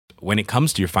when it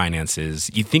comes to your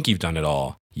finances, you think you've done it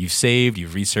all. You've saved,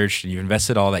 you've researched, and you've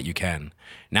invested all that you can.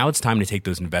 Now it's time to take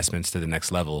those investments to the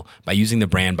next level by using the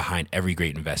brand behind every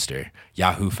great investor,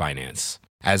 Yahoo Finance.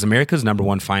 As America's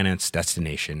 #1 finance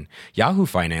destination, Yahoo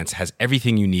Finance has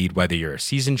everything you need, whether you're a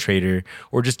seasoned trader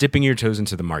or just dipping your toes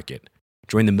into the market.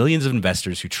 Join the millions of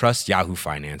investors who trust Yahoo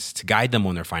Finance to guide them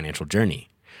on their financial journey.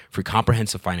 For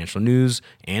comprehensive financial news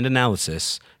and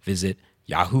analysis, visit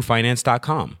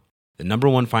yahoofinance.com, the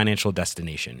 #1 financial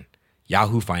destination,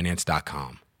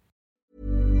 yahoofinance.com.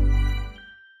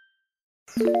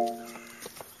 本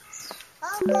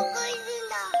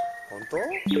当？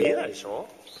見えないでしょ？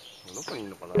どこにいる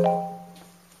のかな？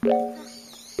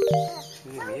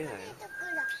見えないよ。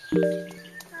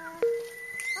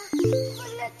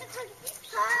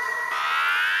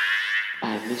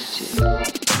I miss you.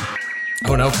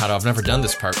 Oh no, Kato, I've never done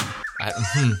this part.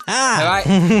 I'm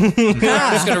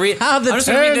just gonna read. How the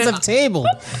turns of table.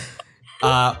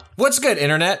 What's good,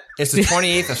 Internet? It's the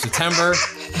 28th of September,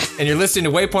 and you're listening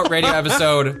to Waypoint Radio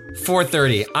episode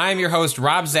 430. I'm your host,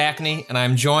 Rob Zachney, and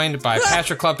I'm joined by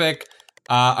Patrick Klepek,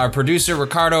 our producer,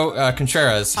 Ricardo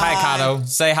Contreras. Hi, Kato.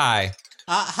 Say hi.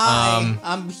 Hi.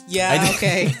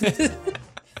 Okay.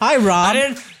 Hi, Rob.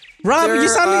 Rob, you're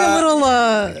sounding a little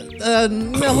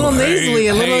nasally,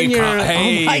 a little in your.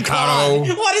 Hey, oh my Kato.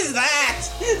 God. What is that?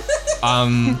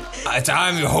 I'm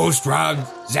your host, Rob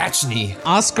Zachney.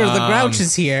 Oscar the Grouch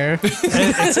is here.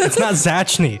 It's not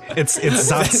Zachney. It's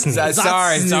Zatsny.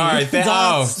 Sorry.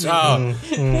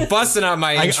 Busting out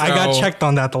my intro. I got checked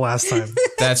on that the last time.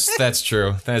 That's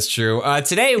true.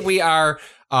 Today we are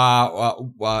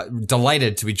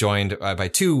delighted to be joined by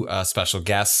two special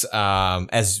guests.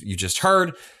 As you just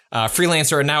heard,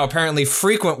 freelancer and now apparently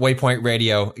frequent Waypoint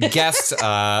Radio guest,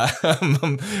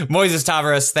 Moises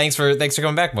Tavares. Thanks for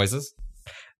coming back, Moises.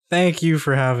 Thank you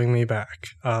for having me back.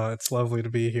 It's lovely to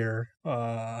be here.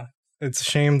 It's a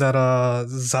shame that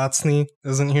Zatsny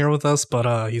isn't here with us,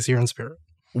 but he's here in spirit.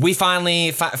 We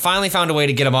finally found a way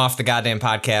to get him off the goddamn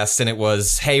podcast, and it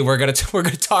was, hey, we're gonna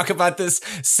talk about this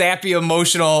sappy,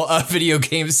 emotional video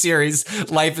game series,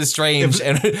 Life is Strange,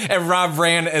 and Rob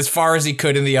ran as far as he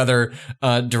could in the other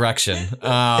direction.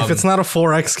 If it's not a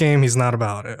 4X game, he's not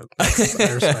about it. I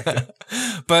respect it.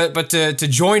 But to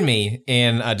join me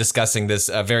in discussing this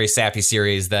very sappy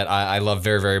series that I love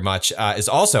very, very much is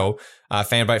also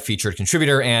Fanbyte featured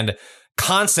contributor and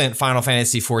constant Final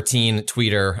Fantasy XIV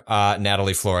tweeter,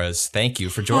 Natalie Flores. Thank you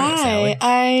for joining us, Natalie.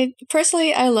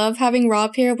 I love having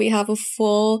Rob here. We have a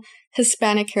full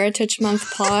Hispanic Heritage Month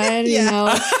pod,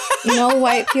 no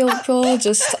white people,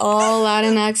 just all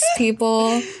Latinx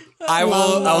people. I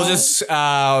will just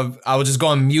go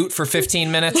on mute for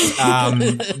 15 minutes.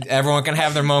 Everyone can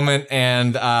have their moment,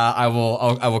 and I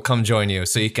will come join you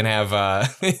so you can have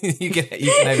you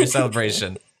can have your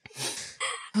celebration.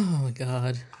 Oh my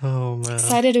God. Oh man.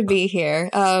 Excited to be here.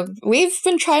 We've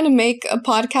been trying to make a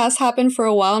podcast happen for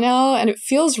a while now, and it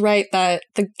feels right that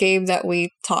the game that we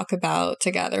talk about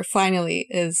together finally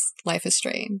is Life is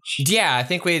Strange. Yeah, I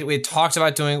think we talked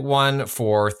about doing one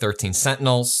for 13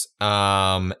 Sentinels,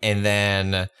 and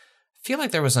then I feel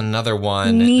like there was another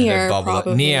one. Nier, that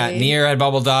probably. Nier had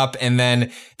bubbled up, and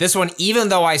then this one, even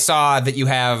though I saw that you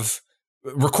have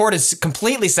recorded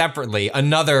completely separately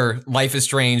another Life is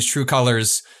Strange True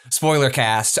Colors spoiler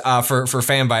cast for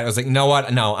Fanbyte, I was like, you know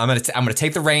what? No, I'm gonna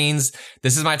take the reins.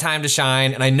 This is my time to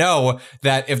shine, and I know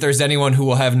that if there's anyone who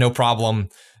will have no problem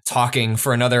talking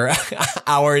for another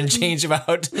hour and change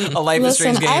about a Life is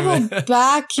Strange game, I will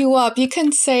back you up. You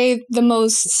can say the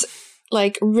most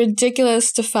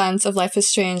ridiculous defense of Life is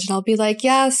Strange, and I'll be like,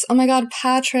 yes, oh my God,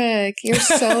 Patrick, you're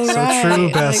so right. True,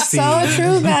 bestie. So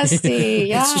true, bestie.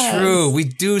 Yes. It's true. We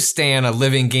do stand a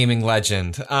living gaming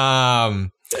legend.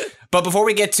 But before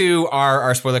we get to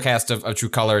our spoiler cast of True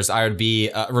Colors, I would be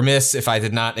remiss if I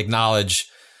did not acknowledge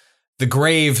the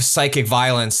grave psychic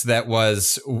violence that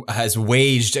has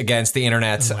waged against the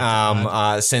internet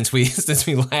since we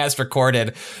last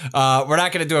recorded. We're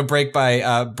not going to do a break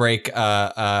by break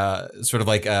sort of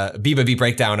like a B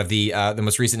breakdown of the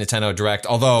most recent Nintendo Direct.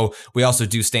 Although we also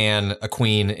do stand a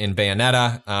queen in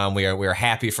Bayonetta. We are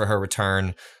happy for her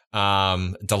return.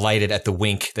 Delighted at the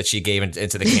wink that she gave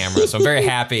into the camera. So I'm very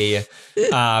happy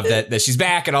that she's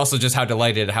back, and also just how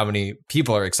delighted how many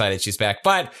people are excited she's back.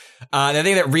 But the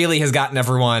thing that really has gotten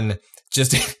everyone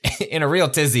just in a real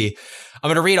tizzy, I'm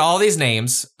going to read all these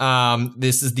names.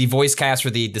 This is the voice cast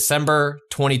for the December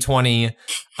 2020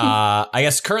 I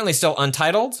guess currently still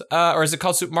untitled, or is it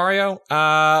called Super Mario?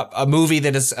 A movie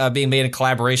that is being made in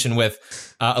collaboration with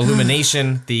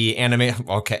Illumination, the anime.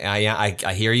 Okay,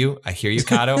 I hear you. I hear you,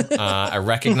 Kato. I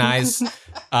recognize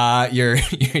your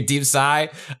deep sigh.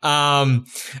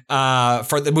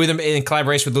 For the movie in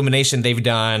collaboration with Illumination, they've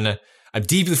done. I'm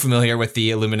deeply familiar with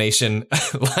the Illumination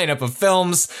lineup of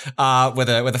films. With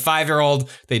a 5-year-old,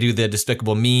 they do the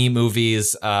Despicable Me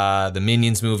movies, the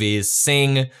Minions movies,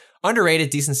 Sing, underrated,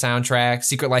 decent soundtrack,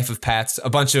 Secret Life of Pets, a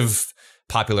bunch of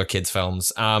popular kids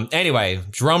films. Anyway,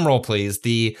 drum roll, please.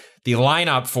 The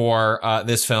lineup for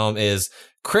this film is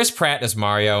Chris Pratt as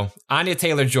Mario, Anya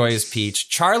Taylor-Joy as Peach,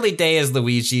 Charlie Day as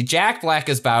Luigi, Jack Black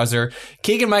as Bowser,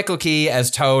 Keegan-Michael Key as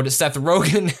Toad, Seth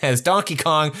Rogen as Donkey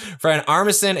Kong, Fred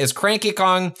Armisen as Cranky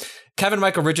Kong, Kevin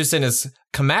Michael Richardson as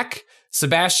Kamek,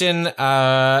 Sebastian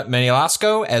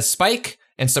Maniscalco as Spike,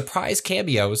 and surprise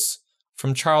cameos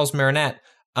from Charles Martinet.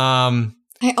 I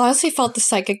honestly felt the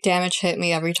psychic damage hit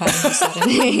me every time he said a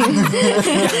name.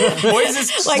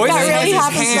 Moises that really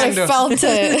happens, so I felt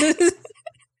it.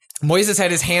 Moises had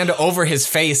his hand over his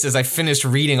face as I finished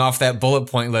reading off that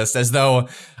bullet point list, as though,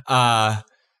 Moises,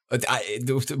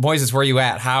 where are you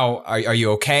at? How are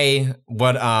you okay?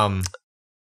 What, how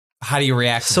do you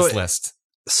react to this list?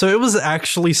 So it was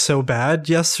actually so bad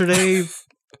yesterday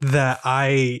that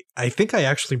I think I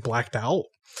actually blacked out.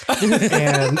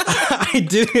 And I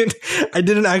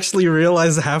didn't actually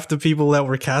realize half the people that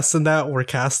were casting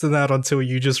that until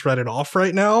you just read it off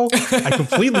right now. I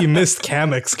completely missed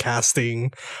Kamek's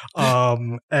casting,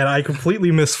 and I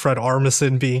completely missed Fred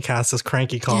Armisen being cast as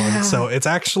Cranky Kong. Yeah. So it's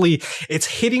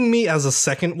hitting me as a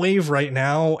second wave right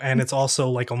now, and it's also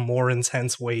like a more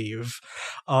intense wave.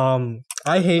 I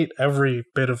hate every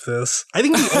bit of this. I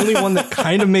think the only one that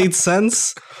kind of made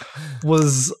sense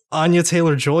was Anya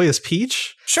Taylor-Joy as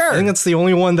Peach. Sure. I think it's the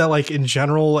only one that, like, in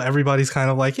general, everybody's kind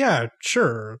of like, yeah,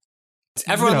 sure.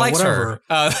 Everyone likes whatever.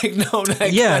 her.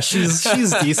 Yeah, she's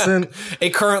decent. A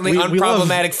currently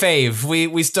unproblematic fave.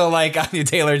 We still like Anya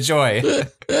Taylor-Joy.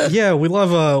 Yeah, we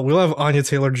love Anya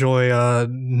Taylor-Joy,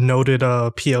 noted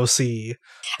POC.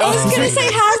 I was gonna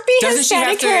say happy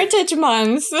Hispanic Heritage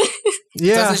Month.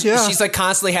 Yeah. She's like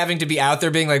constantly having to be out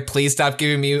there being like, please stop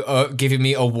giving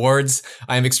me awards.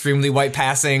 I am extremely white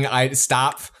passing.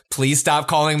 Please stop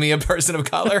calling me a person of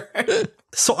color.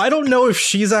 So I don't know if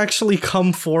she's actually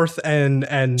come forth and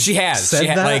she has said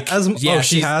that.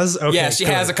 She has. Okay, yeah, she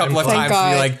has a couple of times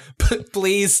to be like,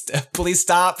 please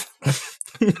stop.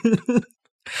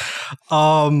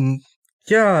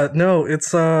 Yeah, no,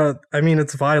 it's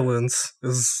it's violence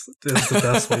is the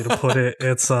best way to put it.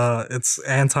 It's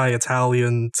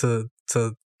anti-Italian to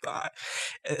a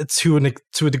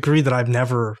degree that I've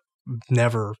never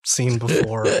seen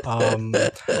before.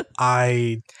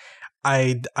 I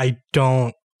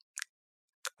don't.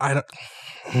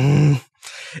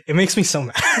 It makes me so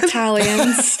mad.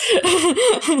 Italians.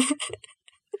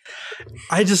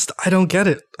 I don't get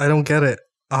it.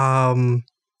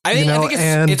 I think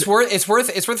it's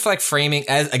worth like framing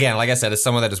as, again, like I said, as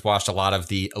someone that has watched a lot of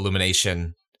the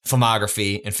Illumination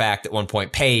filmography. In fact, at one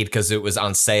point paid because it was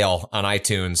on sale on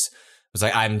iTunes. It was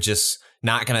like, I'm just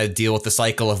not going to deal with the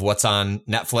cycle of what's on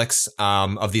Netflix,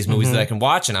 of these movies that I can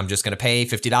watch. And I'm just going to pay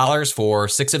 $50 for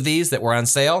 6 of these that were on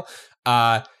sale.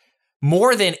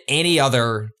 More than any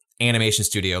other animation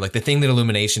studio, like the thing that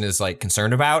Illumination is like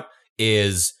concerned about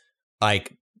is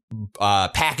like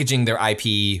packaging their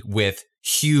IP with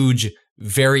huge,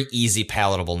 very easy,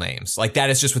 palatable names. Like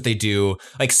that is just what they do.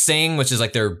 Like Sing, which is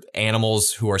like their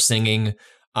animals who are singing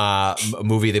a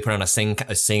movie they put on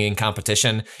a singing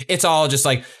competition. It's all just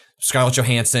like Scarlett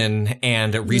Johansson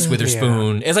and Reese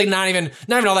Witherspoon. It's like not even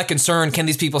all that concerned. Can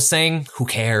these people sing? Who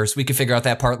cares? We can figure out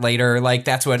that part later. Like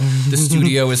that's what the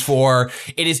studio is for.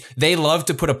 It is. They love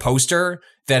to put a poster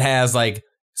that has like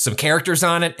some characters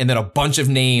on it and then a bunch of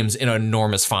names in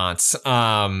enormous fonts.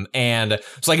 And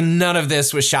it's like none of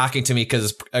this was shocking to me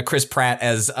because Chris Pratt,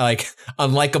 as like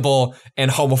unlikable and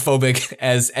homophobic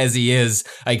as he is,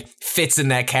 like fits in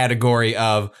that category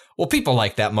of, well, people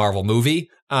like that Marvel movie.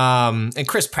 And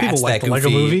Chris Pratt's that goofy. Lego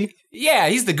movie. Yeah,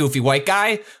 he's the goofy white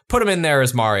guy. Put him in there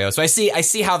as Mario. So I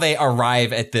see how they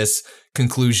arrive at this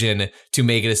conclusion to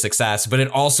make it a success, but it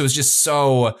also is just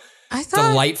so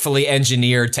delightfully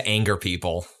engineered to anger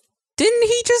people. Didn't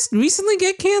he just recently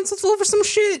get canceled over some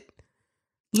shit?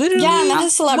 Literally, yeah, and then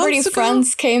his celebrity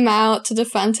friends came out to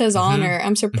defend his honor.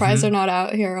 I'm surprised they're not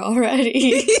out here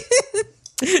already.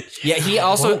 Yeah, he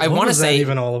also, I want to say,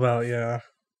 even all about, yeah.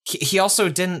 He also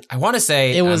didn't, I want to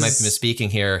say, I might be misspeaking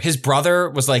here, his brother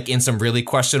was like in some really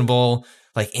questionable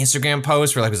like Instagram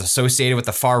post where like was associated with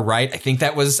the far right. I think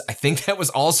that was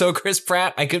also Chris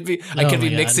Pratt. I could be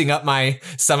mixing up my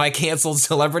semi-canceled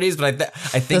celebrities, but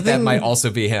I think that might also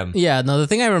be him. Yeah, no, the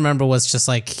thing I remember was just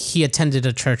like he attended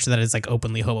a church that is like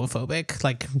openly homophobic.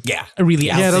 Like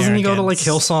really out there. Yeah, doesn't he go to like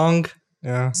against Hillsong?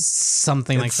 Yeah,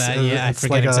 something like that. Yeah, I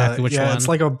forget exactly which one. It's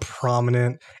like a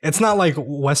prominent. It's not like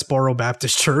Westboro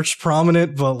Baptist Church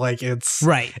prominent, but like it's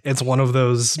right. It's one of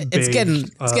those. It's big,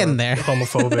 getting there.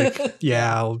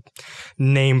 Homophobic,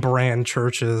 name brand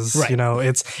churches. Right. You know,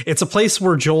 it's a place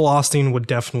where Joel Osteen would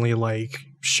definitely like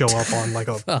show up on like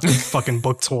a fucking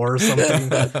book tour or something.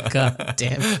 God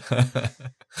damn.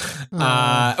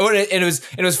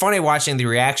 It was funny watching the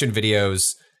reaction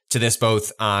videos to this,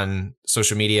 both on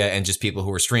social media and just people who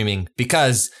were streaming,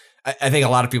 because I think a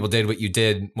lot of people did what you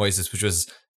did, Moises, which was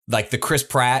like the Chris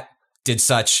Pratt did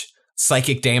such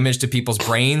psychic damage to people's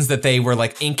brains that they were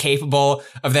like incapable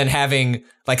of then having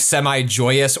like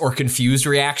semi-joyous or confused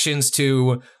reactions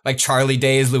to like Charlie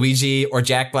Day as Luigi or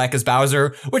Jack Black as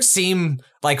Bowser, which seem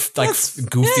like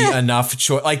goofy enough.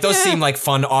 Like those seem like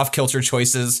fun off-kilter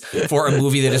choices for a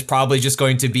movie that is probably just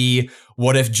going to be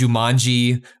what if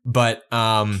Jumanji, but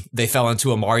they fell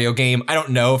into a Mario game. I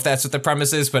don't know if that's what the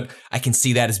premise is, but I can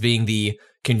see that as being the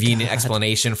convenient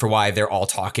explanation for why they're all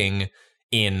talking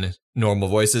in normal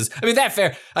voices. I mean, that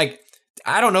fair. Like,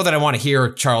 I don't know that I want to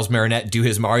hear Charles Marinette do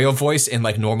his Mario voice in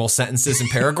like normal sentences and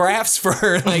paragraphs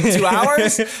for like 2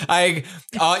 hours. Like,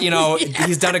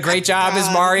 he's done a great job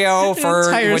as Mario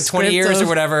for like 20 years or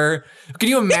whatever. Can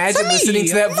you imagine listening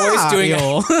to that voice doing it?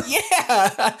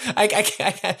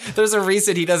 Yeah. There's a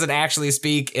reason he doesn't actually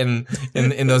speak in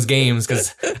those games,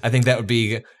 because I think that would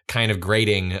be kind of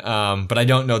grating. But I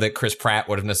don't know that Chris Pratt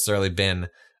would have necessarily been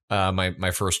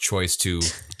my first choice to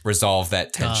resolve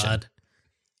that tension. God.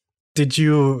 Did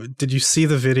you see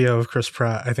the video of Chris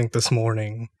Pratt? I think this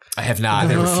morning. I have not.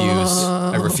 I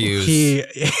refuse.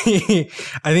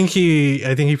 I think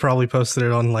he probably posted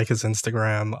it on like his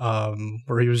Instagram,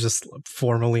 where he was just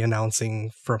formally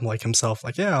announcing from like himself,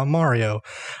 like, yeah, I'm Mario.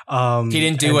 He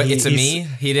didn't do it. It's a me.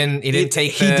 He didn't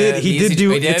take. He did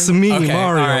do it's a me, okay,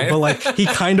 Mario. Right. But like he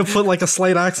kind of put like a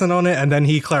slight accent on it, and then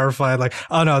he clarified like,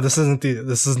 oh no, this isn't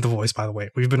the voice. By the way,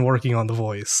 we've been working on the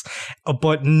voice,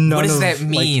 but none. What does that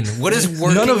mean? Like, what is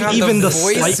working? None of on even the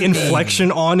voice slight mean?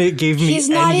 inflection on it gave me. He's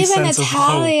not any even sense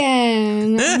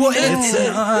Italian. Well,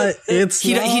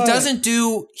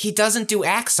 he doesn't do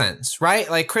accents, right?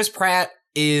 Like Chris Pratt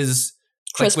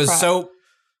so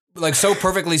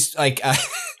perfectly like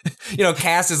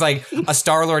cast as like a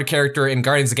Star-Lord character in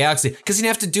Guardians of the Galaxy, because he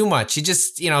didn't have to do much. He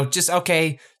just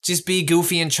be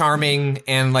goofy and charming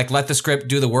and like let the script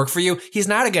do the work for you. He's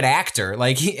not a good actor.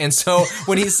 And so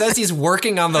when he says he's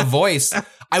working on the voice,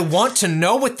 I want to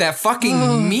know what that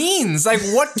fucking means. Like,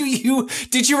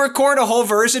 did you record a whole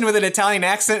version with an Italian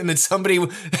accent and then somebody at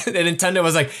Nintendo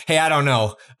was like, hey, I don't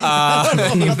know.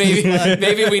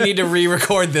 Maybe we need to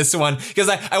re-record this one. Because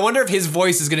I wonder if his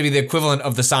voice is going to be the equivalent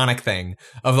of the Sonic thing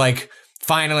of like,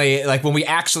 finally, like when we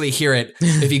actually hear it,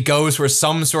 if he goes for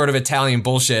some sort of Italian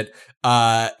bullshit,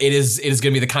 it is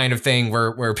going to be the kind of thing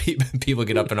where people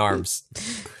get up in arms.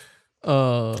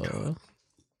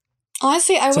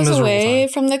 Honestly, I was away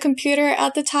from the computer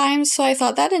at the time, so I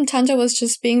thought that Nintendo was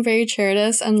just being very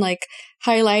charitous and like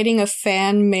highlighting a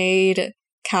fan-made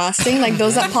casting, like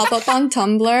those that pop up on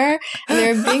Tumblr, and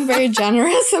they were being very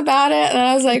generous about it. And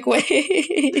I was like, wait,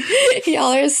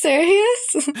 y'all are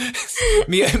serious?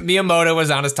 Miyamoto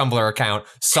was on his Tumblr account,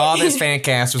 saw this fan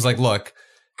cast, was like, look,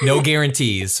 no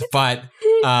guarantees, but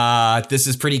this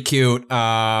is pretty cute.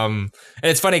 And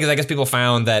it's funny because I guess people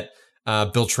found that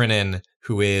Bill Trinan,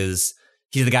 he's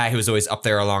the guy who was always up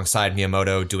there alongside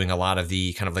Miyamoto doing a lot of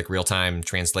the kind of like real-time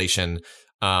translation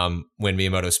when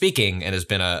Miyamoto's speaking, and has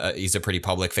been he's a pretty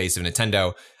public face of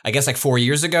Nintendo. I guess like 4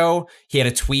 years ago, he had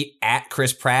a tweet at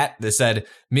Chris Pratt that said,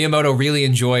 Miyamoto really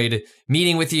enjoyed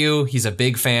meeting with you. He's a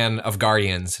big fan of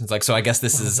Guardians. It's like, so I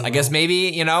guess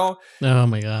maybe, Oh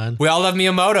my God. We all love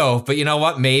Miyamoto, but you know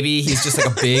what? Maybe he's just like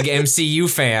a big MCU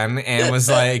fan and was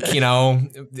like,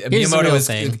 Miyamoto is...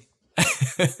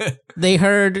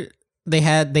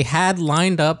 They had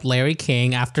lined up Larry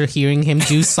King after hearing him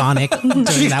do Sonic during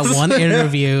that one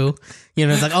interview.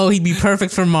 It's like, oh, he'd be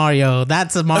perfect for Mario.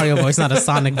 That's a Mario voice, not a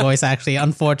Sonic voice, actually.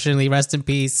 Unfortunately, rest in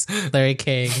peace, Larry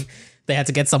King. They had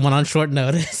to get someone on short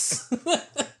notice.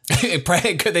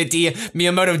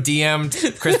 Miyamoto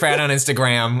DM'd Chris Pratt on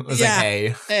Instagram. Was like,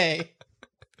 hey.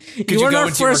 Could you go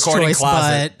into your recording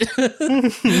closet?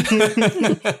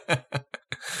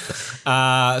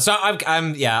 So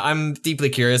I'm deeply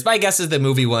curious. My guess is the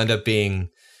movie will end up being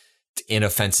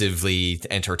inoffensively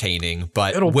entertaining,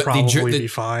 but it'll probably be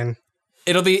fine.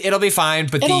 It'll be fine,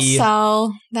 but it'll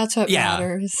sell. That's what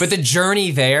matters. But the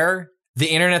journey there, the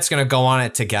internet's gonna go on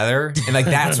it together, and like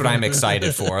that's what I'm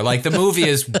excited for. Like the movie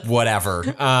is whatever,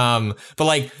 but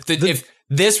like if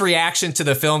this reaction to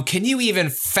the film, can you even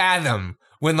fathom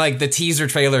when like the teaser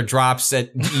trailer drops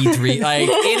at E3? Like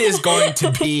it is going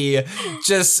to be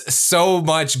just so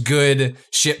much good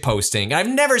shit posting. I've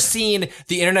never seen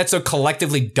the internet so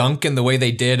collectively dunk in the way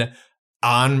they did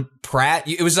on Pratt.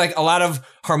 It was like a lot of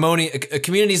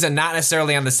communities that not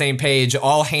necessarily on the same page,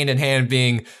 all hand in hand,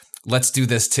 being let's do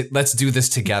this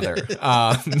together.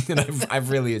 And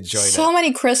I've really enjoyed it. So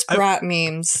many Chris Pratt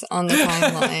memes on the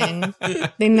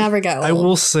timeline. They never get old. I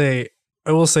will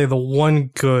say the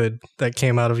one good that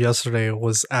came out of yesterday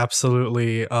was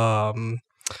absolutely a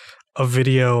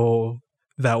video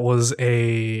that was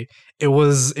it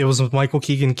was with Michael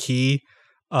Keegan Key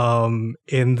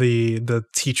in the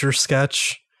teacher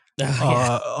sketch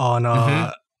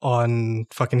on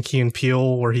fucking Key and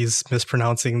Peele where he's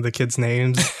mispronouncing the kids'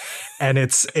 names, and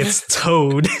it's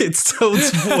Toad. It's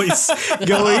Toad's voice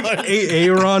going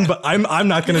Aaron, but I'm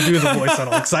not gonna do the voice at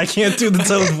all because I can't do the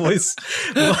Toad voice.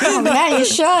 Oh man, you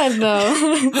should though.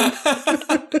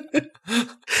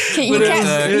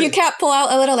 You can't pull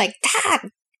out a little like that,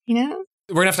 you know?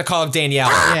 We're gonna have to call up Danielle.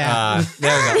 Yeah.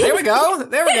 There we go.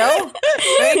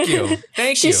 Thank you.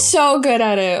 She's so good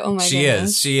at it. Oh my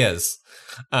goodness. She is.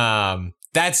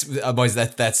 That's boys.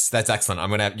 That's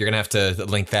excellent. You're gonna have to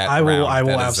link that. I will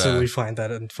absolutely find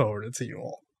that and forward it to you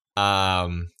all.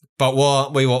 But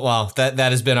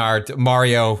that has been our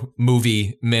Mario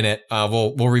movie minute.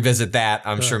 We'll revisit that.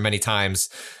 I'm sure many times.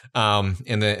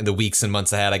 In the weeks and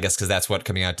months ahead. I guess because that's what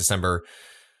coming out December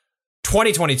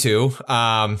 2022.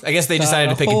 I guess they decided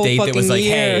to pick a date that was like,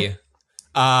 hey.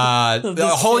 A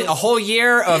whole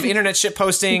year of internet shit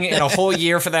posting and a whole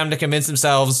year for them to convince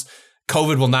themselves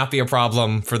COVID will not be a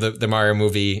problem for the Mario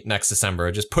movie next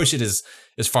December. Just push it as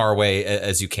far away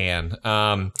as you can.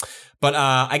 But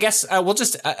I guess we'll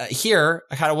just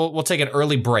we'll take an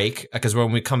early break because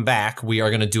when we come back, we are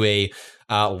going to do a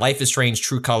Life is Strange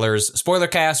True Colors spoiler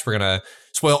cast. We're going to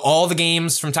spoil all the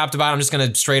games from top to bottom. I'm just going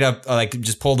to straight up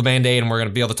just pull the Band-Aid, and we're going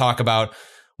to be able to talk about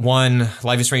 1,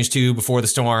 Life is Strange 2, Before the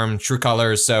Storm, True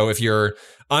Colors. So if you're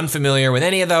unfamiliar with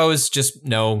any of those, just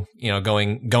know,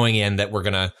 going in that we're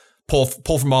going to pull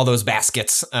from all those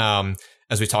baskets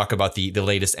as we talk about the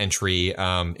latest entry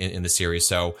in the series.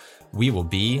 So we will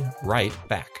be right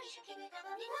back.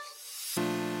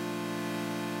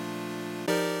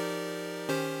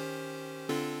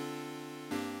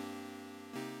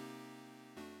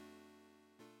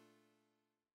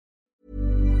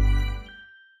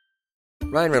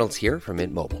 Ryan Reynolds here from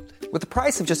Mint Mobile. With the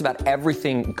price of just about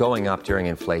everything going up during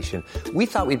inflation, we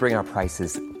thought we'd bring our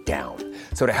prices down.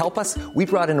 So to help us, we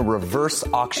brought in a reverse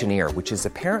auctioneer, which is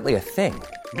apparently a thing.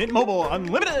 Mint Mobile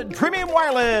Unlimited Premium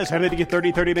Wireless. How to get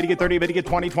 30, 30, bit to get 30, bit to get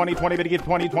 20, 20, 20, bit to get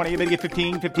 20, 20, bit to get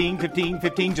 15, 15, 15,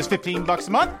 15, just $15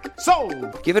 a month?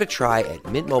 Sold! Give it a try at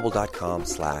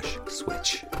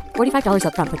mintmobile.com/switch. $45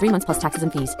 up front for 3 months plus taxes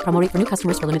and fees. Promo rate for new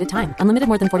customers for limited time. Unlimited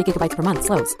more than 40 gigabytes per month.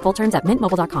 Slows full terms at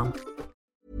mintmobile.com.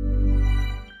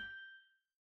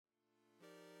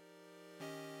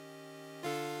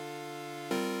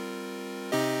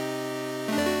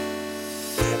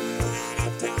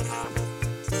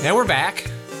 Now we're back,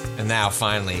 and now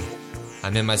finally,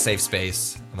 I'm in my safe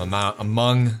space. I'm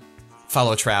among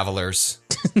fellow travelers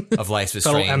of Life is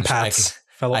Strange. Empaths.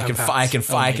 I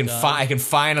can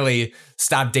finally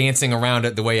stop dancing around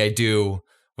it the way I do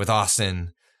with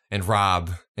Austin and Rob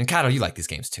and Kato. You like these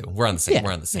games too. We're on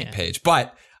the same page.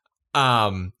 But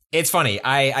it's funny.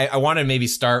 I want to maybe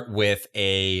start with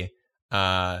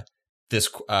this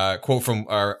quote from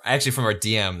our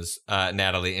DMs,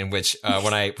 Natalie, in which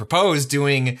when I proposed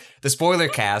doing the spoiler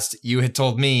cast, you had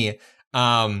told me,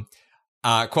 quote,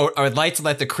 I would like to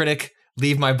let the critic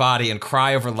leave my body and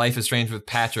cry over Life is Strange with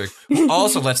Patrick, who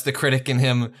also lets the critic in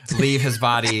him leave his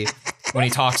body when he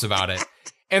talks about it.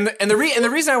 And the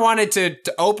reason I wanted to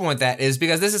open with that is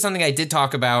because this is something I did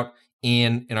talk about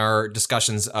in our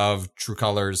discussions of True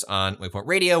Colors on Waypoint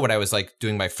Radio, when I was like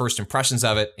doing my first impressions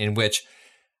of it, in which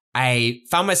I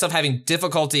found myself having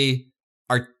difficulty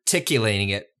articulating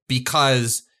it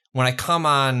because when I come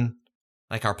on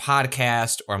like our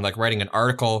podcast or I'm like writing an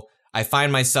article, I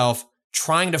find myself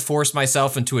trying to force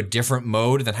myself into a different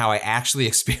mode than how I actually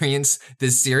experience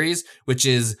this series, which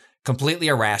is completely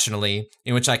irrationally,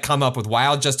 in which I come up with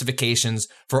wild justifications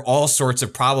for all sorts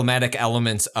of problematic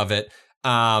elements of it.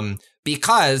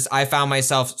 Because I found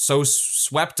myself so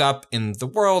swept up in the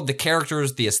world, the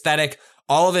characters, the aesthetic,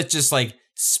 all of it just like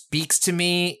speaks to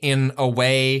me in a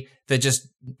way that just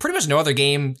pretty much no other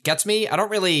game gets me. I don't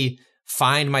really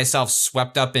find myself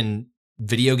swept up in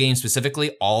video games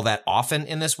specifically all that often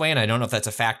in this way. And I don't know if that's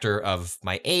a factor of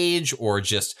my age or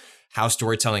just how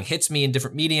storytelling hits me in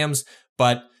different mediums,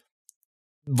 but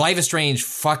Life is Strange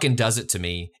fucking does it to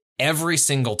me every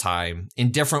single time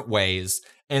in different ways.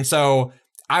 And so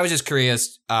I was just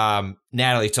curious,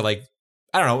 Natalie, to like,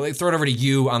 I don't know, like, throw it over to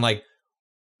you on like,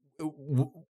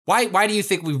 why do you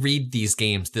think we read these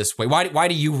games this way? Why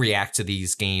do you react to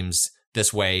these games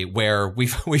this way, where we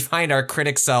find our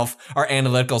critic self, our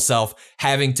analytical self,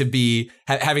 having to be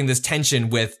having this tension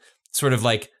with sort of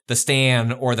like the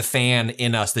stan or the fan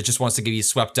in us that just wants to get you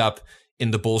swept up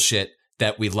in the bullshit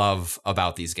that we love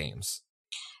about these games?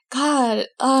 God,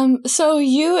 so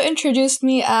you introduced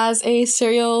me as a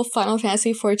serial Final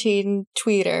Fantasy XIV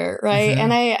tweeter, right?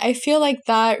 And I feel like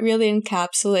that really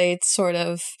encapsulates sort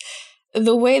of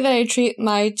the way that I treat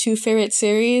my two favorite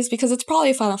series, because it's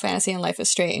probably Final Fantasy and Life is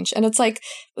Strange. And it's like,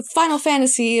 with Final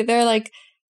Fantasy, they're like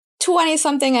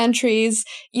 20-something entries.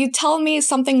 You tell me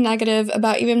something negative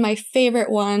about even my favorite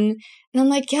one, and I'm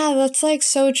like, yeah, that's like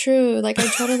so true. Like, I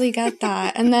totally get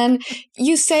that. And then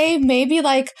you say maybe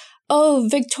like, oh,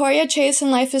 Victoria Chase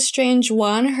in Life is Strange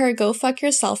 1, her go fuck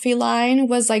your selfie line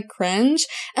was like cringe.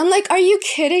 I'm like, are you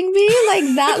kidding me? Like,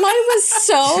 that line was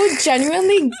so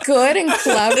genuinely good and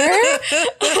clever.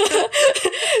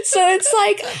 So it's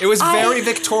like, it was very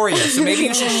Victoria, so maybe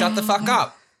you should shut the fuck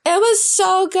up. It was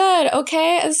so good,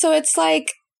 okay? And so it's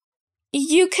like,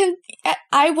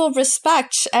 I will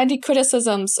respect any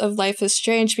criticisms of Life is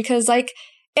Strange because like,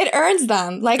 it earns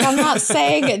them. Like, I'm not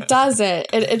saying it doesn't.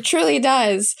 It truly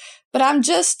does. But I'm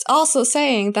just also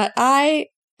saying that I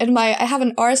have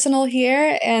an arsenal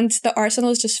here, and the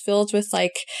arsenal is just filled with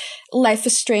like Life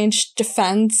is Strange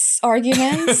defense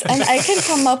arguments, and I can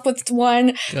come up with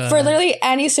one for literally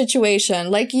any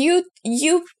situation. Like you,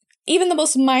 even the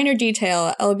most minor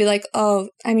detail, I'll be like, oh,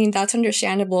 I mean, that's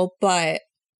understandable, but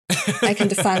I can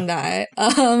defend that.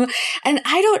 And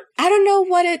I don't know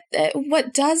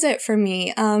what does it for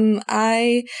me.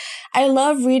 I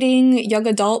love reading young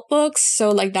adult books. So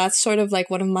like, that's sort of like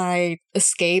one of my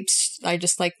escapes. I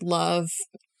just like love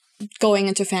going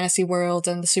into fantasy world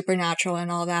and the supernatural and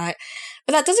all that.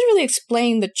 But that doesn't really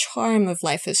explain the charm of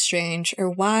Life is Strange or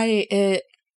why it,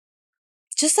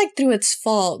 just like through its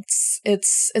faults,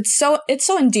 it's so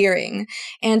endearing.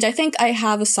 And I think I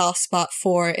have a soft spot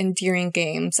for endearing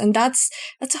games. And that's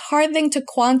a hard thing to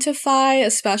quantify,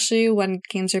 especially when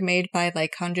games are made by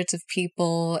like hundreds of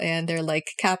people and they're like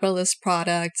capitalist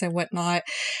products and whatnot.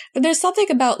 But there's something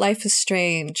about Life is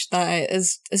Strange that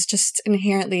is just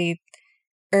inherently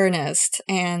earnest.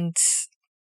 And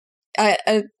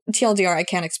TLDR, I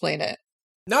can't explain it.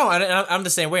 No, I'm the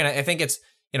same way. And I think it's,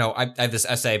 I have this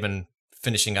essay I've been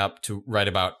finishing up to write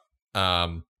about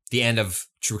the end of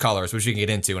True Colors, which we can get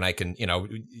into, and I can,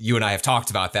 you and I have talked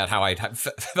about that, how I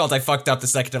felt I fucked up the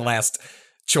second to last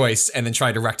choice and then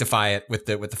tried to rectify it with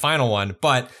the final one.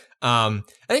 But I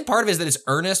think part of it is that it's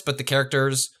earnest, but the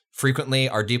characters frequently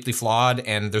are deeply flawed,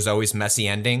 and there's always messy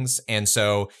endings. And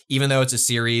so even though it's a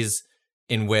series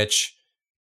in which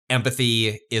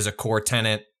empathy is a core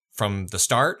tenet from the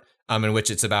start, in which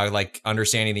it's about like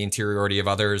understanding the interiority of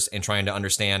others and trying to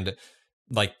understand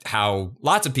like how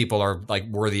lots of people are like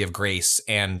worthy of grace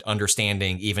and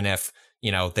understanding, even if,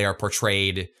 they are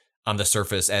portrayed on the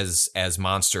surface as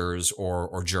monsters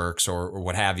or jerks or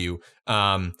what have you.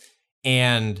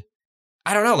 And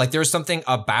I don't know, like there's something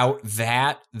about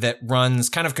that runs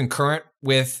kind of concurrent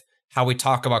with how we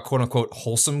talk about quote unquote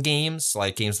wholesome games,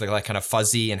 like games that are like kind of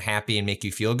fuzzy and happy and make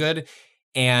you feel good.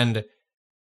 And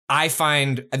I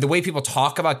find the way people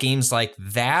talk about games like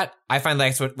that, I find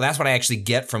that's what I actually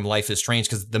get from Life is Strange,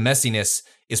 because the messiness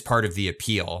is part of the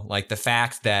appeal. Like the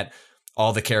fact that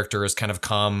all the characters kind of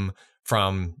come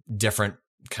from different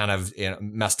kind of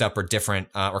messed up or different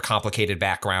or complicated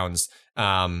backgrounds,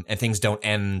 and things don't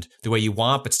end the way you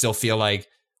want, but still feel like,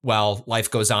 well, life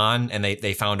goes on, and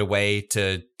they found a way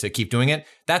to keep doing it.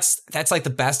 That's like the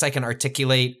best I can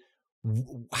articulate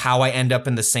how I end up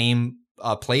in the same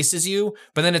place as you.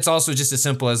 But then it's also just as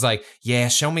simple as like, yeah,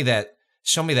 show me that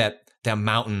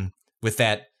mountain with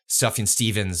that Sufjan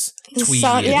Stevens tweet.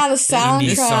 The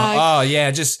soundtrack. Oh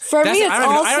yeah, just for me, I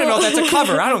don't know if that's a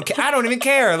cover. I don't even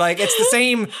care. Like it's the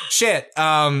same shit.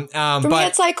 For me,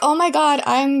 it's like, oh my god,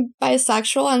 I'm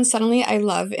bisexual, and suddenly I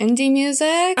love indie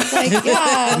music. Like,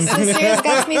 yes, this series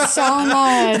gets me so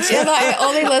much. If I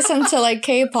only listen to like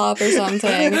K-pop or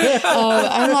something,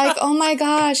 I'm like, oh my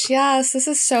gosh, yes, this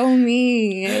is so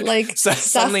me. Like, so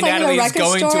suddenly Natalie is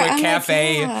going to a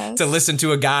cafe to listen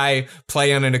to a guy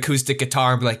play on an acoustic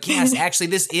guitar and be like, yes, actually,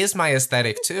 this is my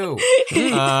aesthetic too.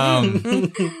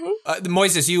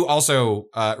 Moises, you also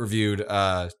reviewed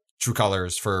True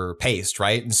Colors for Paste,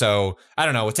 right? And so I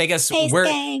don't know. Take us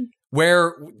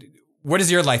where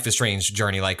does your Life is Strange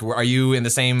journey like? Are you in the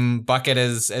same bucket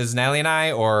as Natalie and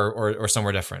I, or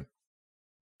somewhere different?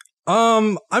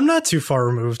 I'm not too far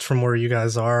removed from where you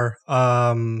guys are.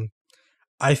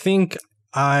 I think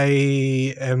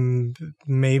I am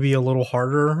maybe a little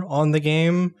harder on the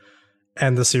game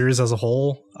and the series as a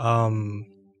whole.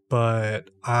 But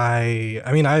I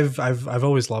mean, I've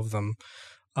always loved them.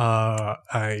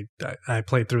 I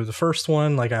played through the first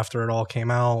one like after it all came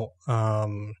out.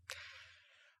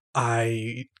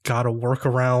 I got a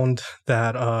workaround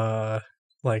that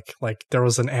like there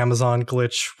was an Amazon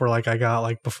glitch where like I got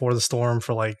like Before the Storm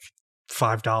for like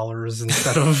 $5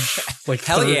 instead of like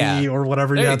 30 or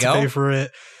whatever you had to pay for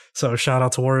it. So shout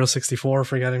out to Wario64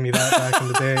 for getting me that back in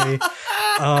the day.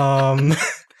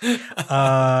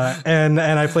 And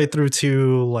I played through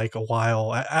 2 like a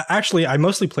while. Actually, I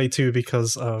mostly played 2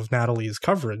 because of Natalie's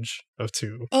coverage of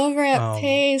 2 over at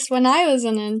Pace when I was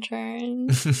an intern.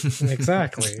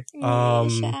 Exactly.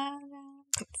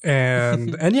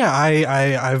 And yeah,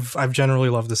 I've generally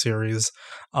loved the series.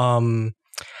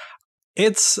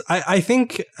 It's I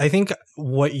think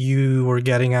what you were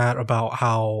getting at about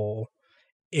how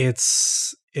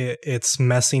its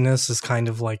messiness is kind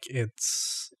of like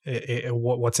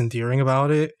what's endearing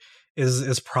about it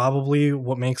is probably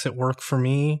what makes it work for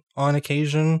me on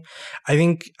occasion. I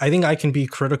think I can be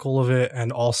critical of it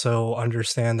and also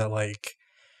understand that like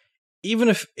even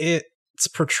if its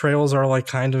portrayals are like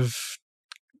kind of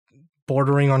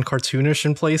bordering on cartoonish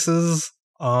in places,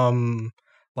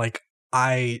 like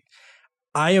I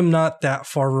am not that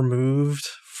far removed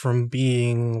from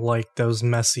being like those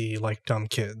messy, like dumb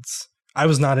kids. I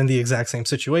was not in the exact same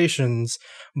situations,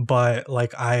 but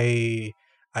like I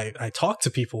talked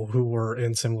to people who were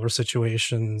in similar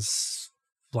situations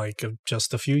like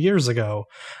just a few years ago.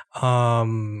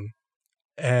 And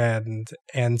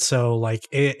so like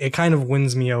it kind of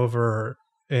wins me over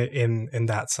in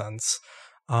that sense.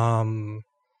 That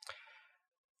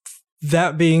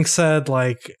being said,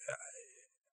 like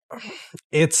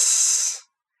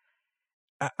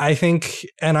I think,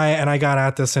 and I got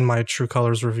at this in my True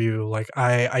Colors review, like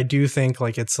I do think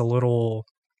like it's a little,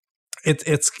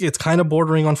 it's kind of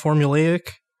bordering on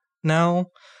formulaic now,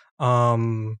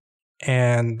 and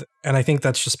I think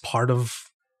that's just part of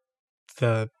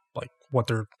the like what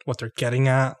they're getting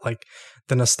at. Like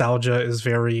the nostalgia is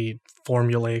very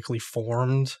formulaically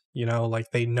formed, you know, like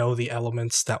they know the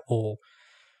elements that will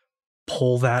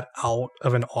pull that out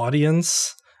of an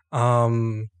audience.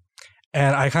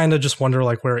 And I kind of just wonder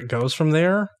like where it goes from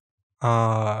there.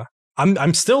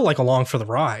 I'm still like along for the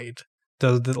ride.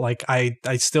 Like I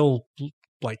still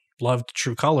like loved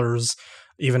True Colors,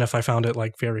 even if I found it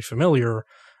like very familiar.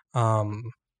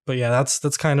 But yeah,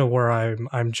 that's kind of where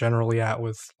I'm generally at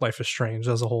with Life is Strange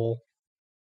as a whole.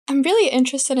 I'm really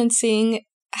interested in seeing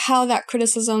how that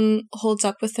criticism holds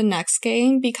up with the next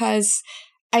game because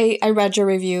I read your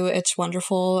review. It's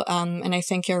wonderful. And I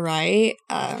think you're right.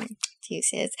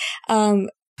 Excuses.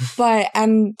 But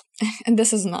and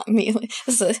this is not me.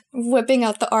 This is whipping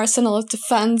out the arsenal of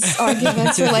defense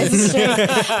arguments for Life is Strange.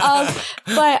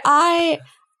 But I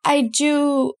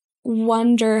do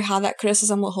wonder how that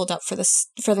criticism will hold up for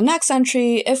the next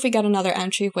entry if we get another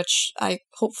entry, which I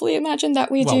hopefully imagine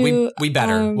that we do. We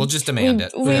better. We'll just demand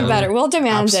it. We'll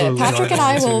demand Absolutely. it. Patrick and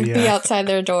I will be outside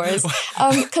their doors.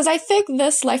 Because I think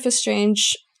this Life is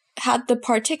Strange had the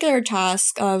particular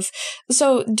task of,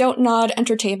 so Don't Nod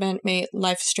Entertainment made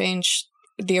Life is Strange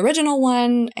the original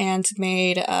one and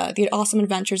made The Awesome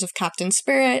Adventures of Captain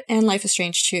Spirit and Life is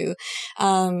Strange 2.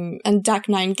 And Deck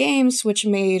 9 Games, which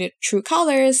made True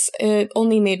Colors,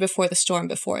 only made Before the Storm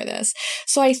before this.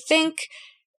 So I think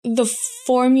the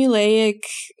formulaic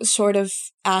sort of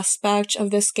aspect of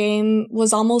this game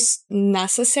was almost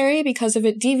necessary because if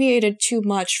it deviated too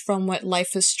much from what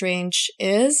Life is Strange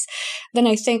is, then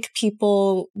I think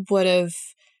people would have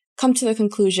come to the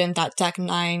conclusion that Deck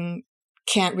 9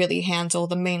 can't really handle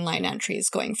the mainline entries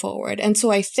going forward. And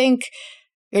so I think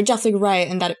you're definitely right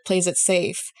in that it plays it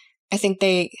safe. I think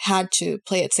they had to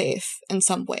play it safe in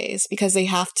some ways because they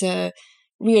have to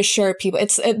reassure people.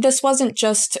 This wasn't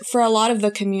just for a lot of the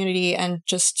community and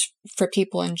just for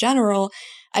people in general.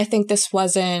 I think this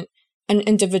wasn't an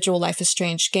individual Life is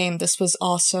Strange game. This was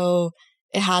also,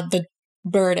 it had the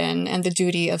burden and the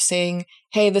duty of saying,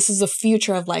 hey, this is the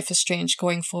future of Life is Strange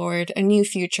going forward, a new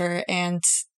future, and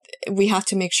we have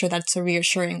to make sure that it's a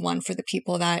reassuring one for the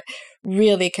people that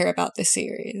really care about the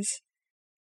series.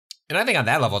 And I think on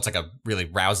that level, it's like a really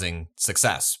rousing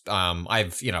success.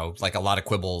 I've, like a lot of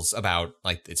quibbles about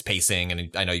like its pacing, and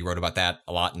I know you wrote about that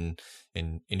a lot in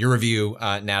your review,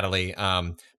 Natalie.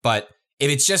 But if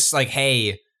it's just like,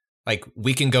 hey, like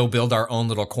we can go build our own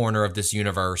little corner of this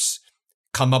universe,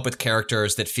 come up with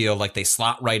characters that feel like they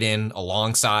slot right in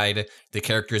alongside the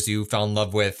characters you fell in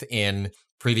love with in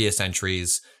previous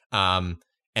entries, and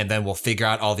then we'll figure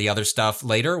out all the other stuff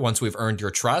later once we've earned your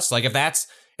trust. Like if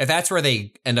that's where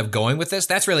they end up going with this,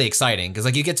 that's really exciting. Because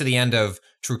like you get to the end of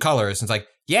True Colors and it's like,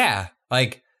 yeah,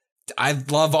 like I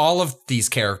love all of these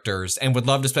characters and would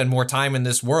love to spend more time in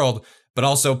this world. But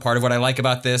also part of what I like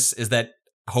about this is that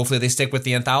hopefully they stick with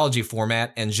the anthology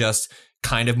format and just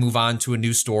kind of move on to a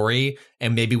new story.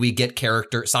 And maybe we get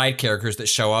side characters that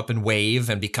show up and wave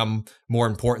and become more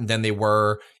important than they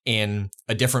were in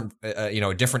a different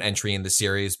entry in the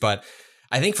series. But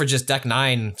I think for just Deck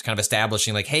 9, kind of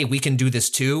establishing like, hey, we can do this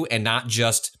too, and not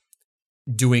just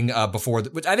doing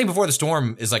which I think Before the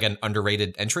Storm is like an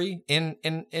underrated entry in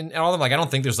all of them. Like I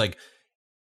don't think there's like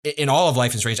in all of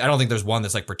Life is Strange, I don't think there's one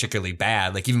that's like particularly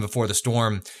bad. Like even Before the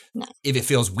Storm, if it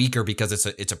feels weaker because it's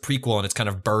a prequel and it's kind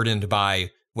of burdened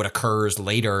by what occurs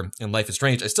later in Life is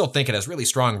Strange, I still think it has really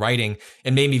strong writing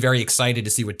and made me very excited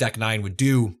to see what Deck 9 would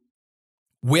do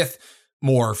with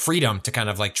more freedom to kind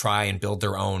of like try and build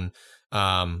their own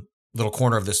little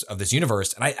corner of this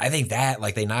universe. And I think that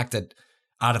like they knocked it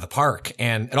out of the park.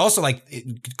 And also like,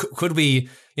 could we,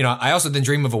 I also then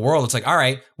dream of a world. It's like, all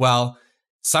right, well,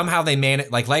 somehow they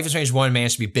like Life is Strange 1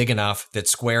 managed to be big enough that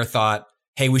Square thought,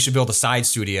 hey, we should build a side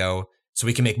studio so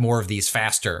we can make more of these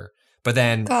faster. But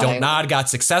then Don't Nod got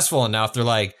successful enough. They're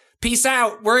like, peace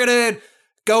out. We're going to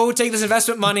go take this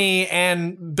investment money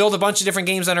and build a bunch of different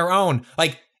games on our own.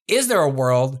 Like, is there a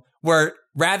world where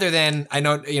rather than, I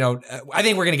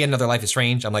think we're going to get another Life is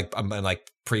Strange. I'm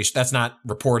that's not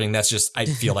reporting. That's just, I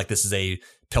feel like this is a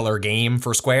pillar game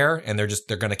for Square and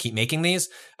they're going to keep making these.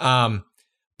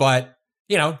 But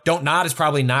Don't Nod is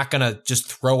probably not going to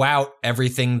just throw out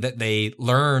everything that they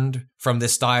learned from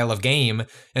this style of game.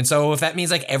 And so if that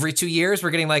means like every 2 years, we're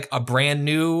getting like a brand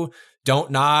new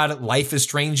Don't Nod, Life is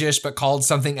Strange-ish, but called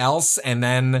something else. And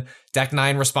then Deck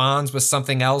 9 responds with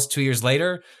something else 2 years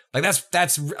later. Like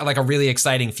that's like a really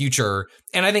exciting future.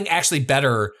 And I think actually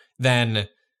better than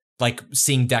like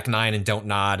seeing Deck 9 and Don't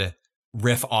Nod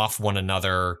riff off one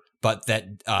another, but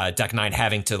that Deck 9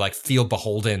 having to like feel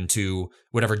beholden to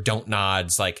whatever Don't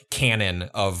Nod's like canon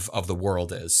of the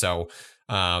world is. So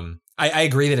I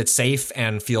agree that it's safe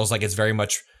and feels like it's very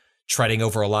much treading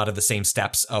over a lot of the same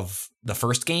steps of the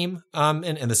first game, and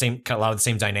a lot of the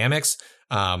same dynamics.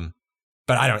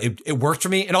 But I don't. It worked for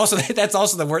me, and also that's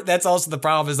also the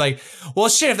problem is like, well,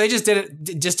 shit. If they just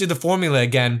do the formula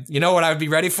again, you know what I would be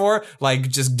ready for? Like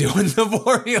just doing the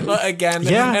formula again,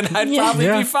 and I'd probably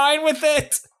be fine with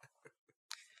it.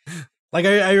 Like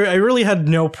I really had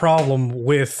no problem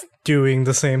with doing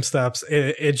the same steps.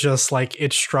 It just like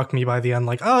it struck me by the end,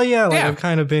 like, oh yeah, like I've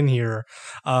kind of been here.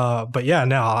 But yeah,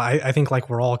 no, I think like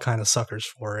we're all kind of suckers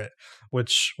for it.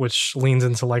 Which leans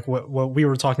into like what we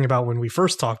were talking about when we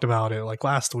first talked about it, like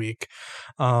last week,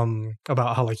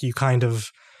 about how like you kind of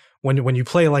when you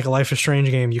play like a Life is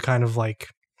Strange game, you kind of like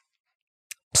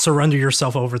surrender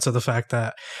yourself over to the fact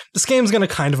that this game's gonna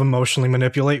kind of emotionally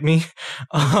manipulate me.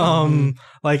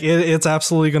 Like it's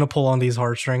absolutely gonna pull on these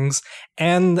heartstrings,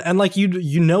 and like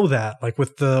you know that like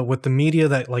with the media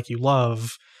that like you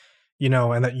love,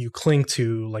 and that you cling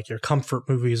to, like your comfort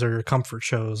movies or your comfort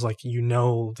shows, like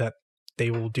that they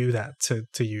will do that to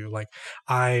you. Like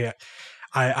I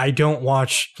don't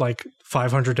watch like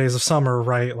 500 Days of Summer,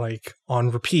 right? Like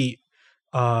on repeat,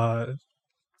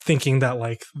 thinking that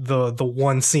like the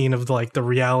one scene of like the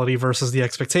reality versus the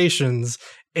expectations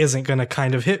isn't going to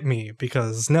kind of hit me,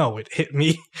 because no, it hit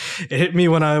me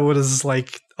when I was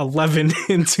like 11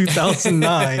 in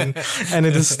 2009 and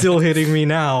it is still hitting me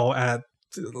now at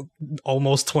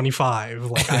almost 25.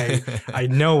 Like I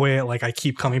know it, like I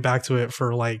keep coming back to it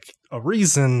for like a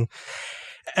reason.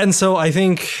 And so I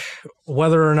think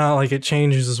whether or not like it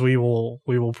changes, we will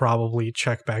probably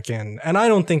check back in. And I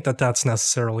don't think that that's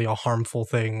necessarily a harmful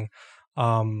thing.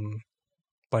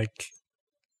 Like,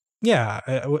 yeah,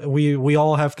 we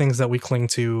all have things that we cling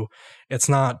to. It's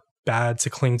not bad to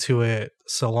cling to it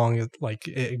so long as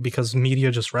because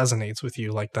media just resonates with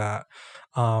you like that.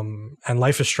 And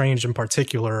Life is Strange in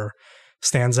particular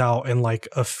stands out in like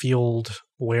a field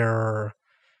where,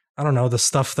 I don't know, the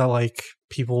stuff that like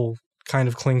people kind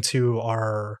of cling to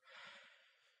are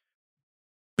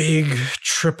big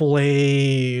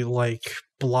AAA like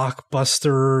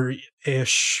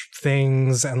blockbuster-ish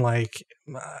things, and like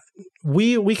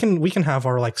we can have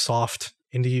our like soft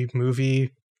indie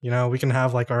movie You know, we can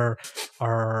have like our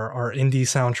indie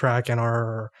soundtrack and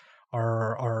our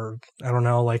I don't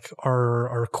know, like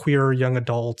our queer young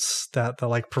adults that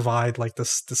like provide like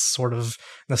this sort of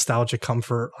nostalgic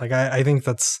comfort. Like I think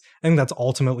that's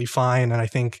ultimately fine, and I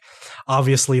think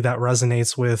obviously that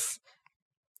resonates with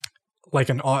like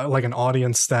an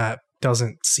audience that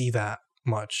doesn't see that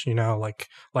much. You know, like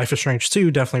Life is Strange 2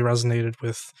 definitely resonated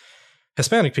with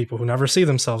Hispanic people who never see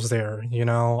themselves there. You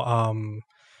know,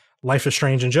 Life is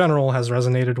Strange in general has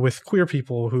resonated with queer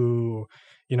people who,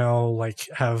 you know, like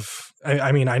have,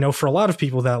 I mean, I know for a lot of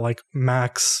people that like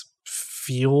Max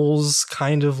feels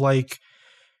kind of like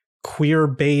queer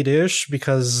bait-ish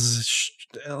because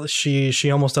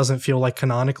she almost doesn't feel like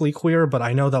canonically queer, but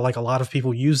I know that like a lot of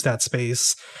people use that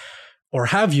space or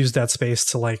have used that space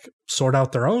to like sort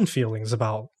out their own feelings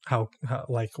about how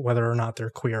like whether or not they're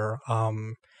queer.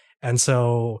 And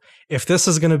so if this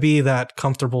is going to be that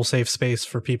comfortable, safe space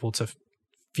for people to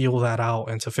feel that out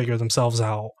and to figure themselves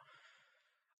out,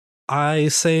 I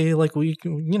say like we,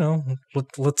 you know,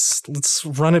 let's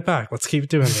run it back. Let's keep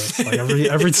doing this. Like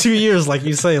every 2 years, like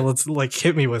you say, let's like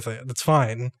hit me with it. That's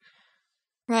fine.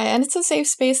 Right, and it's a safe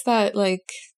space that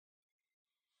like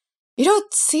you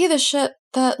don't see the shit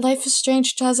that Life is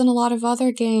Strange does in a lot of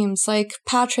other games. Like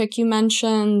Patrick, you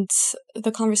mentioned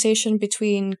the conversation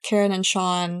between Karen and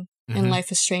Sean in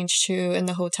Life is Strange 2 in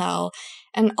the hotel,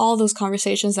 and all those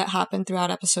conversations that happened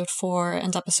throughout episode 4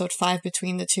 and episode 5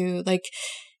 between the two. Like,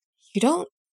 you don't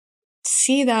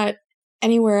see that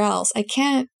anywhere else. I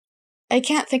can't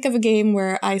think of a game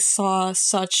where I saw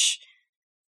such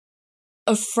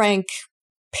a frank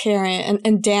parent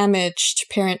and damaged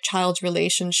parent-child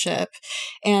relationship,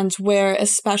 and where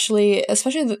especially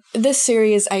this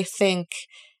series, I think,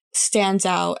 stands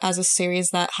out as a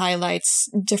series that highlights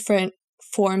different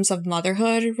forms of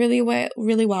motherhood really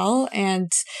well. And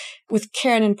with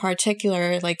Karen in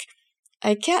particular, like,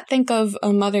 I can't think of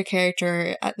a mother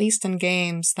character, at least in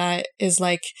games, that is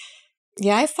like,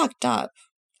 yeah, I fucked up.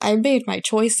 I made my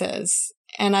choices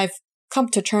and I've come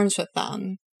to terms with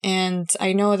them. And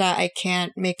I know that I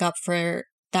can't make up for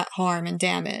that harm and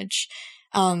damage.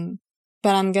 But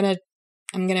I'm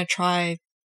gonna try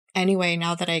anyway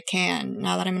now that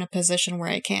I'm in a position where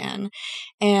I can.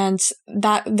 And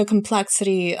that the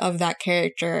complexity of that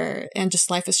character and just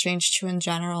Life is Strange 2 in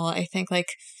general, I think like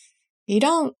you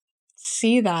don't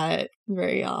see that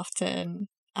very often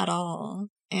at all.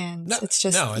 And it's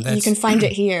just, you can find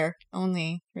it here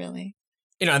only, really.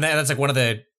 You know, and that's like one of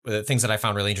the things that I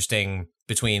found really interesting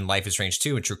between Life is Strange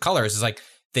 2 and True Colors is like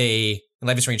in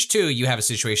Life is Strange 2, you have a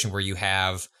situation where you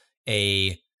have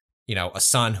a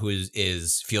son who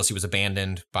feels he was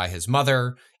abandoned by his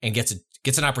mother and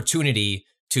gets an opportunity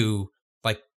to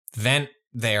like vent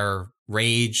their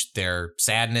rage, their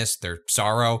sadness, their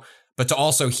sorrow, but to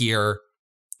also hear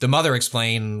the mother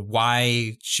explain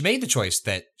why she made the choice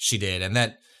that she did and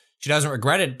that she doesn't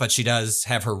regret it, but she does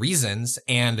have her reasons.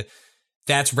 And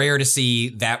that's rare to see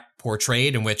that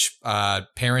portrayed, in which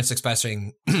parents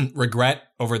expressing regret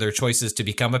over their choices to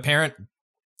become a parent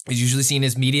is usually seen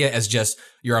as media as just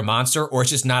you're a monster, or it's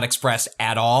just not expressed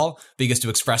at all, because to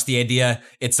express the idea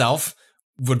itself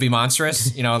would be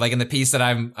monstrous. You know, like in the piece that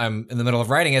I'm in the middle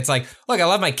of writing, it's like, look, I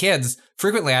love my kids.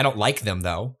 Frequently, I don't like them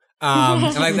though.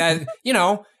 And like that, you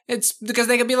know, it's because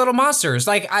they could be little monsters.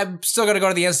 Like, I'm still going to go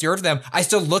to the nth of them. I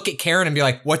still look at Karen and be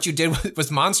like, what you did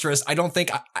was monstrous. I don't think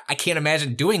I can't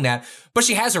imagine doing that, but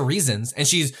she has her reasons, and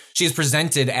she's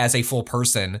presented as a full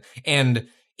person. And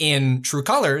in True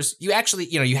Colors, you actually,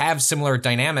 you know, you have similar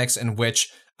dynamics in which,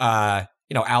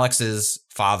 Alex's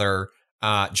father,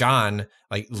 John,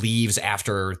 like leaves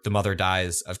after the mother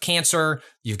dies of cancer.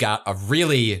 You've got a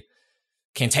really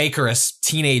cantankerous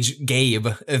teenage Gabe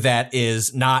that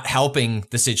is not helping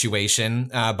the situation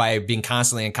by being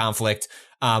constantly in conflict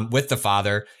with the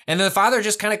father. And then the father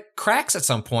just kind of cracks at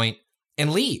some point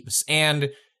and leaves. And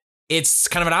it's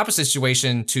kind of an opposite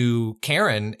situation to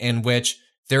Karen, in which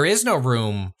there is no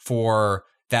room for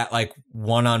that like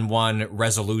one-on-one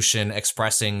resolution,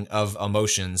 expressing of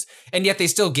emotions. And yet they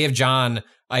still give John,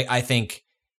 I think,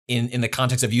 in the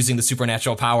context of using the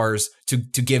supernatural powers to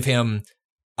give him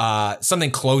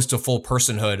something close to full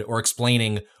personhood, or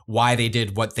explaining why they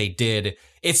did what they did.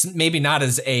 It's maybe not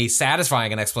as a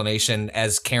satisfying an explanation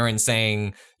as Karen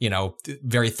saying, you know,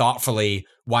 very thoughtfully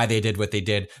why they did what they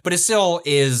did, but it still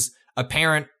is a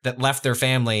parent that left their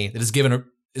family that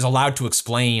is allowed to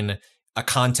explain a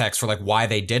context for like why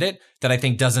they did it, that I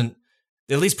think doesn't,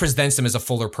 at least presents them as a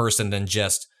fuller person than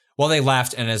just, well, they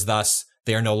left and as thus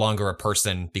they are no longer a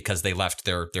person because they left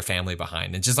their family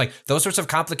behind. And just like those sorts of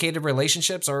complicated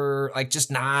relationships are like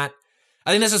just not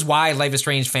I think this is why Life is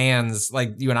Strange fans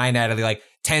like you and I, Natalie, like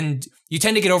tend to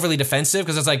get overly defensive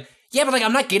because it's like, yeah, but like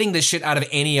I'm not getting this shit out of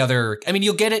any other. I mean,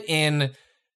 you'll get it in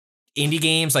indie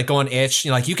games like Go on Itch.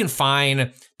 You know, like you can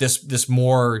find this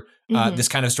more this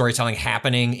kind of storytelling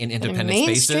happening in independent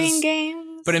spaces.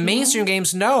 Games, but in mainstream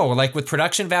games, no. Like with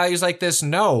production values like this,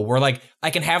 no. Where like I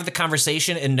can have the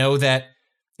conversation and know that.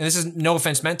 And this is no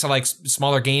offense meant to like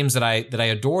smaller games that I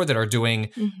adore that are doing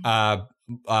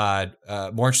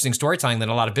more interesting storytelling than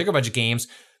a lot of bigger budget games.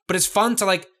 But it's fun to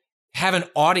like have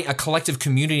a collective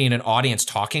community and an audience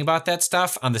talking about that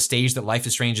stuff on the stage that Life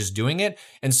is Strange is doing it.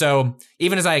 And so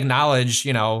even as I acknowledge,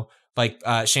 you know, like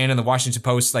Shannon, the Washington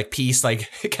Post like piece, like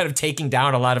kind of taking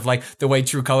down a lot of like the way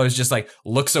True Colors just like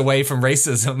looks away from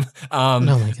racism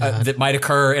that might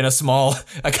occur in a small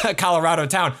Colorado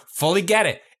town. Fully get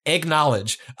it.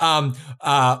 Acknowledge. But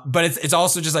it's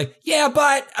also just like, yeah,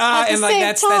 but and like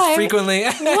that's frequently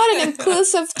what an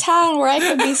inclusive town where I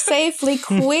could be safely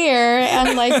queer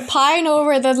and like pine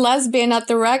over the lesbian at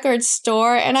the record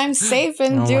store and I'm safe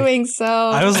in doing so.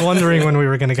 I was wondering when we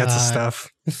were gonna get to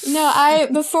stuff. No,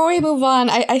 before we move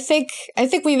on, I think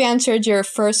we've answered your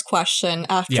first question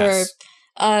after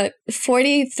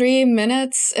 43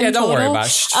 minutes in total. Don't worry about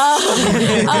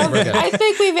it. I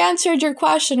think we've answered your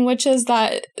question, which is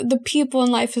that the people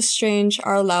in Life is Strange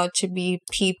are allowed to be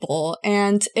people.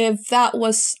 And if that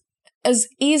was as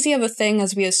easy of a thing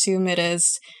as we assume it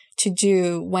is to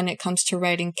do when it comes to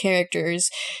writing characters,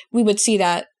 we would see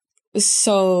that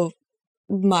so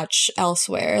much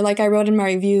elsewhere. Like I wrote in my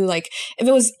review, like if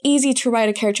it was easy to write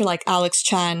a character like Alex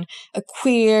Chen, a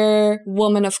queer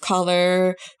woman of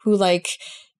color who like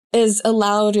is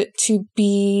allowed to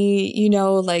be, you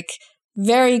know, like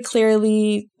very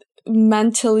clearly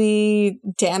mentally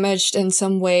damaged in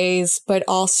some ways, but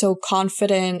also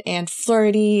confident and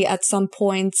flirty at some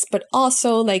points, but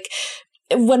also like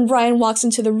when Brian walks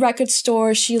into the record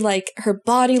store, she like her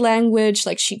body language,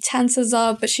 like she tenses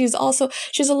up, but she's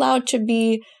allowed to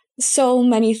be so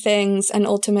many things and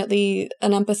ultimately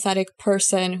an empathetic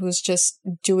person who's just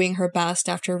doing her best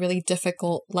after a really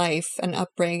difficult life and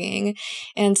upbringing.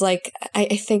 And like, I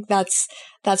think that's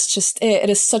just it. It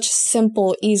is such a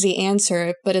simple, easy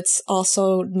answer, but it's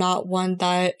also not one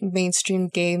that mainstream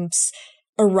games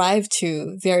arrive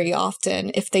to very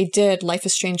often. If they did, Life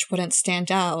is Strange wouldn't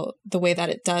stand out the way that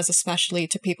it does, especially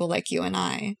to people like you and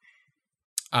I.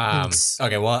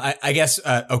 Okay, well, I guess,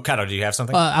 Kato, do you have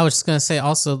something? I was just going to say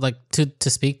also, like, to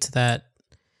speak to that,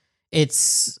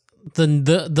 it's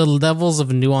the levels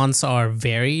of nuance are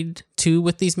varied too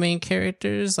with these main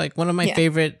characters. Like, one of my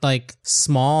favorite, like,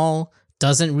 small,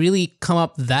 doesn't really come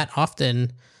up that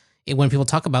often when people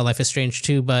talk about Life is Strange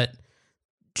 2, but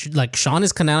like Sean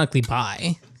is canonically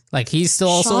bi. Like he's still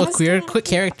also a queer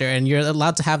character, and you're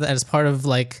allowed to have that as part of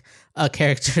like a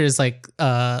character's like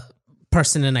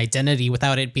person and identity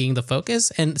without it being the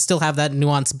focus, and still have that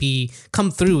nuance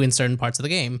come through in certain parts of the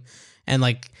game. And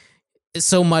like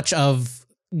so much of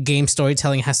game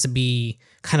storytelling has to be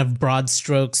kind of broad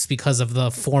strokes because of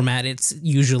the format it's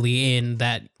usually in,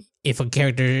 that if a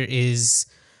character is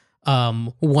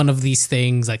one of these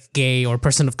things like gay or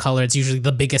person of color, it's usually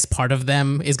the biggest part of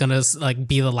them is gonna like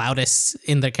be the loudest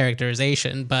in their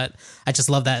characterization. But I just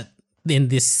love that in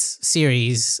this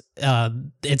series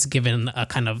it's given a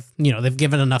kind of, you know, they've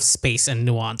given enough space and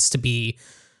nuance to be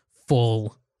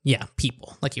full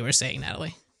people, like you were saying,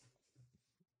 Natalie.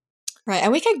 Right.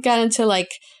 And we could get into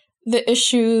like the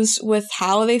issues with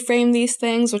how they frame these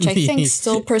things, which I think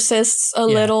still persists a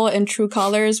little in True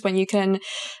Colors, when you can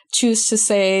choose to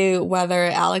say whether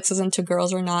Alex is into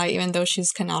girls or not, even though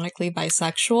she's canonically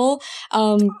bisexual.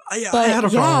 I had a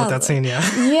problem with that scene,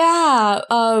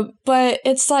 but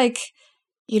it's like,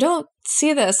 you don't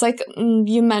see this. Like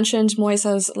you mentioned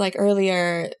Moises like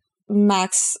earlier,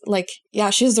 Max, like,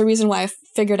 she's the reason why I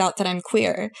figured out that I'm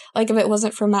queer. Like if it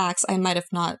wasn't for Max, I might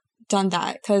have not done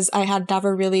that, because I had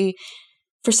never really,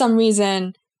 for some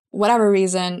reason, whatever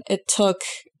reason, it took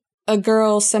a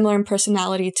girl similar in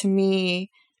personality to me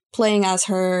playing as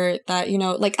her that, you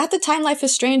know, like at the time Life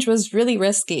is Strange was really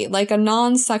risky. Like a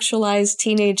non-sexualized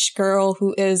teenage girl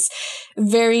who is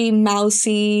very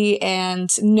mousy and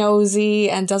nosy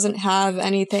and doesn't have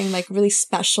anything like really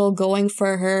special going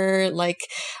for her, like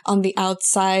on the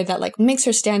outside, that like makes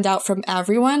her stand out from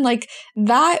everyone. Like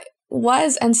that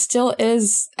was and still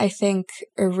is, I think,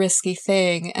 a risky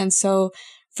thing. And so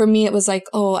for me, it was like,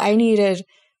 oh, I needed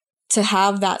to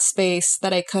have that space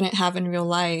that I couldn't have in real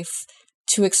life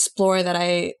to explore that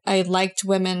I liked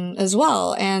women as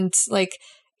well. And like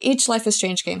each Life is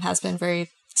Strange game has been very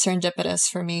serendipitous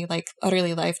for me, like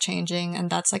utterly life-changing. And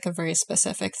that's like a very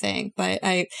specific thing. But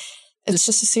it's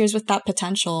just a series with that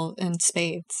potential in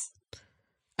spades.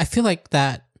 I feel like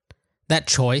that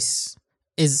choice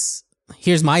is.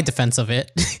 Here's my defense of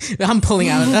it. I'm pulling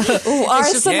out. Ooh,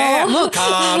 Arsenal. Yeah, look.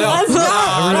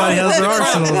 Everybody has their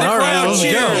Arsenal. All right, let's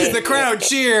go. The crowd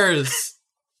cheers.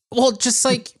 Well, just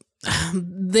like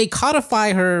they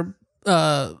codify her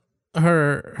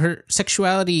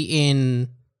sexuality in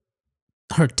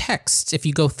her texts. If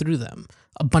you go through them,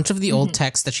 a bunch of the old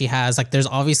texts that she has, like there's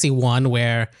obviously one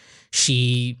where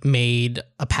she made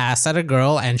a pass at a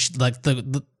girl, and she, like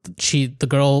the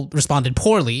girl responded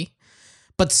poorly.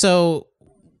 But so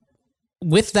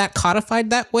with that codified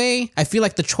that way, I feel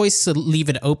like the choice to leave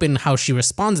it open how she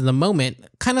responds in the moment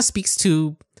kind of speaks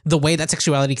to the way that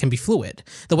sexuality can be fluid.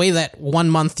 The way that 1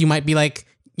 month you might be like,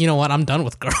 you know what, I'm done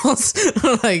with girls.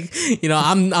 Like, you know,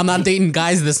 I'm not dating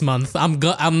guys this month. I'm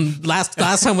last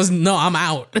time was no, I'm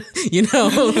out. You know,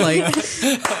 like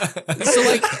so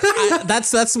like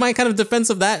that's my kind of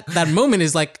defense of that moment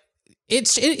is like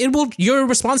it will, your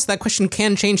response to that question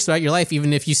can change throughout your life,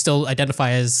 even if you still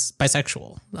identify as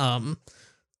bisexual.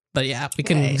 But yeah, we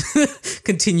can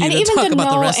continue to talk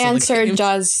about the rest of the game. And even the no answer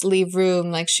does leave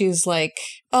room. Like she's like,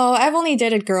 oh, I've only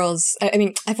dated girls. I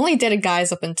mean, I've only dated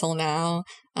guys up until now.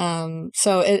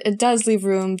 So it does leave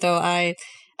room, though. I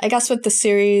guess with the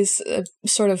series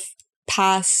sort of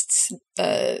past,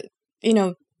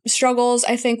 struggles,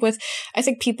 I think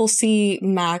people see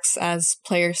Max as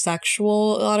player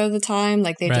sexual a lot of the time.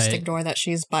 Like they just ignore that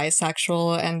she's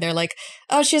bisexual, and they're like,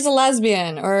 oh, she's a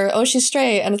lesbian, or oh, she's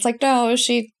straight, and it's like, no,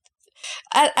 she.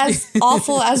 As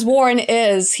awful as Warren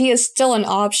is, he is still an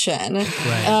option.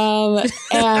 Right.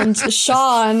 And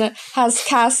Sean has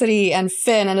Cassidy and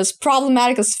Finn, and as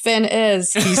problematic as Finn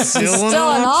is, he's still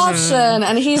an option,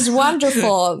 and he's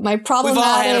wonderful. My problematic. We've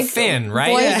all had a Finn,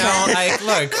 right?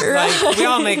 Look, we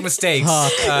all make mistakes.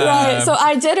 Right. So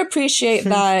I did appreciate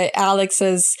that Alex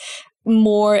is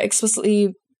more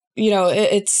explicitly,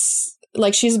 it's.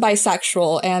 Like she's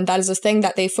bisexual, and that is a thing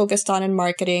that they focused on in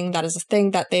marketing. That is a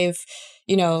thing that they've,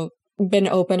 been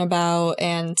open about.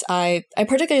 And I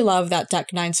particularly love that Deck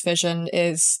 9's vision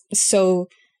is so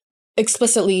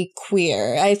explicitly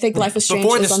queer. I think Life is Strange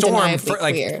is undeniably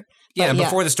queer. Yeah,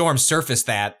 before the storm surfaced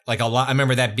that, like a lot, I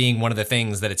remember that being one of the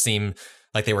things that it seemed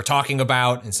like they were talking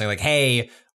about and saying like, hey,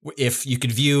 if you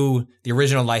could view the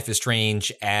original Life is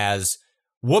Strange as,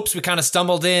 whoops, we kind of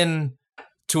stumbled in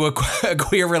to a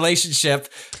queer relationship.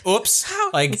 Oops.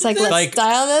 Like it's let's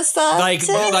dial this up. Like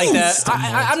that.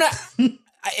 I'm not.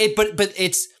 But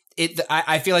it's.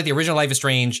 I feel like the original Life is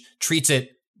Strange treats it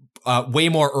way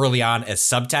more early on as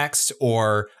subtext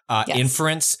or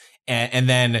inference, and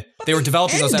then they were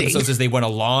developing those episodes as they went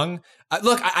along.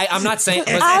 Look, I'm not saying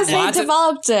as they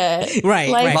developed it,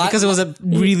 right, because it was a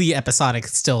really episodic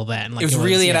still then. Like it was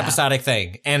really an episodic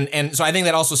thing, and so I think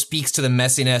that also speaks to the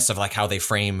messiness of like how they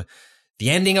frame the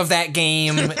ending of that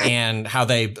game and how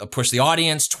they push the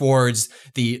audience towards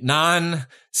the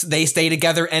they stay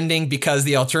together ending, because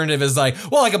the alternative is like,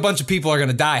 well, like a bunch of people are going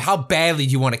to die. How badly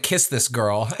do you want to kiss this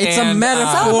girl? It's a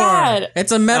metaphor.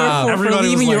 It's a metaphor for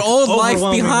leaving your old life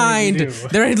behind.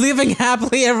 They're living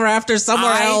happily ever after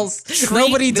somewhere else.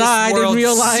 Nobody died in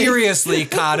real life. Seriously,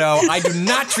 Kato, I do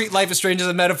not treat Life is Strange as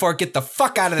a metaphor. Get the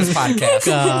fuck out of this podcast.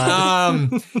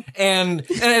 And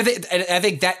I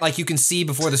think that, like, you can see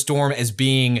Before the Storm as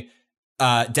being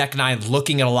Deck 9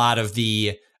 looking at a lot of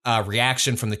the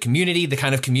reaction from the community, the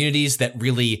kind of communities that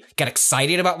really got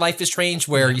excited about Life is Strange,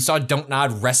 where you saw Don't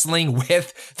Nod wrestling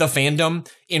with the fandom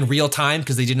in real time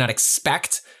because they did not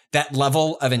expect that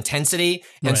level of intensity.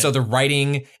 And so the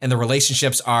writing and the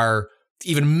relationships are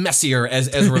even messier as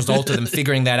a result of them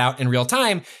figuring that out in real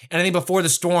time. And I think Before the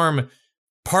Storm,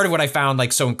 part of what I found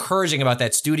like so encouraging about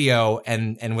that studio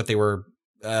and what they were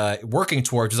working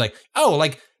towards was like, oh,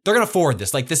 like they're going to forward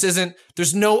this. Like this isn't,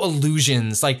 there's no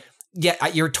illusions. Like, yeah,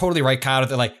 you're totally right, Kyle.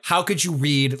 That like, how could you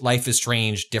read Life is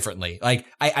Strange differently? Like,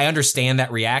 I understand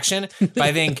that reaction, but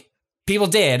I think people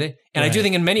did, and I do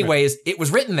think in many ways it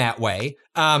was written that way.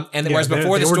 And whereas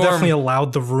Before the Storm, they were definitely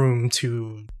allowed the room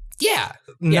to,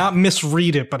 not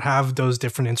misread it, but have those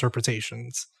different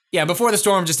interpretations. Yeah, Before the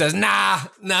Storm just says, no.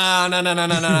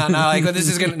 Like this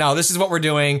is what we're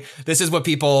doing. This is what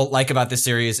people like about this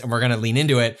series, and we're gonna lean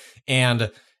into it.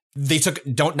 And they took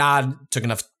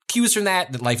enough cues from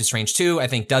that Life is Strange 2, I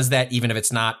think, does that, even if it's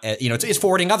not, it's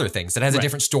forwarding other things. It has a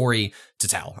different story to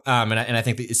tell. And I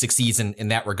think that it succeeds in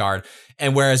that regard.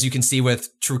 And whereas you can see with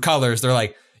True Colors, they're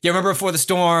like, yeah, remember Before the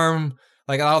Storm?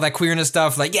 Like all that queerness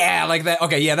stuff, like, yeah, like that.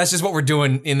 Okay, yeah, that's just what we're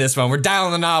doing in this one. We're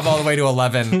dialing the knob all the way to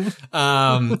 11,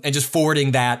 and just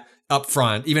forwarding that up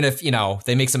front, even if,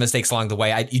 they make some mistakes along the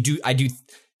way. I do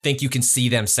think you can see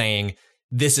them saying,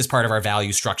 this is part of our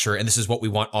value structure, and this is what we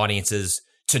want audiences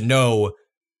to know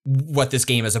what this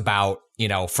game is about, you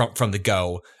know, from the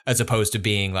go, as opposed to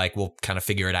being like, we'll kind of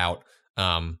figure it out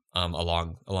along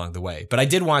the way. But I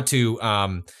did want to,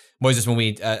 Moises, when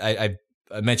I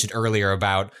mentioned earlier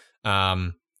about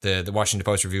the Washington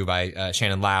Post review by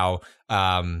Shannon Lau,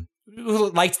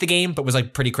 who liked the game but was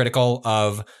like pretty critical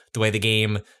of the way the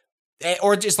game,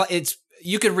 or just like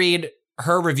you could read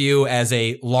her review as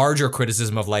a larger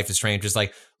criticism of Life is Strange. Just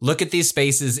like, look at these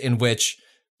spaces in which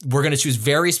we're going to choose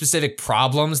very specific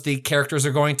problems the characters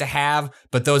are going to have,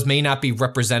 but those may not be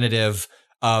representative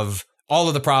of all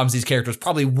of the problems these characters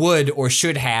probably would or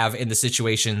should have in the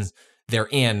situations they're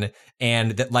in.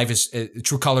 And that Life is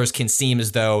True Colors can seem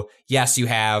as though, yes, you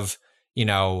have,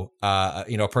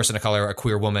 a person of color, a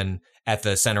queer woman at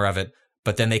the center of it,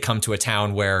 but then they come to a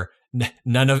town where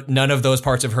none of those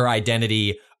parts of her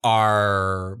identity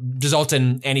are result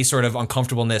in any sort of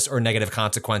uncomfortableness or negative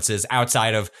consequences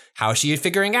outside of how she is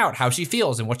figuring out how she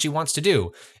feels and what she wants to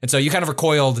do. And so you kind of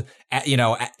recoiled at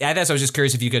that. So I was just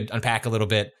curious if you could unpack a little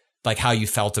bit like how you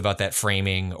felt about that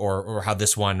framing or how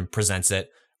this one presents it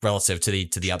relative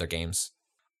to the other games.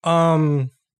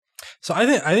 So I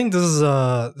think this is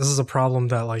a problem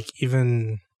that like,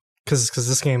 even because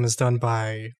this game is done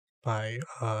by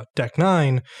Deck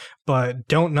 9, but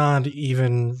Don't Nod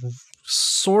even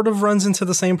sort of runs into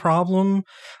the same problem.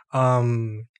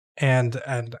 And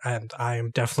I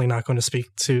am definitely not going to speak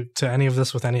to any of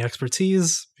this with any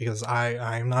expertise because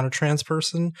I am not a trans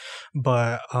person.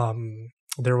 But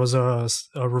there was a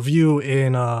review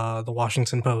in the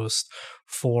Washington Post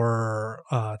for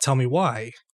Tell Me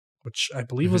Why, which I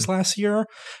believe was last year,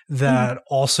 that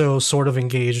also sort of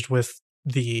engaged with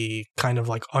the kind of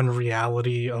like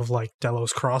unreality of like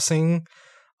Delos Crossing,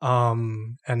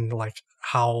 and like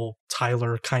how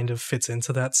Tyler kind of fits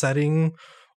into that setting,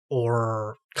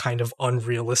 or kind of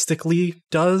unrealistically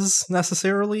does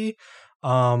necessarily,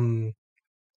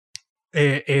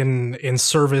 in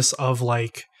service of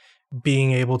like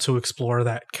being able to explore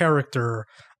that character.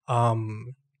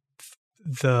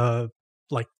 The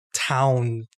like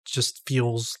town just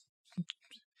feels,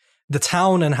 the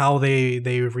town and how they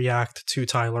react to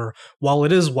Tyler, while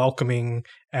it is welcoming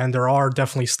and there are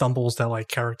definitely stumbles that like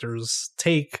characters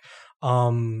take,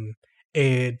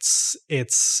 it's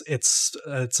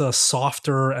a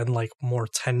softer and like more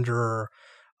tender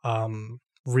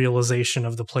realization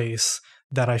of the place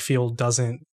that I feel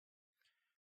doesn't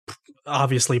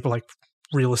obviously but like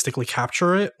realistically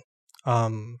capture it.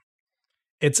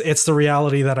 It's the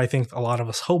reality that I think a lot of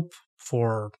us hope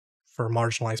for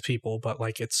marginalized people, but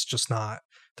like it's just not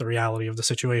the reality of the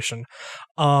situation.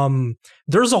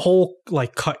 There's a whole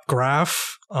like cut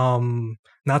graph,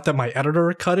 not that my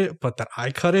editor cut it, but that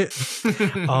I cut it,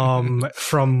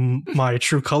 from my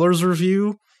True Colors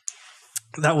review.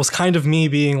 That was kind of me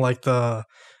being like the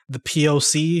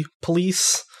POC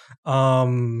police. I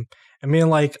mean,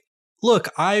 like, look,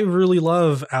 I really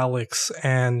love Alex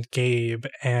and Gabe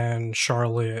and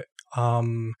Charlotte,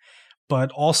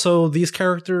 but also these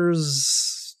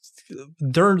characters,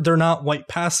 they're not white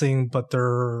passing, but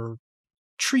they're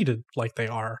treated like they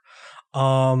are.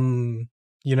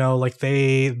 Like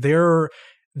their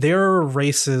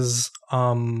races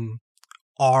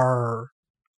are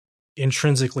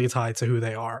intrinsically tied to who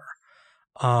they are.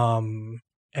 And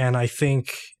I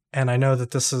think, and I know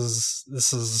that this is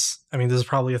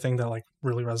probably a thing that like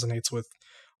really resonates with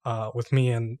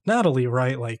me and Natalie,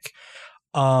 right? Like,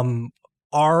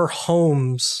 our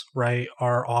homes, right,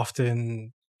 are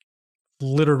often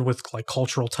littered with like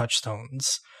cultural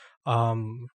touchstones,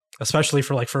 especially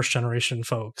for like first generation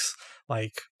folks.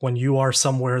 Like when you are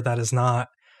somewhere that is not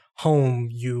home,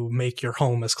 you make your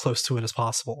home as close to it as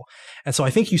possible. And so I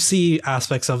think you see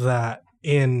aspects of that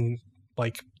in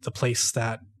like the place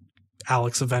that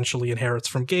Alex eventually inherits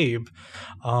from Gabe.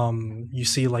 You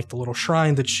see like the little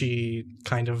shrine that she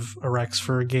kind of erects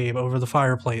for Gabe over the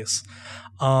fireplace.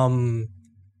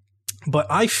 But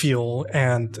I feel,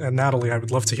 and Natalie, I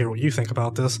would love to hear what you think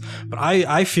about this, but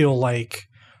I feel like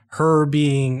her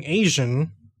being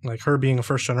Asian, like her being a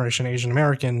first generation Asian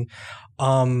American,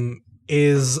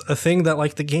 is a thing that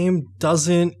like the game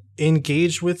doesn't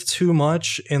engage with too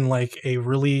much in like a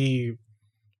really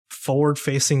forward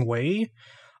facing way.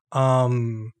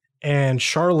 And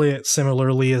Charlotte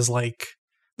similarly is like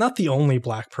not the only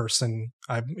black person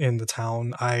in the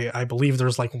town. I believe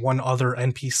there's like one other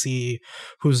NPC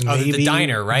who's maybe the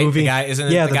diner, right? Moving, the guy isn't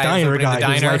it? Yeah, the diner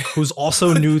guy who's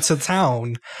also new to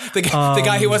town. The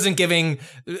guy who wasn't giving,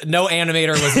 no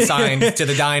animator was assigned to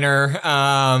the diner.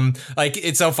 Like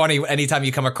it's so funny anytime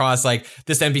you come across like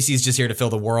this NPC is just here to fill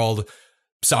the world.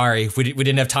 sorry, we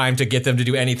didn't have time to get them to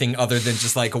do anything other than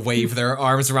just like wave their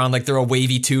arms around like they're a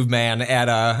wavy tube man at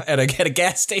a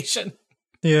gas station.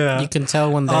 Yeah, you can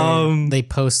tell when they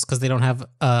post because they don't have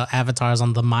avatars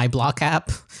on the My Block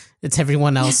app. It's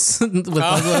everyone else with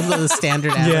the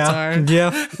standard avatar.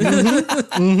 Yeah.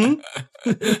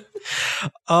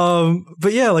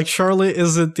 But yeah, like Charlotte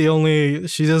isn't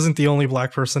the only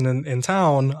black person in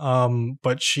town.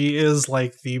 But she is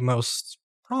like the most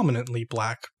prominently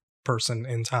black person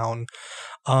in town.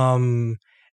 And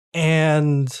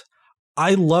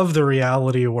I love the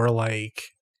reality where like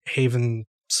Haven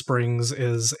Springs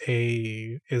is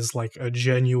like a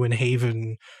genuine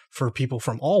haven for people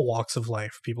from all walks of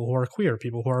life, people who are queer,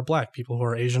 people who are black, people who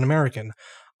are Asian American.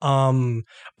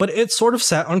 But it sort of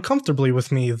sat uncomfortably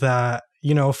with me that,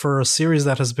 you know, for a series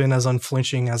that has been as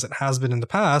unflinching as it has been in the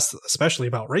past, especially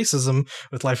about racism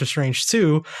with Life is Strange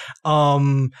 2,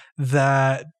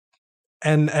 that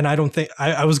and I don't think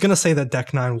I was gonna say that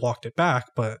Deck 9 walked it back,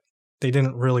 but they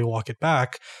didn't really walk it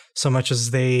back so much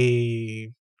as they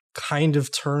kind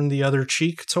of turned the other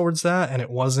cheek towards that, and it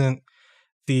wasn't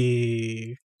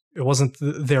their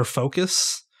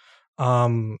focus.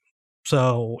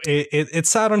 So it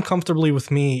sat uncomfortably with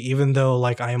me, even though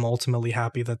like I am ultimately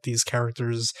happy that these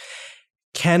characters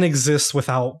can exist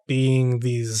without being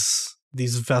these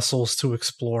vessels to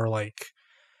explore like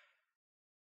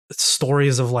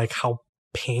stories of like how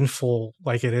painful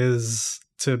like it is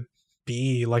to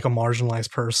be like a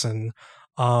marginalized person.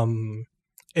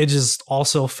 It just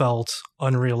also felt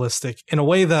unrealistic in a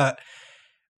way that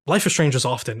Life is Strange is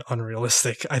often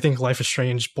unrealistic. I think Life is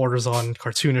Strange borders on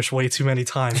cartoonish way too many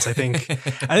times. I think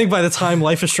by the time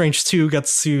Life is Strange 2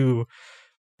 gets to,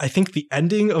 I think the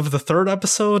ending of the third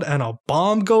episode and a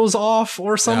bomb goes off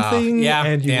or something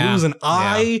and you lose an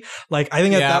eye. Like, I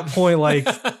think at that point, like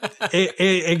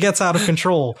it gets out of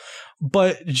control.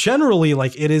 But generally,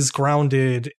 like, it is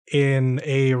grounded in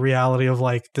a reality of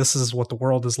like, this is what the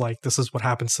world is like. This is what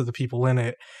happens to the people in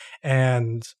it.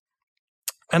 And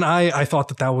I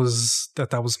thought that was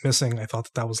missing. I thought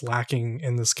that was lacking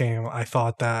in this game. I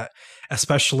thought that,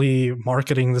 especially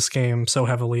marketing this game so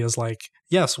heavily as like,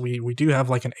 yes, we do have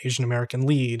like an Asian American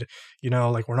lead, you know,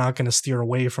 like we're not going to steer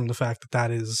away from the fact that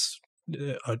is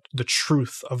the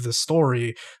truth of the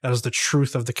story. That is the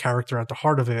truth of the character at the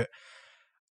heart of it.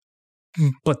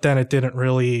 But then it didn't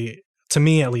really, to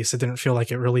me at least, it didn't feel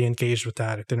like it really engaged with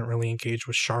that. It didn't really engage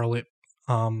with Charlotte,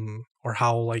 or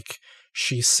how like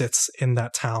she sits in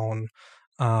that town,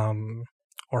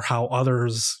 or how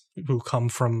others who come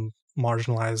from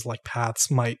marginalized like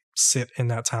paths might sit in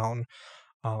that town.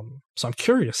 So I'm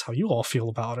curious how you all feel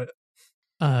about it.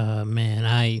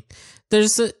 Man,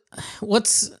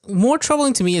 what's more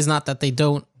troubling to me is not that they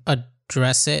don't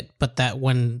address it, but that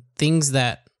when things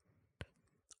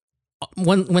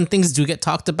do get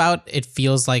talked about, it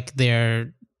feels like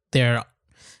they're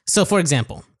so for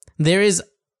example,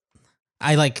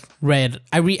 I read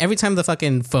every time the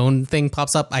fucking phone thing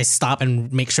pops up, I stop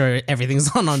and make sure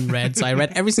everything's on red. So I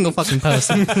read every single fucking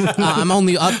post. I'm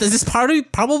only up. This is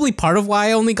probably part of why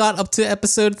I only got up to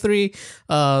episode 3.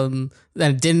 And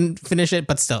didn't finish it,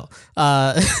 but still.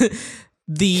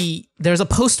 There's a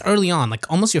post early on, like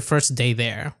almost your first day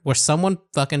there, where someone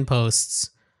fucking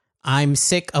posts, I'm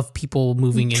sick of people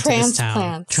moving into this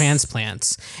town.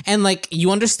 Transplants. And like, you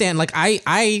understand, like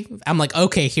I'm like,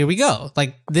 okay, here we go.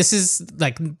 Like, this is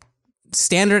like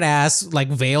standard ass, like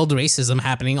veiled racism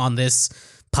happening on this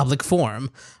public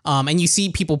forum. And you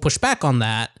see people push back on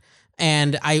that.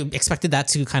 And I expected that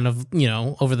to kind of, you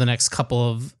know, over the next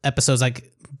couple of episodes,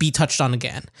 like be touched on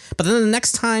again. But then the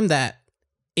next time that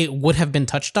it would have been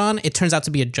touched on, it turns out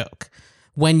to be a joke.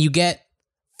 When you get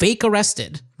fake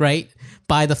arrested, right,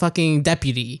 by the fucking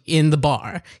deputy in the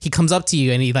bar, he comes up to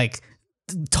you and he like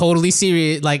totally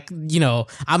serious, like, you know,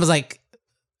 I was like,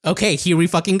 okay, here we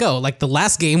fucking go. Like, the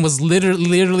last game was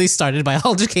literally started by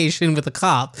altercation with a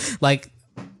cop. Like,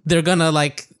 they're gonna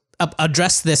like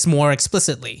address this more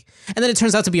explicitly. And then it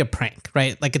turns out to be a prank,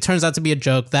 right? Like, it turns out to be a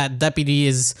joke. That deputy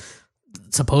is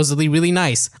supposedly really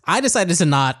nice. I decided to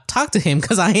not talk to him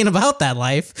because I ain't about that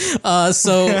life.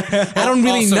 So I don't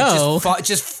really know.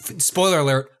 Just spoiler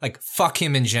alert, like, fuck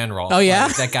him in general. Oh yeah,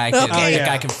 like, that guy can. Okay. That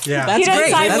guy can. Yeah, that's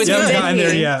great.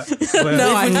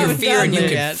 No, I have fear, and you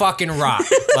can fucking rock.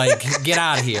 Like, get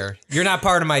out of here. You're not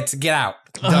part of my. Get out.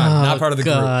 Done. Not part of the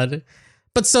group.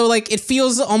 But so, like, it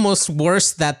feels almost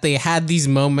worse that they had these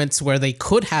moments where they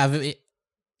could have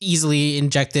easily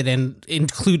injected and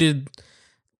included,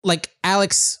 like,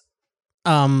 Alex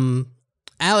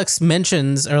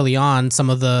mentions early on some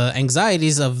of the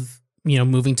anxieties of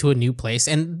moving to a new place,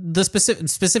 and the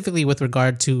specifically with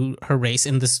regard to her race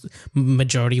in this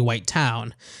majority white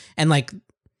town, and like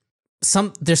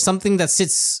there's something that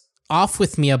sits off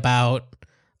with me about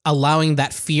allowing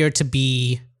that fear to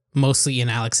be mostly in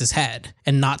Alex's head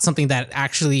and not something that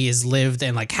actually is lived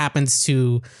and like happens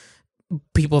to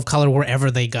people of color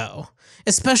wherever they go,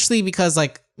 especially because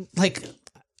like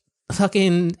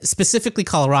fucking specifically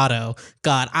Colorado.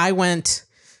 God, I went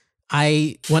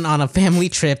on a family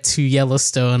trip to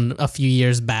Yellowstone a few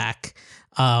years back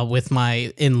with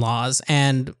my in-laws,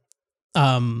 and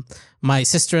my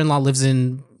sister-in-law lives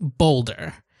in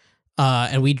Boulder,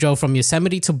 and we drove from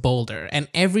Yosemite to Boulder, and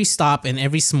every stop in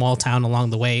every small town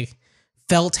along the way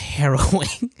felt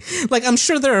harrowing. Like, I'm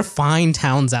sure there are fine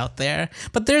towns out there,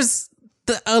 but there's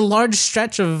a large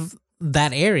stretch of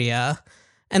that area,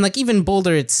 and like even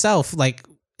Boulder itself, like,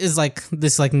 is like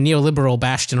this like neoliberal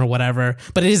bastion or whatever,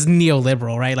 but it is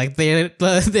neoliberal, right? Like they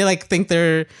like think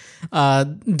they're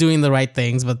doing the right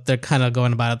things, but they're kind of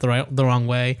going about it the wrong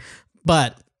way.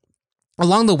 But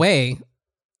along the way,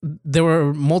 there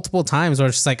were multiple times where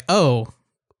it's just like, oh,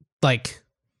 like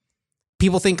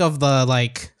people think of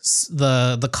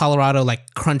the Colorado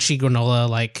like crunchy granola,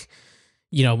 like,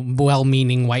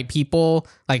 well-meaning white people,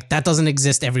 like that doesn't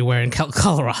exist everywhere in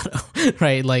Colorado,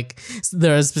 right? Like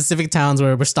there are specific towns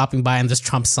where we're stopping by and there's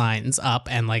Trump signs up,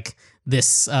 and like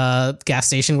this gas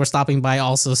station we're stopping by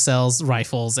also sells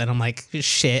rifles, and I'm like,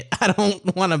 shit, I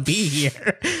don't want to be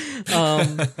here.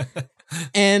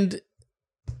 And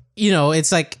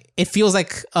it's like it feels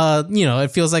like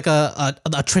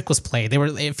a trick was played.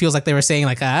 It feels like they were saying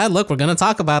like, look, we're gonna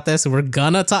talk about this, and we're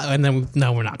gonna talk, and then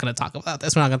no, we're not gonna talk about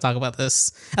this. We're not gonna talk about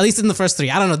this. At least in the first 3.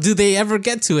 I don't know. Do they ever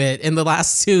get to it in the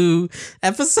last 2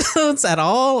 episodes at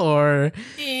all, or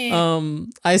I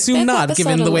assume not,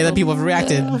 given the way that people have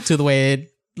reacted to the way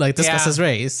it like discusses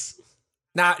race.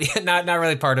 Not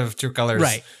really part of True Colors,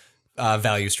 right?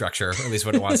 Value structure, at least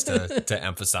what it wants to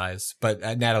emphasize. But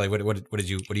Natalie, what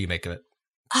do you make of it?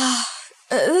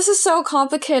 This is so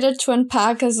complicated to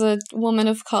unpack as a woman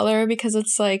of color, because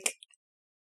it's like,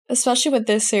 especially with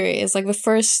this series, like the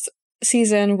first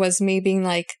season was me being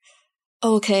like,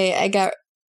 okay, I get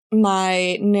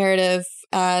my narrative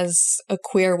as a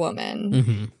queer woman.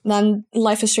 Mm-hmm. Then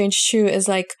Life is Strange 2 is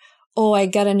like, oh, I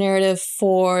get a narrative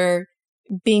for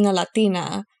being a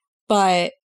Latina,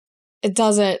 but it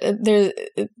doesn't,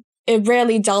 it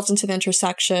rarely delves into the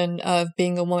intersection of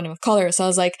being a woman of color. So I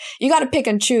was like, you got to pick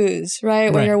and choose,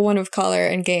 right? When you're a woman of color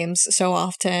in games so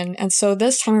often. And so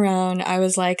this time around, I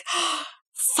was like,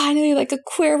 finally, like a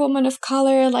queer woman of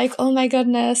color, like, oh my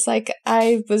goodness, like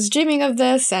I was dreaming of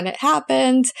this and it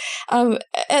happened.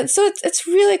 And so it's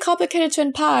really complicated to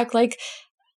unpack. Like,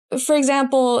 for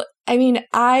example, I mean,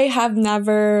 I have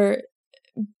never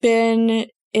been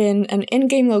in an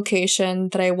in-game location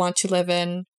that I want to live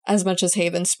in as much as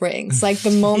Haven Springs. Like the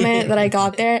moment that I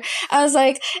got there, I was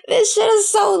like, this shit is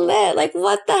so lit. Like,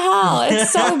 what the hell?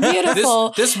 It's so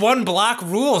beautiful. This one block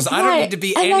rules. I don't need to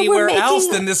be anywhere else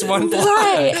than this one block.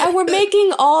 Right. And we're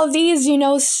making all these,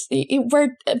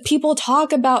 where people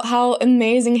talk about how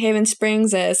amazing Haven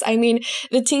Springs is. I mean,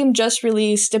 the team just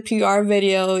released a PR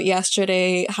video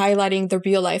yesterday highlighting the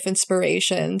real life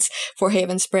inspirations for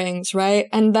Haven Springs, right?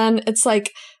 And then it's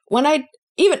like,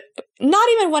 not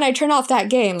even when I turn off that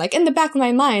game, like in the back of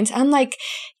my mind, I'm like,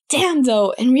 damn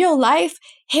though, in real life,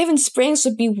 Haven Springs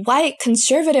would be white,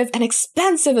 conservative, and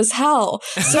expensive as hell.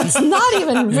 So it's not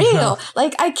even real.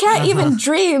 Like I can't even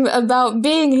dream about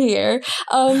being here.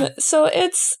 So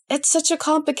it's such a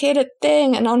complicated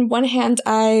thing. And on one hand,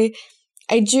 I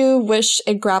do wish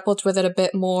it grappled with it a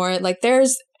bit more. Like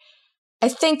I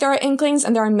think there are inklings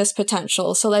and there are missed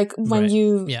potential. So like when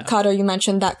Kato, you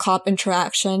mentioned that cop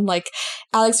interaction, like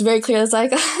Alex very clearly is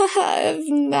like, I've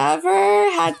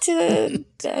never had to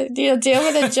deal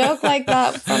with a joke like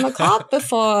that from a cop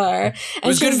before. And it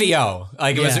was good VO.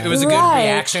 Like it was a good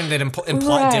reaction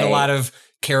that did a lot of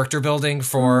character building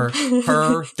for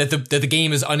her that the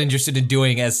game is uninterested in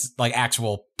doing as like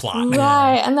actual plot.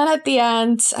 Right. And then at the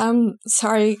end,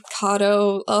 sorry,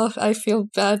 Kato. Oh, I feel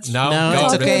bad. No,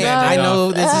 it's okay. I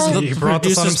know this is the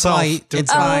producer's plight.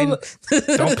 It's fine.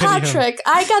 Don't Patrick,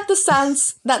 I got the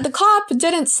sense that the cop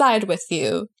didn't side with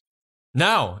you.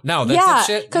 No, that's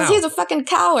shit. Because he's a fucking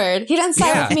coward. He didn't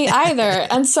side with me either.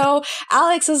 And so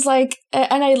Alex is like,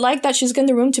 and I like that she's in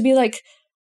the room to be like,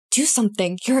 do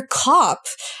something. You're a cop.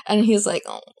 And he's like,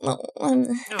 oh, no,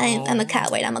 I'm a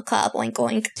coward. I'm a cop. Oink,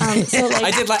 oink. So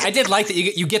like, I did like that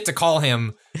you get to calling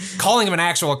him an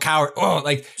actual coward. Oh,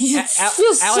 like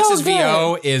Alex's so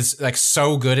VO is like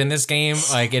so good in this game.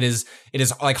 Like it is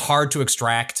like hard to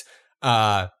extract,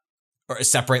 or or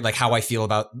separate like how I feel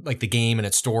about like the game and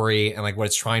its story and like what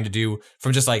it's trying to do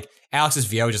from just like Alex's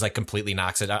VO just like completely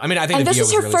knocks it out. I mean, I think and the this VO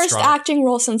is her was really first strong. acting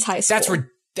role since high school.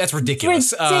 That's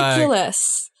ridiculous.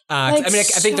 Ridiculous. I mean, I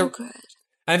think so good.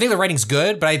 I think the writing's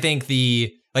good, but I think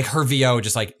like her VO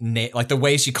just like like the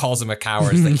way she calls him a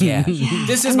coward is like, yeah,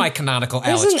 this is my canonical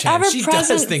There's Alex an Chen. She does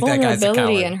ever-present think that guy's a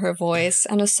vulnerability coward. in her voice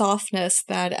and a softness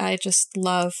that I just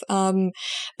love.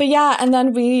 But yeah, and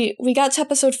then we got to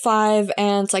episode 5,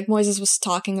 and like Moises was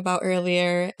talking about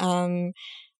earlier,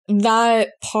 that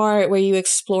part where you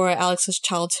explore Alex's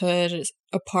childhood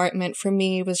apartment for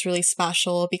me was really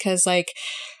special because like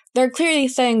there are clearly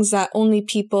things that only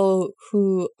people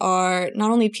who are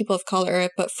not only people of color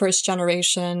but first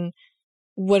generation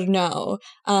would know.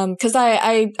 Because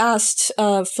I asked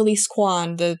Felice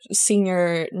Kwan, the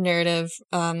senior narrative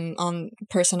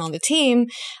person on the team,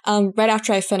 right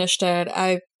after I finished it,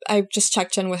 I just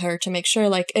checked in with her to make sure,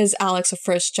 like, is Alex a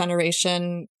first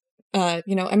generation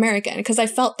American, because I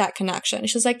felt that connection.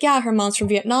 She's like, yeah, her mom's from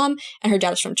Vietnam and her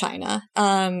dad's from China.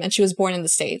 And she was born in the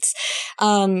States.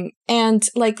 And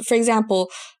like, for example,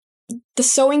 the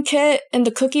sewing kit and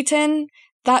the cookie tin,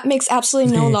 that makes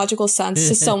absolutely no logical sense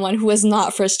to someone who is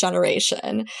not first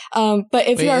generation. But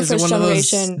if you're first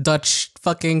generation, Dutch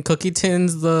fucking cookie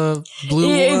tins, the blue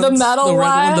ones, the metal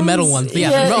ones, the metal ones,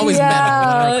 they're always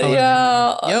metal.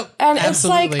 Yeah. Yep. And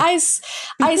absolutely. it's like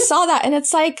I saw that, and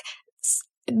it's like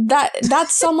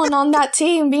that's someone on that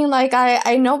team being like,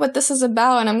 I know what this is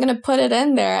about and I'm gonna put it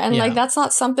in there, and like that's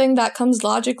not something that comes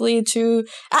logically to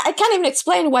I can't even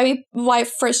explain why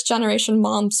first generation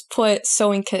moms put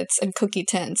sewing kits and cookie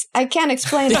tins. I can't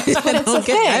explain it, but it's a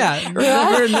thing.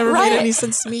 Never made any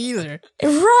sense to me either.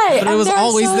 Right. But it was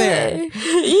always there.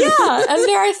 Yeah, and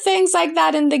there are things like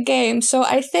that in the game. So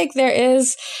I think there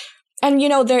is, and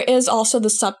there is also the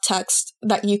subtext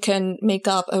that you can make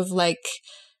up of like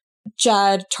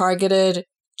Jed targeted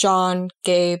John,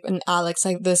 Gabe, and Alex,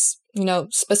 like this,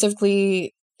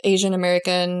 specifically Asian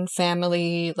American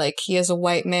family. Like, he is a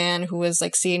white man who is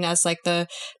like seen as like the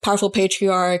powerful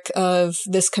patriarch of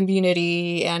this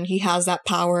community, and he has that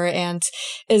power and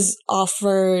is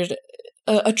offered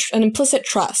an implicit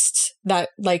trust that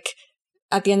like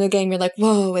at the end of the game you're like,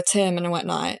 whoa, it's him and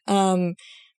whatnot.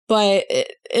 But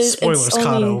spoilers, it's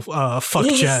only... Kato. Fuck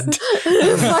Jed.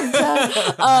 Fuck Jed.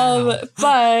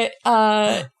 But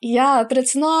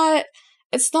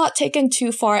it's not taken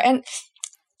too far. And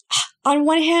on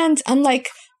one hand, I'm like,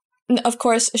 of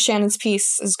course, Shannon's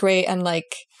piece is great and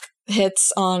like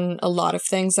hits on a lot of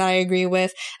things that I agree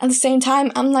with. At the same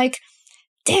time, I'm like,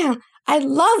 damn, I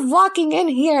love walking in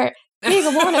here being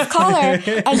a woman of color,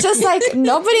 and just like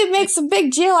nobody makes a big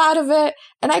deal out of it,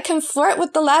 and I can flirt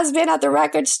with the lesbian at the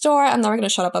record store. I'm never gonna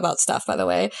shut up about stuff, by the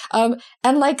way. And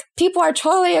like people are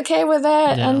totally okay with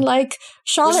it, and like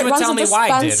Charlotte runs a dispensary.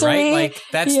 Why did, right? Like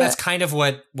that's kind of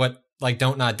what like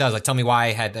Don't Not does. Like, tell me why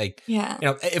I had like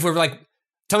if we're like,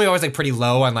 tell me why I was like pretty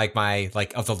low on like my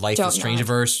like of the Life of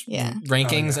Strangeverse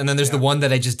rankings, and then there's the one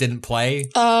that I just didn't play.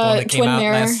 The one that came Twin out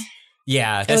Mirror.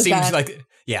 that seems bad. Like.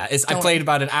 Yeah, I played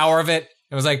about an hour of it.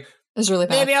 I was like, it was really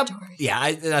bad. So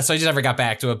I just never got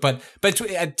back to it. But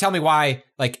tell me why,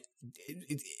 like,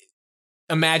 it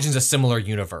imagines a similar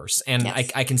universe. And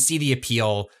I can see the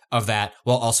appeal of that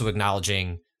while also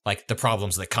acknowledging, like, the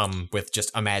problems that come with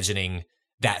just imagining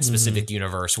that specific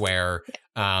universe where,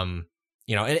 and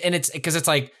it's because it's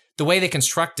like the way they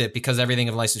construct it, because everything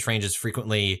of Life is Strange is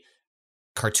frequently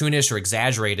cartoonish or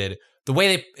exaggerated. The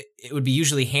way it would be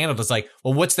usually handled is like,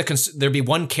 well, there'd be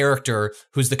one character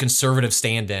who's the conservative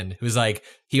stand-in, who's like,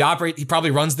 he probably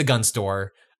runs the gun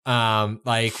store. He would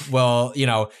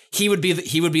be the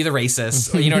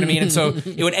racist, you know what I mean? And so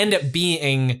it would end up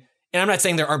being, and I'm not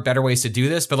saying there aren't better ways to do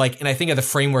this, but like, and I think of the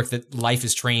framework that Life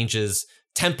is Strange's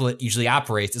template usually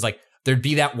operates is like, there'd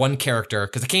be that one character,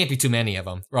 because there can't be too many of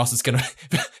them, or else it's gonna,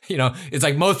 it's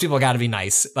like most people got to be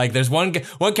nice. Like there's one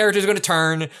character who's going to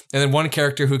turn, and then one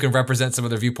character who can represent some of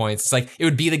their viewpoints. It's like it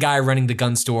would be the guy running the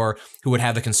gun store who would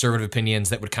have the conservative opinions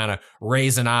that would kind of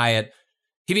raise an eye at.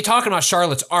 He'd be talking about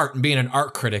Charlotte's art and being an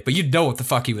art critic, but you'd know what the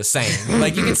fuck he was saying.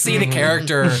 Like you could see the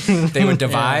character they would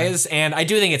devise, and I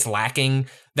do think it's lacking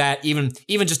that even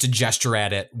just a gesture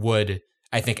at it would,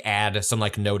 I think, add some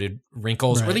like noted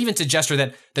wrinkles, or even to gesture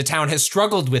that the town has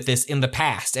struggled with this in the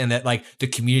past, and that like the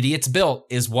community it's built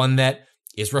is one that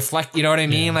is you know what I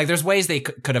mean? Yeah. Like there's ways they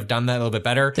could have done that a little bit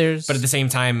better, but at the same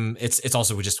time, it's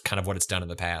also just kind of what it's done in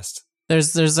the past.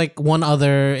 There's like one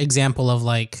other example of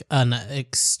like an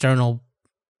external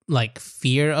like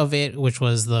fear of it, which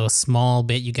was the small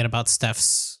bit you get about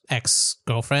Steph's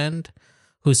ex-girlfriend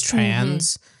who's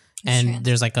trans. And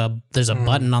there's like a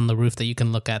button on the roof that you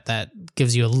can look at that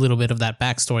gives you a little bit of that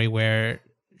backstory where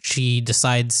she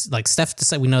decides, like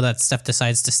we know that Steph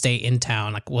decides to stay in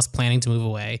town, like was planning to move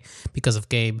away because of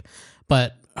Gabe,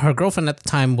 but her girlfriend at the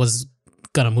time was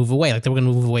gonna move away, like they were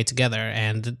gonna move away together,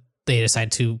 and they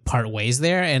decide to part ways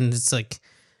there. And it's like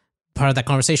part of that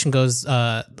conversation goes,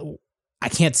 I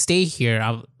can't stay here.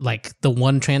 I'm like the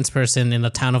one trans person in a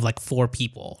town of like 4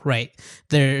 people, right?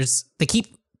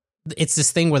 It's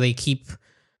this thing where they keep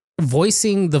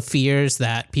voicing the fears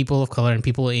that people of color and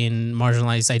people in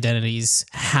marginalized identities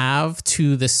have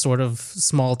to this sort of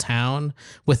small town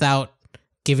without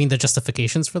giving the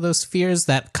justifications for those fears.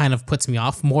 That kind of puts me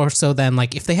off more so than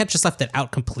like if they had just left it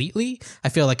out completely. I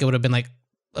feel like it would have been like,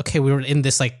 okay, we were in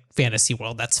this like fantasy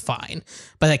world, that's fine.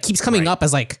 But that keeps coming up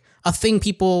as like a thing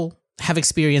people have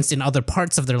experienced in other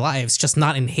parts of their lives, just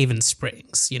not in Haven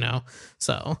Springs, you know?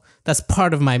 So that's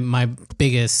part of my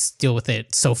biggest deal with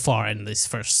it so far in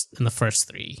the first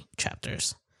 3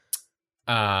 chapters.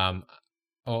 Well,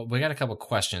 we got a couple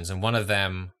questions, and one of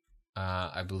them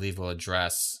I believe will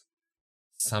address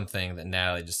something that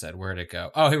Natalie just said. Where'd it go?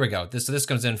 Oh, here we go. This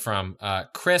comes in from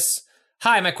Chris.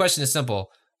 Hi, my question is simple.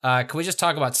 Can we just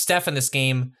talk about Steph in this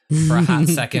game for a hot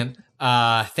second?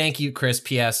 Thank you, Chris.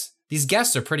 P.S. These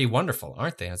guests are pretty wonderful,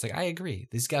 aren't they? I was like, I agree.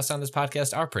 These guests on this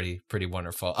podcast are pretty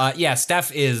wonderful. Yeah,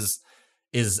 Steph is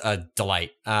a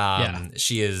delight.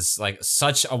 She is like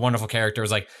such a wonderful character.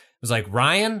 It was like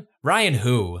Ryan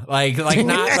who? Like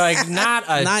not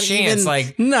a chance. Even,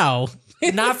 like no.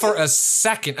 Not for a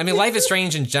second. I mean, Life is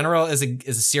Strange in general is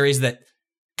a series that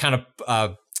kind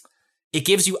of it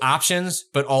gives you options,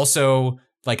 but also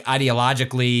like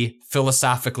ideologically,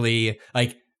 philosophically,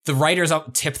 like the writers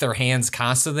tip their hands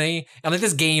constantly. And like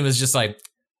this game is just like,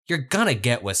 you're gonna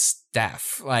get with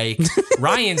Steph. Like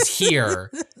Ryan's here.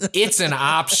 It's an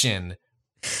option.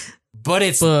 But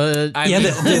it's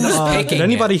did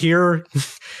anybody hear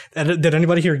did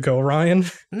anybody here go Ryan?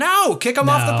 No, kick him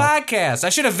off the podcast. I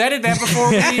should have vetted that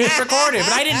before we recorded,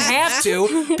 but I didn't have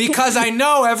to because I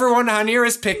know everyone on here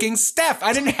is picking Steph.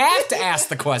 I didn't have to ask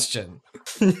the question.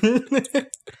 I'm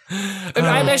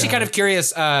actually kind of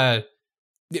curious,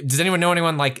 does anyone know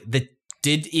anyone like that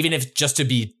did, even if just to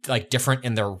be like different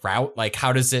in their route, like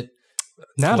how does it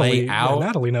Natalie, play out? Yeah,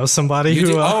 Natalie knows somebody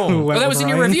who went that was in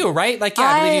your review, right? Like, yeah,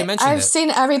 I believe you mentioned I've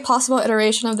seen every possible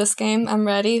iteration of this game. I'm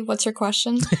ready. What's your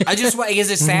question?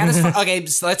 Is it satisfying? Okay,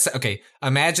 so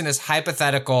imagine this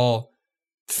hypothetical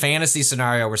fantasy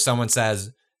scenario where someone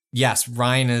says, yes,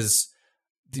 Ryan is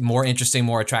more interesting,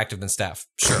 more attractive than Steph.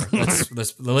 Sure,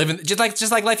 let's live in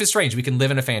just like Life is Strange. We can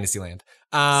live in a fantasy land.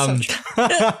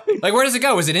 Like, where does it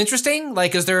go? Is it interesting?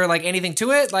 Like, is there like anything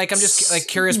to it? Like, I'm just like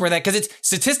curious where that, because it's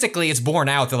statistically it's borne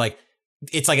out that like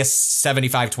it's like a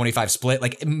 75-25 split.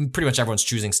 Like pretty much everyone's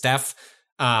choosing Steph,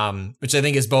 which I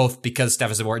think is both because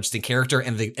Steph is a more interesting character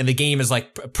and the game is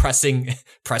like pressing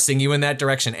you in that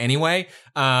direction anyway.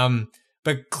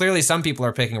 But clearly some people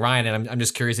are picking Ryan, and I'm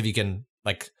just curious if you can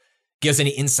like give us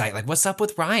any insight, like what's up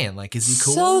with Ryan? Like, is he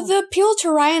cool? So the appeal to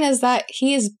Ryan is that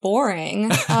he is boring.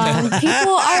 People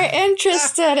are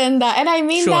interested in that, and I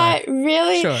mean that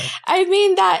really. Sure. I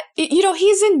mean that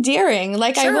he's endearing.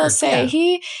 Like I will say,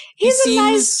 he's a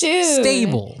nice dude,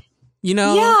 stable.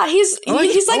 Yeah, he's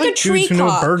like a tree cop.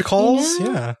 Know bird calls.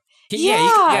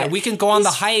 Yeah. We can go on the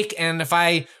hike, and if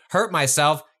I hurt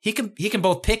myself, he can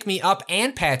both pick me up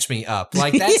and patch me up.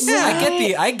 Like that's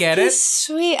I get it. He's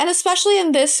sweet. And especially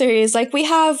in this series, like we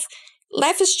have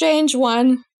Life is Strange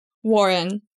 1,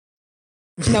 Warren.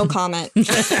 No comment.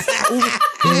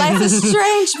 Life is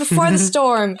Strange Before the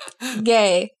Storm,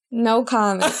 gay. No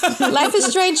comment. Life is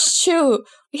Strange 2,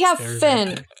 we have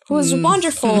Finn, who is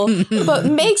wonderful, but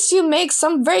makes you make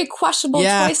some very questionable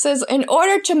choices in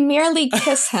order to merely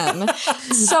kiss him.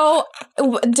 So,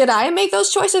 did I make those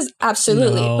choices?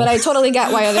 Absolutely. No. But I totally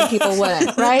get why other people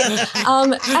wouldn't, right?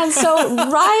 And so,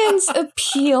 Ryan's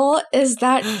appeal is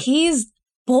that he's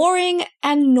boring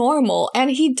and normal, and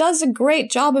he does a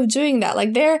great job of doing that.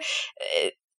 Like,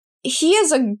 he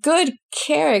is a good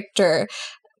character,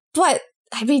 but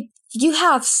I mean, you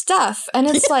have Steph, and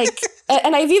it's like,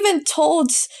 and I've even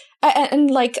told, and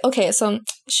like, okay, so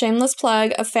shameless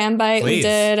plug, a fan bite. Please. We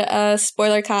did a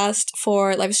spoiler cast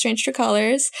for Life is Strange True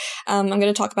Colors. I'm going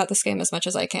to talk about this game as much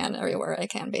as I can, everywhere I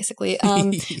can, basically.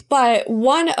 But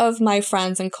one of my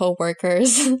friends and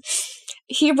coworkers,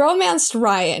 he romanced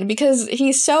Ryan because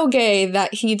he's so gay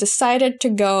that he decided to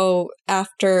go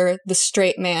after the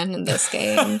straight man in this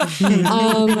game.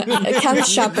 Kevin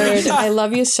Shepard, I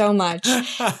love you so much.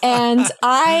 And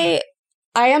I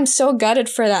I am so gutted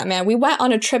for that man. We went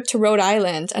on a trip to Rhode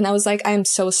Island and I was like, I am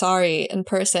so sorry in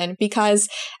person, because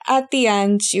at the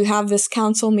end you have this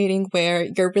council meeting where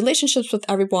your relationships with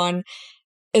everyone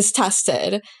is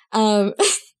tested.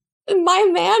 My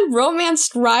man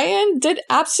romanced Ryan, did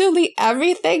absolutely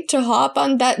everything to hop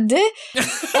on that dick,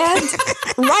 and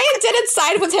Ryan didn't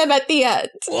side with him at the end.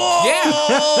 Whoa,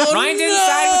 yeah, Ryan didn't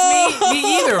side with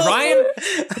me either.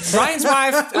 Ryan's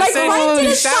wife. Like, said, Ryan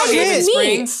didn't side with me.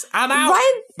 Springs. I'm out.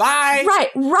 Bye. Right.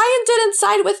 Ryan didn't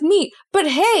side with me. But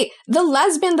hey, the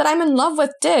lesbian that I'm in love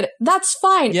with did. That's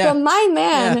fine. Yeah. But my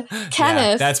man,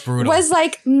 Kenneth, that's brutal. was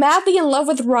like madly in love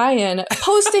with Ryan,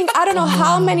 posting I don't know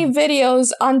how many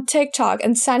videos on TikTok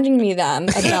and sending me them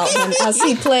about him as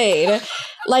he played.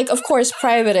 Like, of course,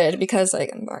 privated because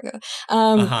like embargo.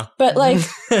 But like,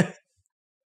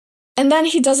 and then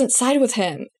he doesn't side with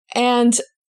him. And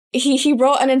he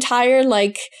wrote an entire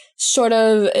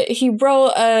he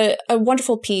wrote a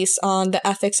wonderful piece on the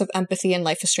ethics of empathy in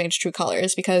Life is Strange True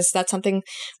Colors, because that's something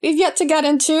we've yet to get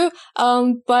into.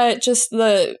 But just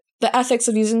the ethics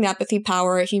of using the empathy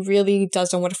power, he really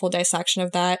does a wonderful dissection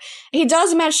of that. He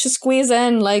does manage to squeeze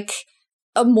in like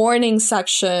a mourning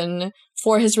section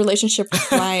for his relationship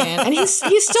with Ryan, and he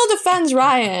still defends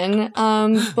Ryan.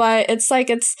 But it's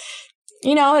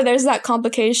there's that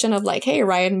complication of like, hey,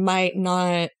 Ryan might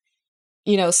not,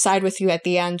 side with you at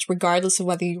the end, regardless of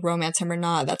whether you romance him or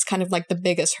not. That's kind of like the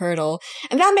biggest hurdle.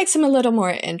 And that makes him a little more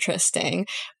interesting.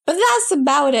 But that's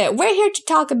about it. We're here to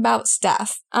talk about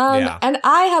Steph. And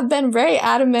I have been very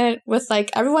adamant with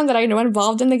like everyone that I know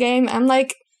involved in the game. I'm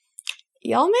like,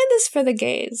 y'all made this for the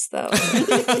gays, though.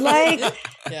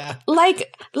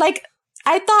 Like,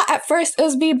 I thought at first it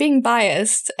was me being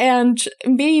biased and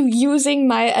me using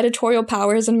my editorial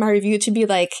powers in my review to be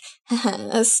like,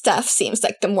 Steph seems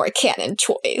like the more canon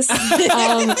choice.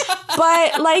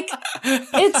 But like,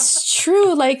 it's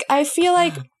true. Like, I feel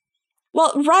like,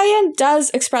 well, Ryan does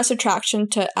express attraction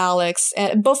to Alex,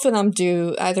 and both of them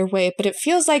do either way, but it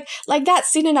feels like that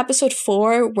scene in episode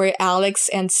 4 where Alex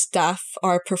and Steph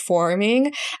are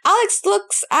performing. Steph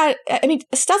looks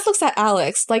at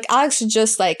Alex, like Alex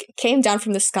just like came down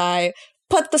from the sky,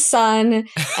 put the sun,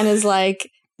 and is like,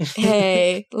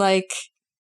 hey, like,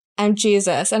 I'm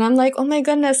Jesus. And I'm like, oh my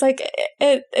goodness, like,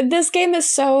 this game is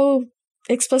so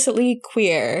explicitly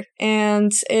queer,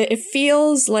 and it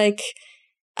feels like,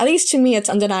 at least to me, it's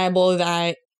undeniable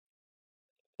that,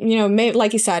 maybe,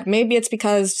 like you said, maybe it's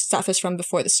because Steph is from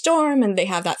Before the Storm and they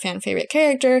have that fan favorite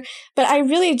character, but I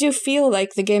really do feel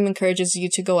like the game encourages you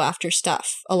to go after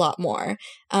Steph a lot more.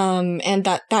 And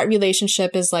that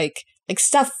relationship is like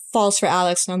Steph falls for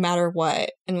Alex no matter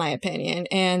what, in my opinion.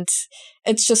 And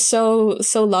it's just so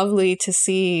lovely to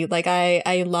see. Like,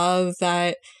 I love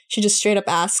that she just straight up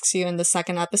asks you in the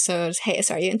second episode, hey,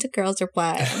 so are you into girls or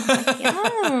what? I'm like,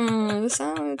 yeah,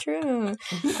 so true.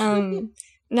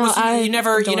 You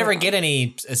never get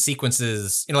any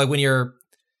sequences, like when you're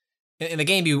in the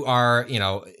game, you are,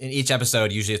 in each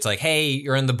episode, usually it's like, hey,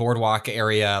 you're in the boardwalk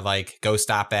area, like go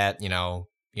stop at,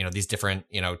 these different,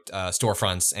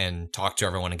 storefronts and talk to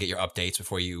everyone and get your updates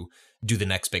before you do the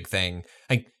next big thing.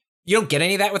 Like, you don't get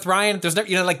any of that with Ryan. There's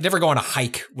never go on a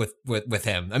hike with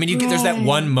him. I mean, there's that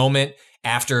one moment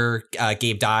after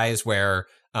Gabe dies where,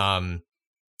 you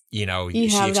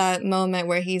have that moment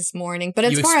where he's mourning, but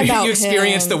it's more about you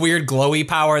experience him. The weird glowy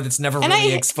power that's never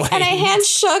really explained. And I hand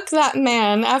shook that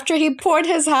man after he poured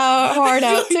his heart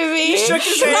out to me. You shook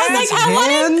his hand. I was like, I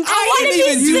want to be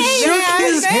safe. You shook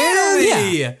his hand.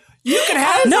 Yeah. You can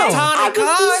have platonic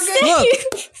hug.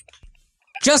 Look.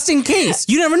 Just in case.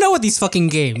 You never know with these fucking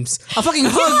games. A fucking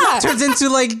hug turns into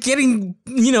like getting,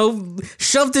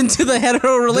 shoved into the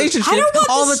hetero relationship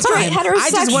all the time. I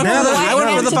just went for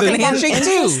the fucking handshake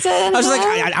too. I was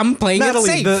like, I'm playing Natalie,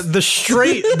 it safe.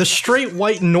 the straight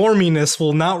white norminess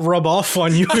will not rub off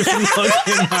on you if you hug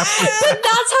him.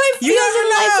 That's how it feels in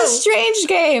Life is Strange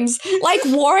games. Like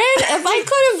Warren, if I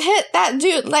could have hit that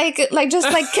dude, like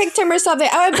just like kicked him or something,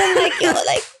 I would have been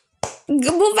like,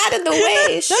 move out of the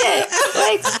way, shit.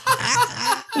 Like,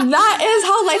 that is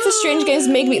how Life is Strange games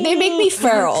make me. They make me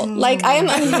feral. Like, I am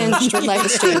unhinged with Life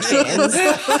is Strange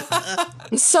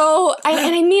games. So,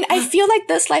 I feel like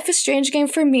this Life is Strange game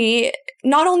for me,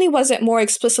 not only was it more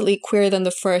explicitly queer than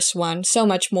the first one, so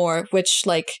much more, which,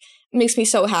 like, makes me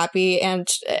so happy, and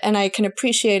I can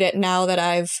appreciate it now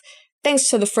that thanks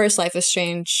to the first Life is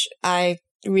Strange, I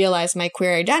realize my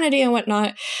queer identity and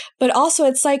whatnot. But also,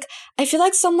 it's like, I feel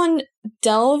like someone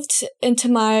delved into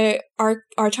my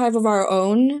archive of our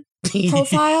own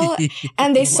profile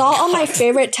and they saw all my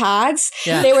favorite tags.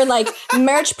 Yeah. They were like,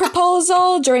 merch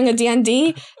proposal during a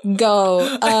D&D, go.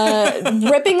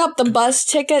 Ripping up the bus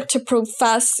ticket to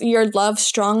profess your love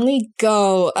strongly,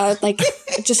 go. Like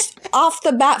just off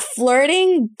the bat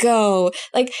flirting, go.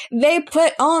 Like they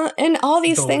put on in all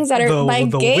these things that are my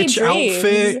gay witch dreams.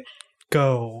 outfit,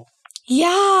 go.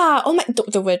 Yeah. Oh my,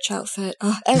 the witch outfit,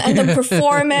 and the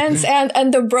performance,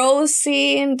 and the rose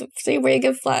scene, see where you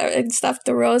give flower and stuff.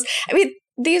 The rose. I mean,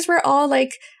 these were all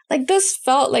like this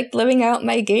felt like living out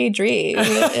my gay dream,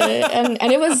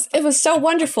 and it was so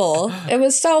wonderful. It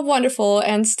was so wonderful,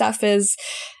 and Steph is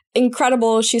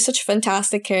incredible. She's such a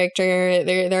fantastic character.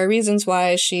 There are reasons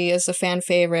why she is a fan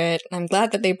favorite. I'm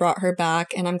glad that they brought her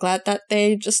back, and I'm glad that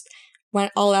they just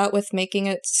went all out with making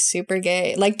it super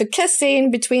gay. Like the kiss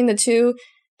scene between the two,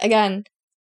 again,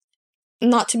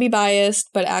 not to be biased,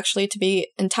 but actually to be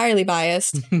entirely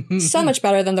biased, so much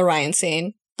better than the Ryan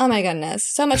scene. Oh my goodness.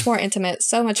 So much more intimate,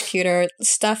 so much cuter.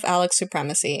 Steph Alex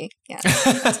supremacy. Yeah.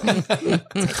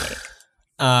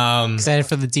 Excited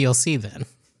for the DLC then.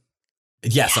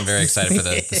 Yes, I'm very excited for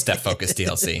the Steph-focused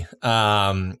DLC.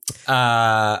 All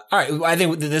right, I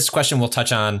think this question will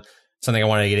touch on something I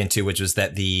wanted to get into, which was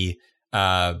that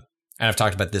and I've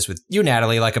talked about this with you,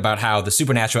 Natalie, like about how the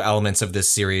supernatural elements of this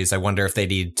series, I wonder if they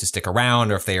need to stick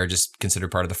around or if they are just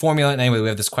considered part of the formula. And anyway, we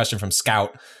have this question from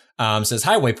Scout. Says,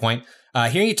 hi, Waypoint.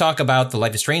 Hearing you talk about the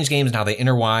Life is Strange games and how they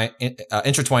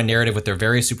intertwine narrative with their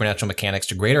various supernatural mechanics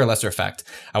to greater or lesser effect,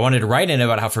 I wanted to write in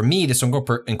about how, for me, this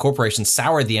incorporation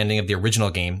soured the ending of the original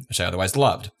game, which I otherwise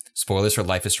loved. Spoilers for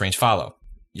Life is Strange follow.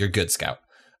 You're good, Scout.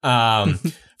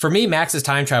 For me, Max's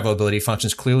time travel ability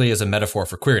functions clearly as a metaphor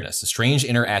for queerness, a strange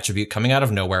inner attribute coming out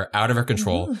of nowhere, out of her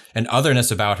control, and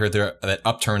otherness about her that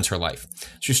upturns her life.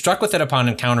 She's struck with it upon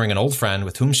encountering an old friend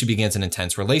with whom she begins an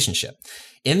intense relationship.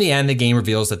 In the end, the game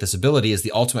reveals that this ability is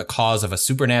the ultimate cause of a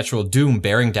supernatural doom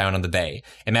bearing down on the Bay,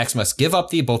 and Max must give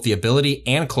up both the ability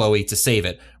and Chloe to save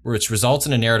it, which results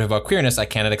in a narrative about queerness I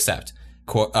cannot accept.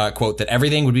 Quote, that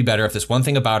everything would be better if this one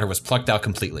thing about her was plucked out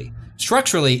completely.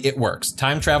 Structurally, it works.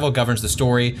 Time travel governs the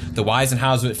story, the whys and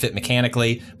hows of it fit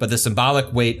mechanically, but the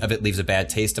symbolic weight of it leaves a bad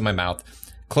taste in my mouth.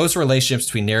 Close relationships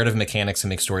between narrative and mechanics can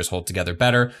make stories hold together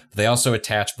better, but they also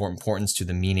attach more importance to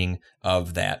the meaning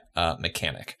of that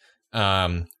mechanic.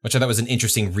 Which I thought was an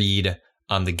interesting read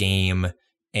on the game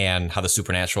and how the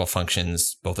supernatural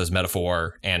functions both as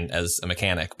metaphor and as a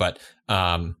mechanic. But,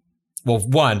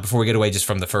 before we get away just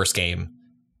from the first game,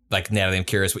 like, Natalie, I'm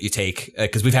curious what you take,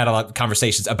 because we've had a lot of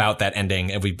conversations about that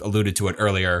ending and we alluded to it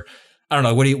earlier. I don't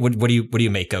know. What do you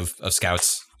make of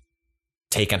Scout's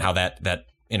take on how that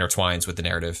intertwines with the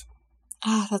narrative?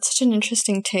 That's such an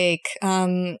interesting take.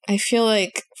 I feel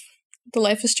like the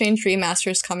Life is Strange remaster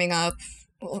is coming up.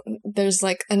 There's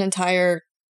like an entire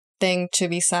thing to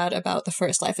be said about the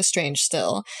first Life is Strange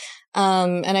still.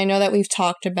 And I know that we've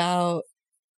talked about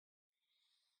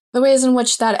the ways in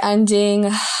which that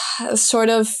ending sort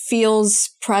of feels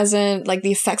present, like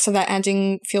the effects of that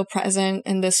ending feel present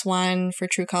in this one for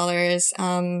True Colors.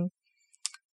 I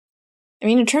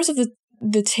mean, in terms of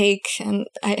the take, and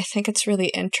I think it's really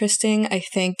interesting. I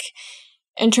think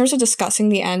in terms of discussing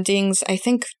the endings, I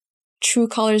think True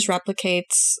Colors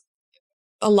replicates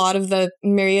a lot of the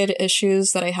myriad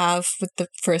issues that I have with the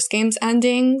first game's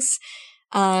endings.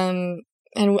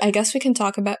 And I guess we can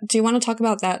talk about, do you want to talk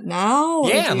about that now?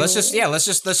 Yeah, let's just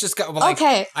go. Like,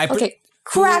 okay.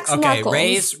 Cracks knuckles.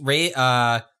 Raise,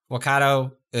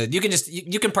 Wakado,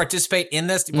 you can participate in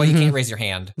this. Well, you can't raise your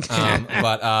hand.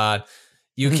 But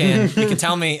you can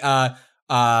tell me,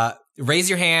 raise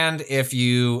your hand if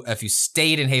you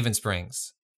stayed in Haven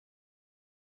Springs.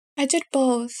 I did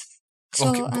both. So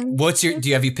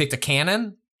okay. Have you picked a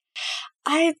canon?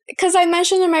 Because I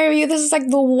mentioned in my review, this is like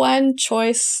the one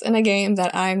choice in a game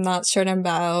that I'm not certain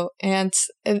about, and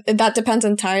that depends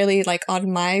entirely like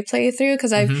on my playthrough.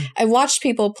 Because I've watched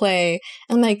people play,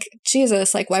 and I'm like,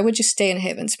 Jesus, like, why would you stay in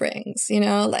Haven Springs? You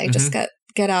know, like just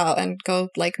get out and go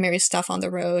like marry stuff on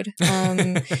the road.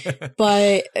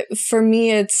 But for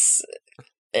me, it's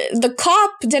the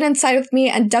cop didn't side with me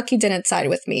and Ducky didn't side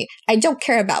with me. I don't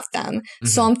care about them.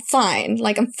 So I'm fine.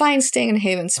 Like, I'm fine staying in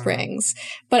Haven Springs.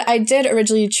 But I did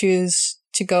originally choose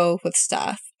to go with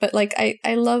Steph. But like,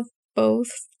 I love both.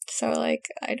 So like,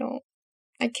 I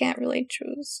can't really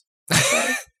choose. So,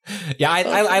 yeah,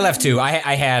 I left too.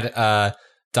 I had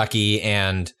Ducky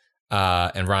and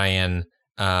Ryan.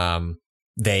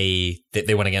 They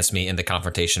went against me in the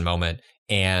confrontation moment.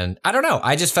 And I don't know.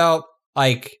 I just felt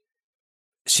like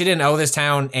she didn't owe this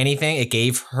town anything. It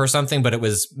gave her something, but it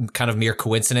was kind of mere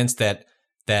coincidence that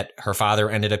her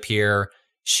father ended up here.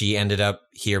 she ended up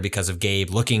here because of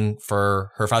Gabe looking for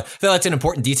her father. I feel that's an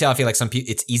important detail. I feel like some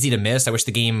people, it's easy to miss. I wish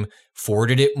the game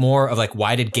forwarded it more of like,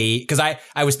 why did Gabe, because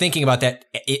I was thinking about that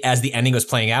as the ending was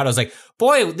playing out. I was like,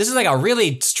 boy, this is like a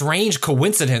really strange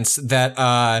coincidence that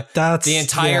the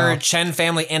entire Chen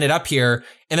family ended up here.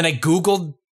 And then I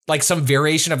Googled like some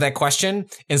variation of that question,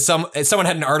 and someone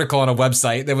had an article on a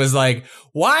website that was like,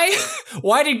 why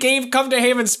did Gabe come to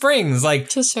Haven Springs? Like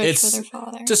to search for their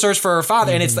father. To search for her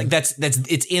father. And it's like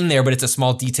it's in there, but it's a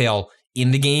small detail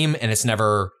in the game, and it's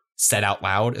never said out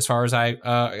loud as far as I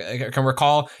can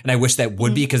recall. And I wish that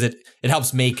would be, because it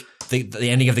helps make the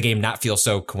ending of the game not feel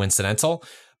so coincidental.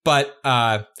 But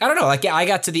I don't know, like, yeah, I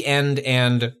got to the end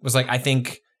and was like, I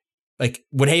think like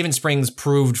what Haven Springs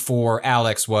proved for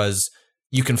Alex was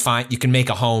you can make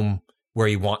a home where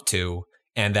you want to,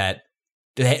 and that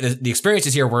the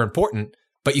experiences here were important,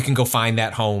 but you can go find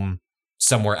that home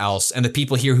somewhere else. And the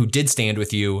people here who did stand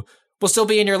with you will still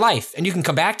be in your life, and you can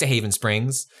come back to Haven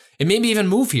Springs and maybe even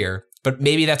move here. But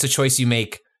maybe that's a choice you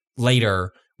make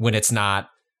later when it's not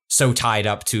so tied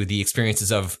up to the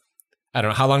experiences of, I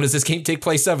don't know, how long does this game take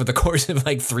place over the course of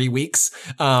like 3 weeks?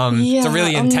 It's a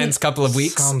really intense couple of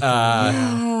weeks.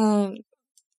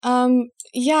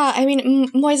 Yeah, I mean,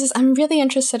 Moises, I'm really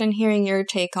interested in hearing your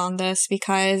take on this,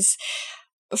 because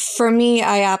for me,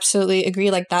 I absolutely agree.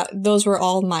 Like that, those were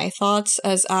all my thoughts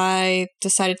as I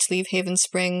decided to leave Haven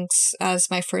Springs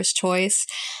as my first choice.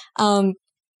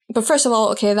 But first of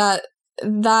all, okay, that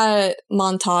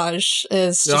montage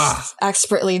is just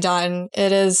expertly done.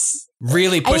 It is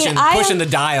really pushing the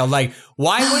dial. Like,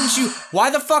 why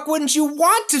the fuck wouldn't you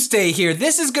want to stay here?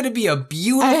 This is going to be a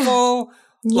beautiful.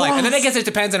 Like, and then I guess it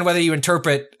depends on whether you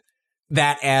interpret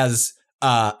that as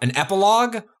an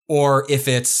epilogue or if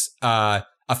it's a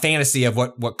fantasy of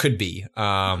what could be.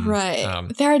 Right.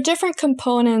 There are different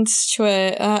components to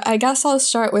it. I guess I'll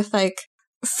start with, like,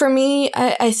 for me,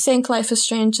 I think Life is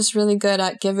Strange is really good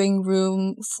at giving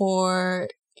room for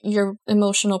your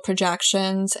emotional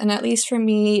projections. And at least for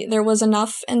me, there was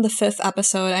enough in the 5th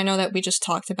episode. I know that we just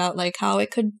talked about like how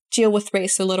it could deal with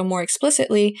race a little more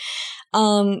explicitly.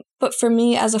 But for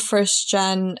me, as a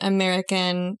first-gen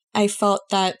American, I felt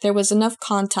that there was enough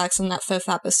context in that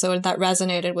 5th episode that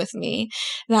resonated with me.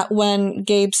 That when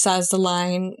Gabe says the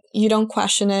line, you don't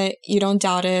question it, you don't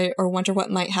doubt it, or wonder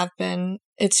what might have been.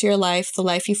 It's your life, the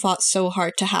life you fought so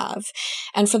hard to have.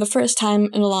 And for the first time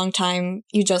in a long time,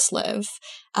 you just live.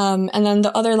 And then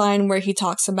the other line where he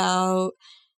talks about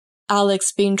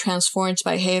Alex being transformed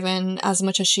by Haven as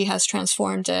much as she has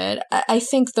transformed it. I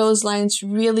think those lines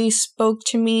really spoke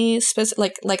to me,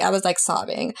 like I was like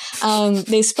sobbing.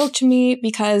 They spoke to me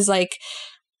because like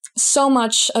so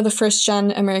much of the first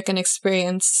gen American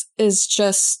experience is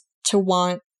just to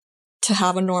want to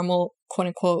have a normal quote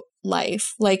unquote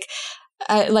life. Like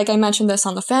I mentioned this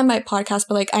on the Fanbyte podcast,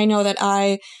 but like I know that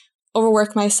I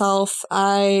overwork myself.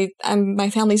 I'm my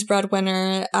family's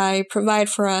breadwinner. I provide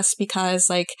for us because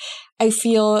like I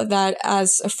feel that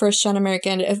as a first-gen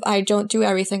American, if I don't do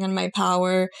everything in my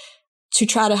power to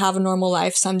try to have a normal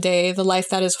life someday, the life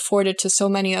that is afforded to so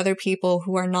many other people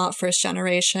who are not first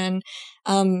generation,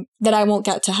 that I won't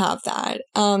get to have that.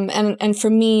 And for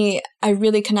me, I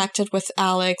really connected with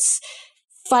Alex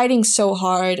fighting so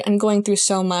hard and going through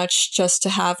so much just to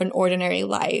have an ordinary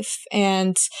life.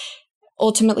 And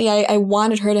ultimately, I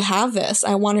wanted her to have this.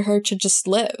 I wanted her to just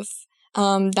live.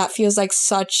 That feels like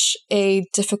such a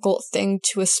difficult thing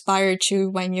to aspire to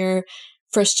when you're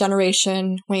first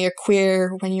generation, when you're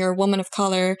queer, when you're a woman of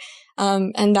color.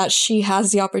 And that she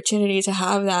has the opportunity to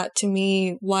have that, to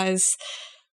me, was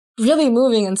really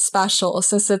moving and special,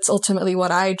 since it's ultimately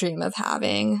what I dream of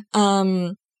having.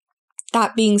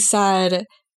 That being said,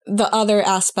 the other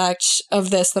aspect of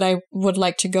this that I would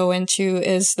like to go into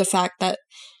is the fact that,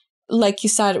 like you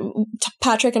said,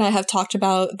 Patrick and I have talked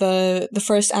about the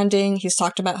first ending. He's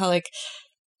talked about how like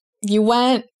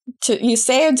you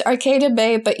saved Arcadia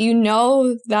Bay, but you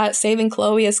know that saving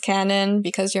Chloe is canon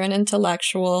because you're an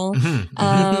intellectual.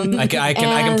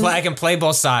 I can play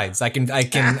both sides. I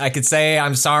could say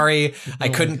I'm sorry I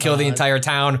couldn't kill the entire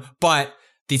town, but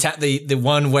the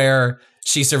one where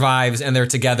she survives and they're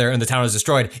together and the town is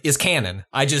destroyed is canon.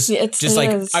 I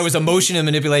was emotionally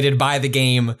manipulated by the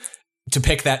game to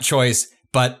pick that choice,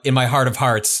 but in my heart of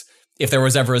hearts, if there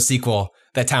was ever a sequel,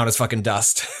 that town is fucking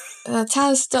dust. That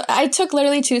town is I took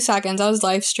literally 2 seconds. I was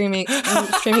live streaming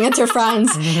it to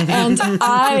friends, and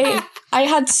I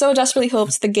had so desperately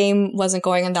hoped the game wasn't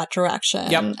going in that direction.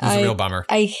 Yep, it was a real bummer.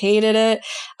 I hated it.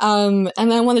 And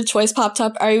then when the choice popped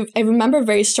up, I remember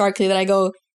very starkly that I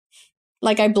go,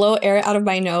 Like I blow air out of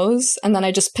my nose and then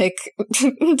I just pick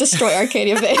destroy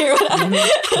Arcadia Bay or whatever.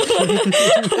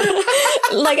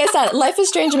 Like I said, Life is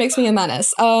Strange makes me a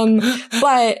menace.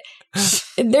 But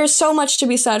there's so much to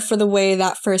be said for the way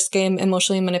that first game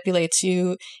emotionally manipulates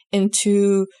you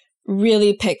into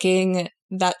really picking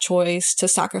that choice to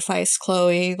sacrifice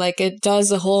Chloe. Like it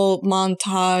does a whole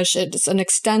montage, it's an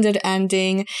extended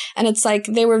ending, and it's like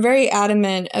they were very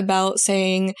adamant about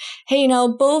saying, hey,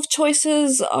 both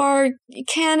choices are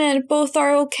canon, both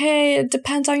are okay, it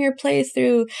depends on your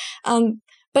playthrough.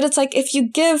 But it's like if you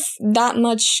give that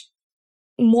much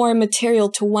more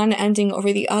material to one ending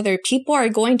over the other, people are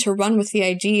going to run with the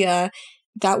idea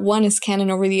that one is canon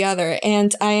over the other.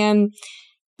 And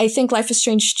I think Life is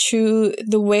Strange 2,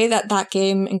 the way that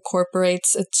game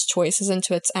incorporates its choices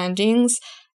into its endings,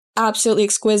 absolutely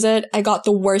exquisite. I got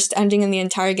the worst ending in the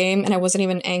entire game, and I wasn't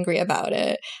even angry about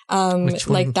it.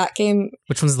 Like that game.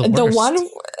 Which one's the worst? The one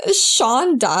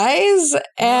Sean dies,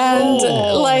 and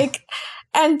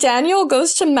and Daniel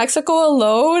goes to Mexico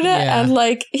alone, and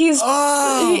like he's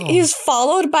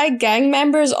followed by gang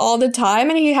members all the time,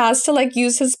 and he has to like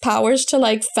use his powers to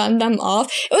like fend them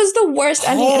off. It was the worst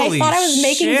ending, and I thought I was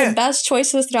making the best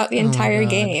choices throughout the entire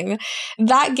game.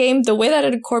 That game, the way that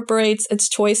it incorporates its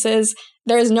choices,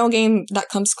 there is no game that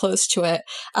comes close to it.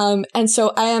 And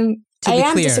so I am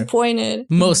disappointed.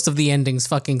 Most of the endings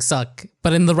fucking suck,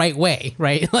 but in the right way,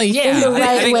 right? Like in the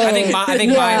right way. I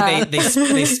think mine,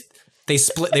 they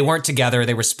split. They weren't together.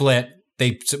 They were split.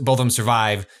 Both of them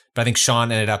survive. But I think Sean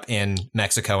ended up in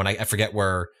Mexico, and I forget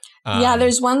where.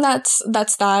 There's one that's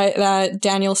that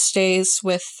Daniel stays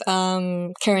with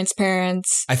Karen's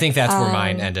parents. I think that's where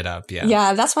mine ended up.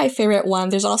 Yeah, that's my favorite one.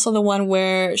 There's also the one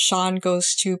where Sean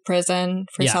goes to prison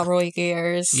for several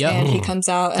years, and he comes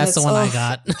out. That's the one I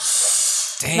got.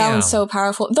 Damn. That one's so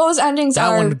powerful. Those endings that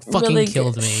are one fucking really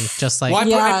killed me. Just like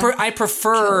I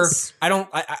prefer.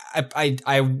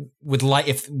 I would like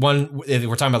if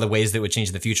we're talking about the ways that would change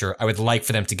in the future. I would like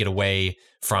for them to get away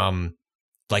from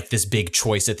like this big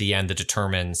choice at the end that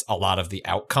determines a lot of the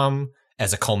outcome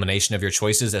as a culmination of your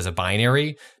choices as a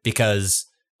binary, because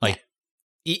like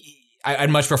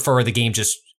I'd much prefer the game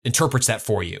just interprets that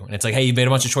for you, and it's like, hey, you made a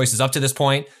bunch of choices up to this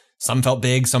point. Some felt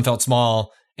big, some felt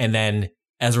small, and then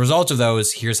as a result of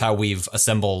those, here's how we've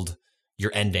assembled your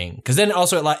ending. Because then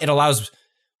also it allows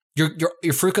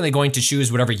you're frequently going to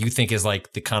choose whatever you think is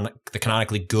like the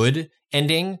canonically good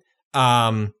ending.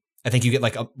 I think you get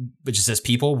like it just says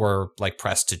people were like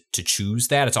pressed to choose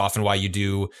that. It's often why you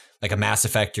do like a Mass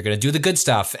Effect. You're going to do the good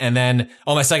stuff, and then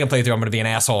my second playthrough, I'm going to be an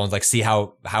asshole and like see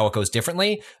how it goes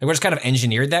differently. Like we're just kind of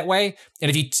engineered that way.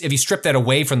 And if you strip that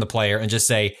away from the player and just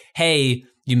say, hey,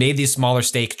 you made these smaller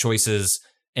stake choices,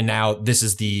 and now this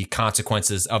is the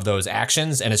consequences of those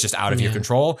actions, and it's just out of your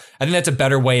control. I think that's a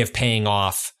better way of paying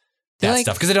off that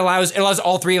stuff, because it allows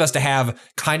all three of us to have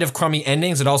kind of crummy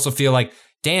endings and also feel like,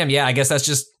 damn, yeah, I guess that's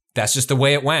just the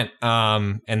way it went.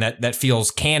 And that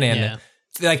feels canon. Yeah.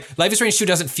 Like Life is Strange 2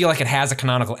 doesn't feel like it has a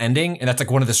canonical ending, and that's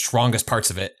like one of the strongest parts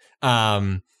of it.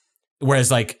 Whereas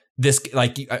like this,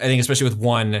 like I think especially with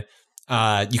 1.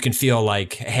 You can feel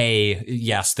like, hey,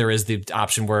 yes, there is the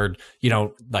option where you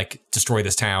don't like destroy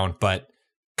this town, but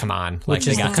come on, which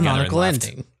is the canonical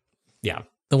ending. Yeah,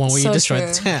 the one where you destroy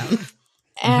the town.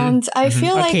 And I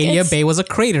feel like Arcadia Bay was a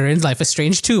crater in Life is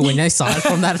Strange 2 when I saw it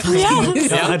from that.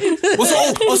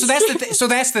 So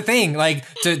that's the thing. Like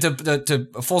to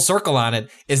full circle on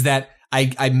it is that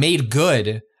I made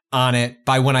good on it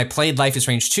by when I played Life is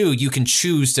Strange 2, you can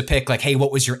choose to pick like, hey,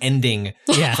 what was your ending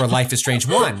for Life is Strange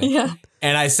 1? Yeah.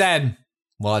 And I said,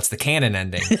 well, it's the canon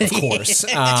ending, of course.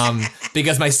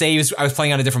 Because my saves, I was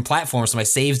playing on a different platform, so my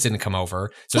saves didn't come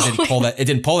over. So it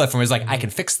didn't pull that from me. It was like, I can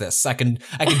fix this. I can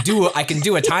do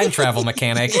a time travel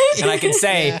mechanic, and I can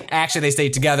say, actually they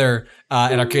stayed together,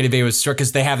 and Arcadia Bay was struck,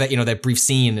 because they have that, that brief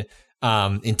scene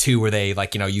in 2 where they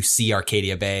like, you see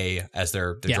Arcadia Bay as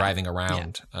they're driving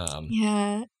around.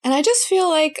 And I just feel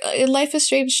like Life is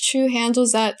Strange 2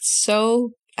 handles that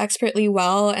so expertly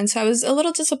well, and so I was a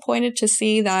little disappointed to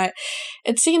see that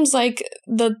it seems like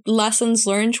the lessons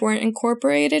learned weren't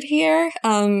incorporated here.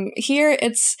 Here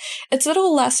it's a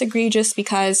little less egregious,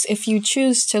 because if you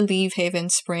choose to leave Haven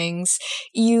Springs,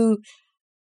 you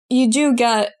do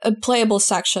get a playable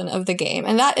section of the game,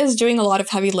 and that is doing a lot of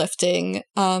heavy lifting.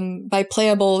 By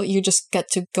playable, you just get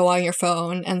to go on your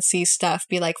phone and see stuff,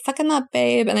 be like, fucking up,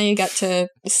 babe, and then you get to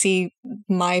see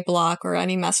my block or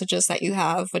any messages that you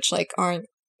have, which like aren't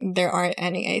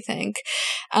any, I think.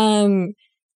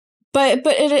 But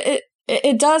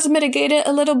it does mitigate it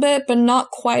a little bit, but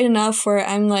not quite enough where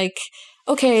I'm like,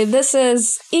 okay, this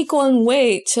is equal in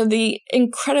weight to the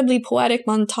incredibly poetic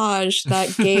montage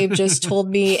that Gabe just told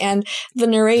me and the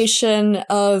narration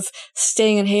of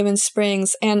staying in Haven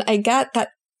Springs. And I get that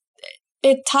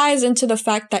it ties into the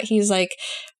fact that he's like,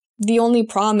 the only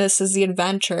promise is the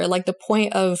adventure. Like the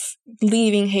point of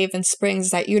leaving Haven Springs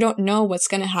that you don't know what's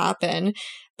going to happen.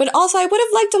 But also I would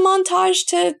have liked a montage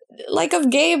to like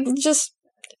of Gabe just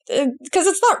because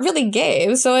it's not really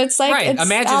Gabe. So it's like it's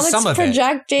imagine Alex some of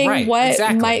projecting what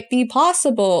might be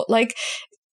possible. Like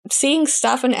seeing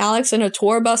Steph and Alex in a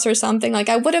tour bus or something. Like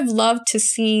I would have loved to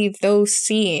see those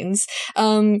scenes.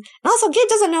 And also Gabe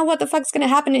doesn't know what the fuck's going to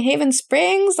happen in Haven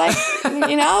Springs. Like,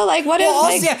 you know, like what well,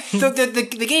 if also,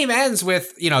 the game ends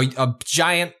with, you know, a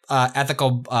giant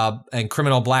ethical and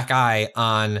criminal black eye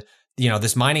on, you know,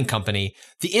 this mining company.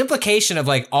 The implication of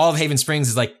like all of Haven Springs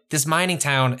is like this mining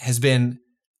town has been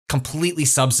completely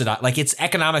subsidized. Like its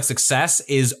economic success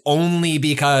is only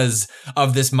because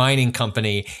of this mining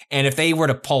company. And if they were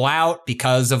to pull out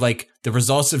because of like the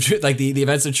results of like the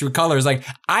events of True Colors, like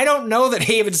I don't know that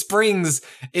Haven Springs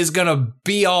is going to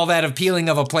be all that appealing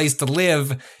of a place to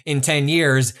live in 10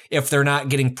 years if they're not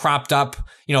getting propped up,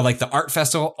 you know, like the art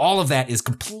festival. All of that is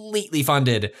completely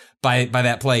funded by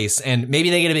that place. And maybe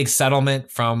they get a big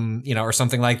settlement from, you know, or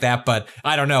something like that. But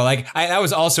I don't know. Like I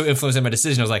was also influencing my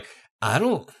decision. I was like, I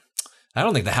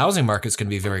don't think the housing market's going to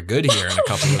be very good here in a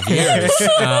couple of years.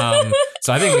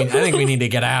 So I think we need to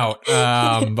get out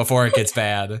before it gets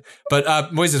bad. But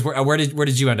Moises, where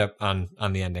did you end up on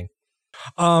the ending?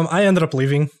 I ended up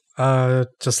leaving.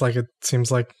 Just like it seems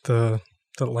like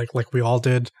like we all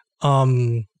did.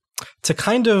 To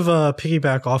kind of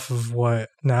piggyback off of what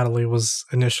Natalie was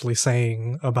initially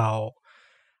saying about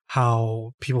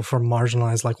how people from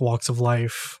marginalized like walks of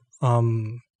life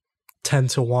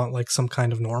tend to want like some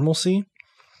kind of normalcy.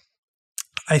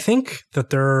 I think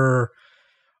that there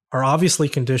are obviously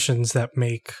conditions that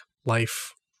make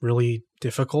life really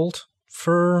difficult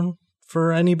for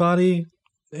anybody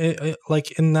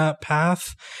like in that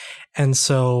path. And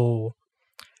so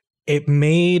it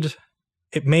made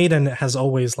and it has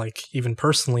always like even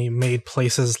personally made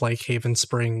places like Haven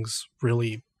Springs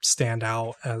really stand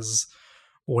out as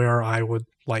where I would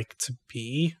like to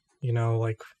be. You know,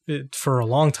 like for a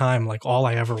long time, like all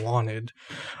I ever wanted,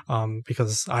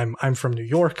 because I'm from New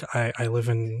York. I live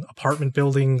in apartment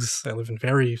buildings. I live in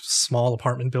very small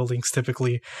apartment buildings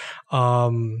typically,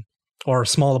 or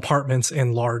small apartments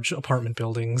in large apartment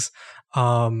buildings.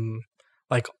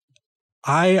 Like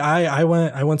I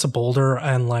went to Boulder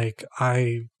and like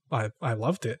I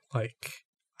loved it. Like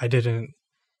I didn't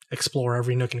explore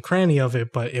every nook and cranny of it,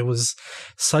 but it was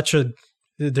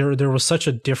there was such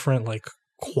a different like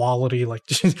quality like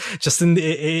just in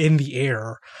the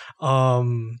air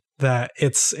that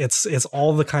it's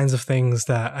all the kinds of things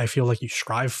that I feel like you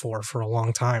strive for a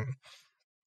long time.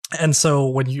 And so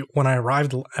when I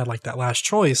arrived at like that last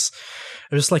choice,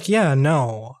 it was like, yeah,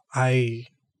 no, I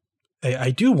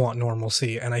do want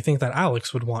normalcy, and I think that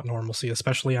Alex would want normalcy,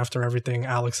 especially after everything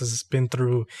Alex has been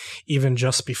through even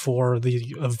just before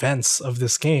the events of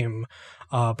this game,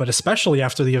 but especially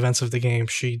after the events of the game,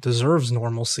 she deserves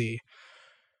normalcy.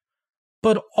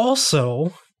 But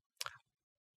also,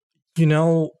 you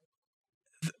know,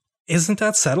 isn't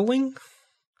that settling?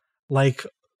 Like,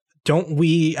 don't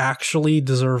we actually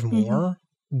deserve more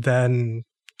than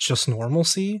just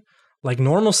normalcy? Like,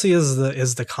 normalcy is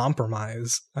the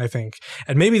compromise, I think.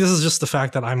 And maybe this is just the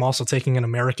fact that I'm also taking an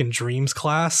American Dreams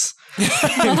class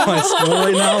in my school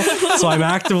right now. So I'm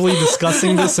actively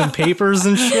discussing this in papers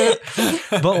and shit.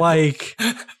 But like,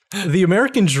 the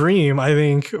American Dream, I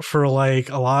think, for like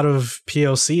a lot of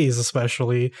POCs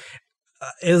especially,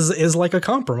 is like a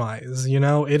compromise. You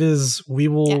know, it is, we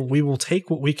will take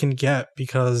what we can get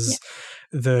because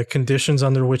the conditions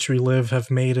under which we live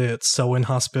have made it so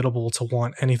inhospitable to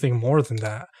want anything more than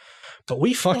that. But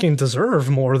we fucking deserve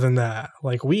more than that.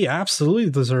 Like, we absolutely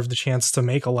deserve the chance to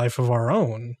make a life of our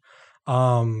own.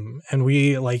 And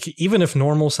we, like, even if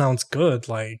normal sounds good,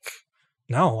 like,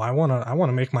 no, I want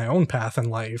to make my own path in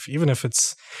life, even if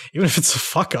it's a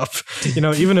fuck up, you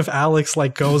know, even if Alex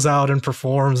like goes out and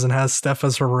performs and has Steph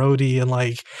as her roadie and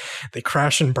like they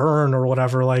crash and burn or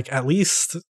whatever, like at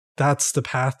least that's the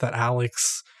path that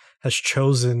Alex has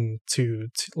chosen to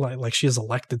like she is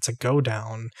elected to go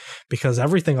down, because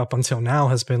everything up until now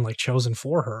has been like chosen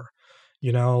for her.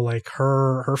 You know, like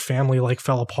her family like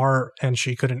fell apart and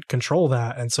she couldn't control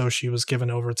that. And so she was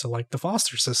given over to like the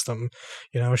foster system.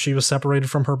 You know, she was separated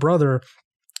from her brother,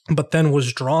 but then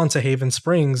was drawn to Haven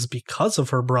Springs because of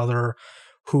her brother,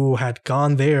 who had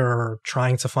gone there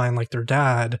trying to find like their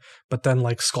dad, but then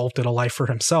like sculpted a life for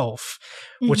himself,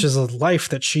 which is a life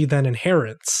that she then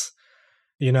inherits.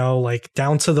 you know, like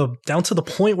down to the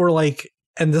point where like,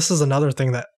 and this is another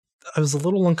thing that I was a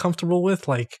little uncomfortable with,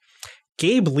 like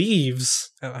Gabe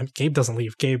leaves. Gabe doesn't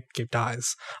leave. Gabe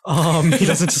dies. He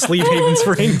doesn't just leave Haven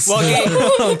Springs.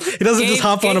 Well, he doesn't just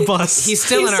hop on a bus. He's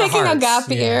still in our hearts. He's taking a gap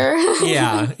year.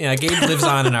 Yeah. Gabe lives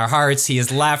on in our hearts. He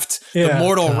has left the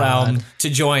mortal realm to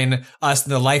join us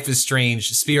in the Life is Strange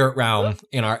spirit realm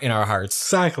in our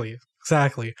hearts.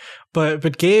 Exactly.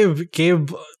 But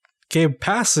Gabe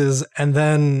passes, and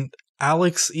then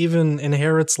Alex even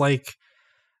inherits like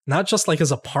not just like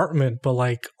his apartment, but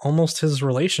like almost his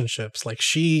relationships. Like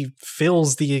she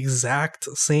fills the exact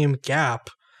same gap,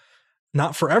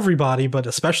 not for everybody, but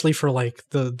especially for like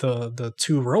the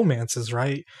two romances,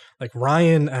 right? Like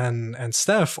Ryan and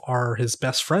Steph are his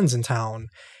best friends in town,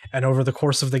 and over the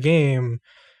course of the game,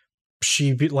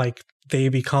 they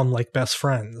become like best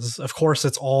friends. Of course,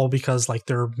 it's all because like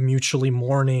they're mutually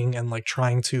mourning and like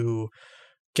trying to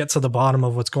get to the bottom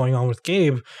of what's going on with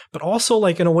Gabe, but also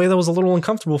like in a way that was a little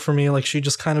uncomfortable for me. Like she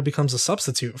just kind of becomes a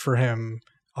substitute for him,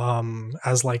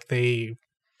 as like they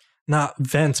not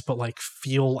vent, but like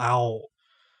feel out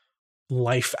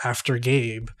life after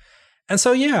Gabe. And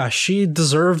so, yeah, she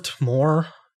deserved more.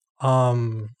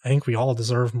 I think we all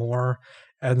deserve more.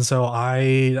 And so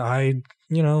I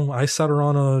set her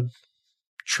on a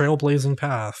trailblazing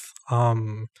path.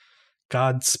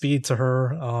 Godspeed to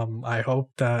her. I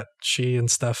hope that she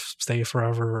and Steph stay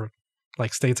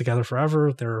together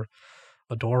forever. They're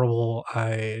adorable.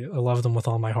 I love them with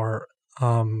all my heart.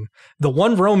 The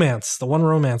one romance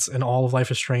in all of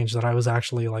Life is Strange that I was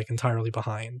actually like entirely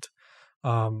behind.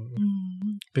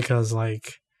 Because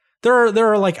like there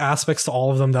are like aspects to all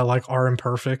of them that like are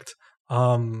imperfect.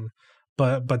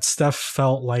 But Steph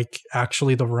felt like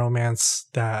actually the romance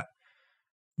that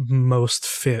most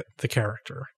fit the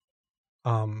character.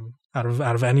 Out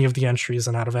of any of the entries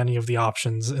and out of any of the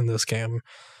options in this game.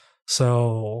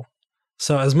 So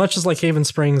as much as like Haven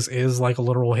Springs is like a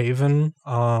literal haven,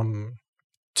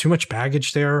 too much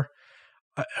baggage there.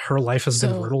 Her life has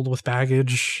been riddled with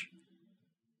baggage.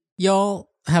 Y'all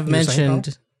have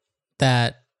mentioned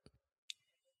that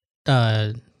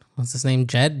what's his name?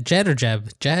 Jed or Jeb?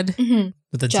 Jed? Mm-hmm.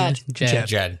 With the Jed.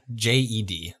 Jed.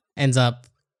 J-E-D. Ends up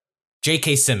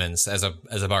J.K. Simmons as a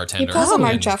bartender. He pulls a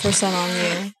Mark Jefferson on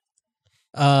you.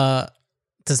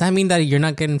 Does that mean that you're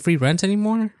not getting free rent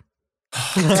anymore?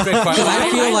 That's a great question. I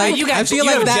feel like you have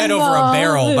Jed over a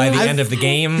barrel by the end of the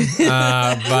game,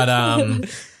 but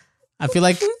I feel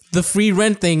like the free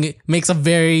rent thing makes a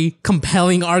very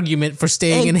compelling argument for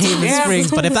staying in Haven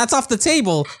Springs. But if that's off the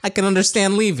table, I can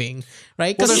understand leaving,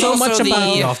 right? Because so much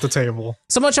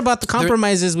about the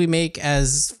compromises we make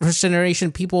as first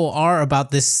generation people are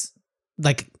about this,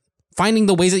 like finding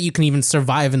the ways that you can even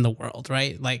survive in the world,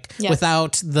 right? Like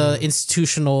without the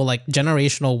institutional, like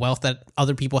generational wealth that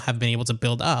other people have been able to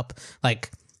build up.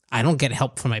 Like I don't get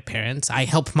help from my parents. I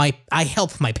help my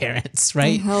parents,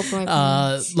 right?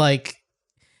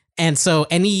 And so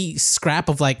any scrap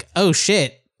of like, oh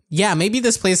shit, yeah, maybe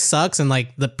this place sucks and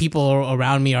like the people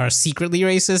around me are secretly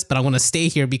racist, but I want to stay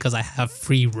here because I have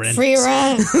free rent. Free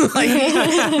rent. Like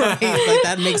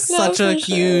that makes such a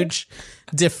huge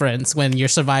difference when you're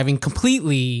surviving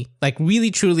completely, like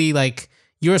really truly, like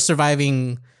you're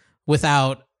surviving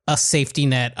without a safety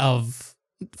net of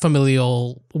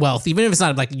familial wealth, even if it's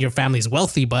not like your family's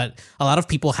wealthy, but a lot of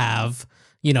people have,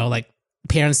 you know, like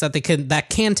parents that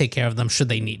can take care of them should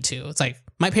they need to. It's like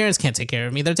my parents can't take care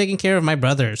of me. They're taking care of my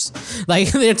brothers.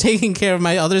 Like they're taking care of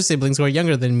my other siblings who are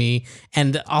younger than me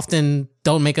and often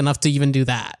don't make enough to even do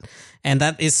that. And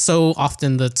that is so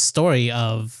often the story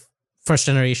of first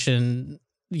generation,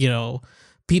 you know,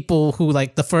 people who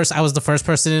like I was the first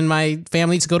person in my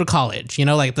family to go to college, you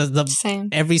know, like the Same.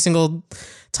 Every single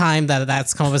time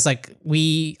that's come up, it's like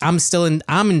I'm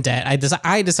in debt.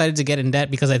 I decided to get in debt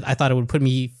because I thought it would put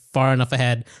me far enough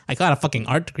ahead. I got a fucking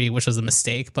art degree, which was a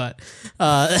mistake, but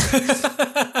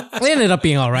it ended up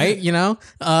being all right, you know?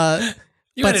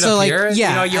 You ended up here. Yeah,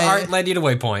 you know, your art led you to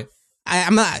Waypoint.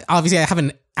 I'm not, obviously I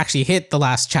haven't actually hit the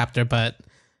last chapter, but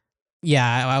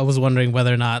yeah, I was wondering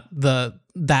whether or not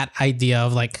that idea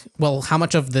of like, well, how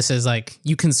much of this is like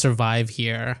you can survive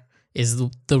here is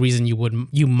the reason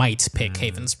you might pick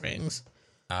Haven Springs.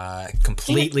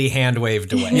 Completely hand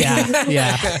waved away.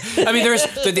 Yeah. I mean, there's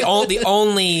the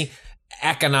only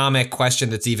economic question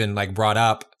that's even like brought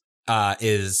up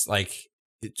is like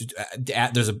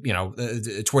there's a, you know,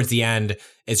 towards the end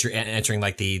as you're entering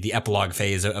like the epilogue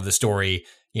phase of the story,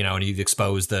 you know, and you've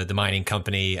exposed the mining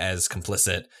company as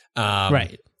complicit,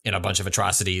 right, in a bunch of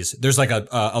atrocities. There's like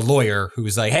a lawyer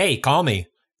who's like, hey, call me.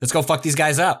 Let's go fuck these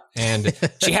guys up. And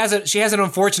she has an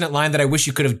unfortunate line that I wish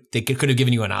they could have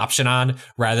given you an option on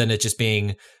rather than it just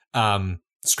being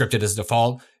scripted as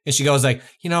default. And she goes like,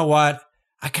 you know what?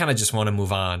 I kind of just want to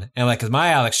move on. And like, cause my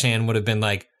Alex Shan would have been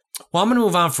like, well, I'm going to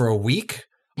move on for a week.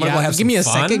 I'm gonna go have give me a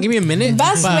fun. second, give me a minute.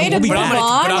 Best way to move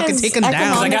on is take them down.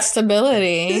 economic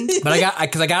stability. But I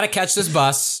gotta catch this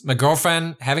bus. My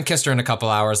girlfriend, haven't kissed her in a couple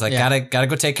hours. Like, gotta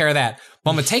go take care of that.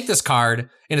 Well, I'm gonna take this card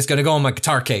and it's gonna go in my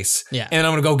guitar case. Yeah. And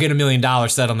I'm gonna go get $1 million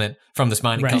settlement from this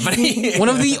mining company. one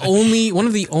of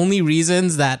the only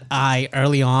reasons that I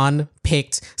early on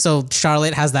picked, so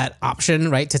Charlotte has that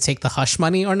option, right, to take the hush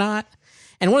money or not.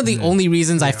 And one of the only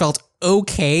reasons I felt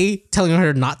okay telling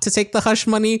her not to take the hush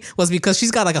money was because she's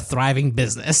got like a thriving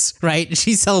business, right?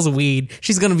 She sells weed.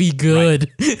 She's gonna be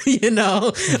good, you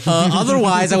know.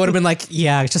 Otherwise, I would have been like,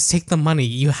 yeah, just take the money.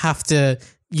 You have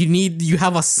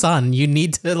a son. You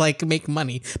need to like make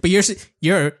money. But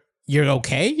you're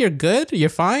okay. You're good. You're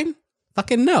fine.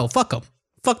 Fucking no. Fuck them.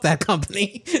 Fuck that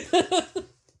company.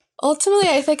 Ultimately,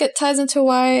 I think it ties into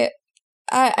why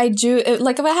I do,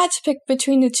 like, if I had to pick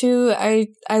between the two, I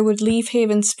would leave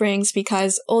Haven Springs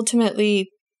because ultimately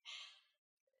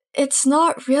it's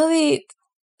not really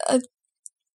a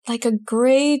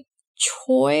great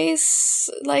choice,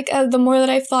 like, the more that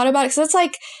I've thought about it. Because it's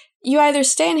like, you either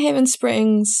stay in Haven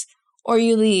Springs or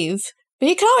you leave, but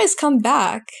you can always come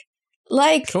back.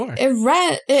 Like, sure.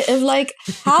 if like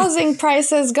housing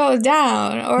prices go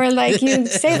down, or like you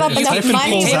save up enough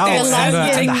money for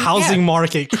and the housing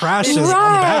market crashes,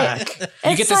 I'm back.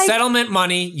 You get the settlement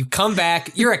money, you come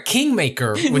back, you're a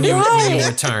kingmaker when you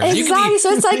return. Exactly. So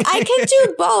it's like, I can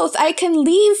do both. I can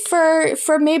leave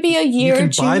for maybe a year. You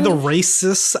can buy the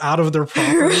racists out of their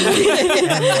property.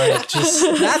 And like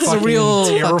just that's a real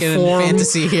fucking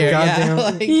fantasy here.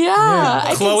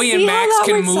 Yeah. Chloe and Max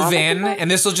can move in,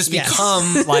 and this will just become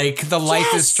like the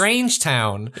Life is Strange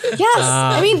town. Yes.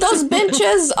 I mean, those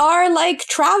benches are like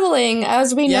traveling,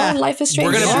 as we know in Life is Strange.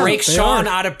 We're going to break Sean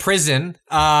out of prison,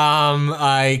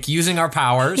 like using our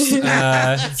powers.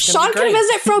 Sean can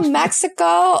visit from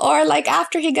Mexico, or like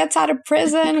after he gets out of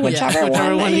prison, whichever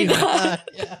one he got.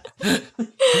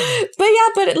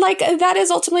 But like that is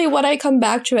ultimately what I come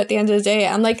back to at the end of the day.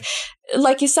 I'm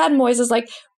like you said, Moise, is like,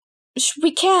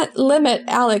 we can't limit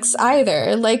Alex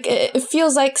either. Like, it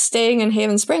feels like staying in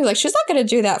Haven Springs, like, she's not going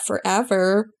to do that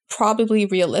forever, probably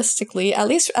realistically, at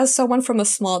least as someone from a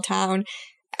small town.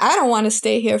 I don't want to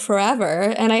stay here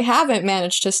forever, and I haven't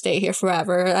managed to stay here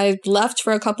forever. I left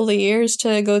for a couple of years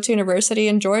to go to university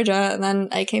in Georgia, and then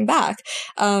I came back.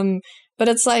 But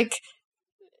it's like,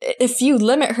 if you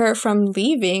limit her from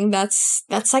leaving, that's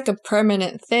like a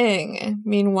permanent thing.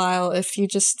 Meanwhile, if you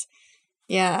just...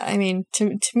 Yeah, I mean,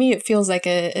 to me, it feels like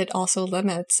it also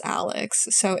limits Alex.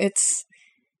 So it's,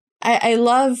 I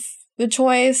love the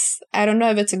choice. I don't know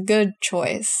if it's a good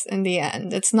choice in the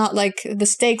end. It's not like the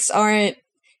stakes aren't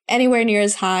anywhere near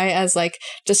as high as like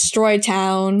destroy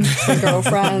town for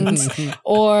girlfriends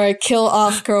or kill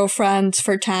off girlfriends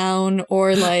for town,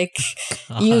 or like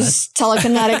use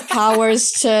telekinetic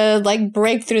powers to like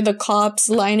break through the cops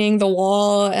lining the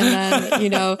wall, and then, you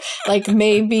know, like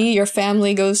maybe your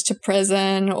family goes to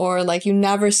prison, or like you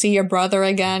never see your brother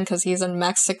again because he's in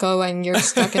Mexico and you're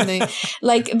stuck in the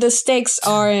like, the stakes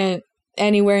aren't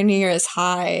anywhere near as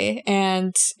high,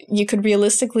 and you could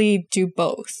realistically do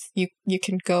both. You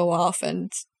can go off and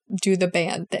do the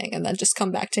band thing and then just come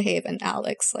back to Haven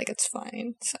Alex, like, it's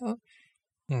fine. So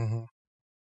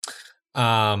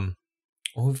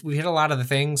we hit a lot of the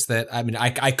things that, I mean,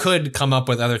 I could come up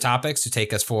with other topics to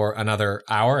take us for another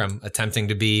hour. I'm attempting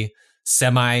to be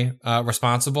semi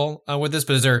responsible with this,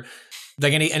 but is there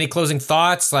like any closing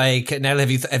thoughts? Like,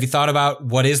 Natalie, have you thought about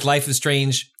what is Life is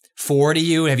Strange 4 to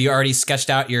you? Have you already sketched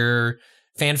out your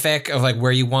fanfic of like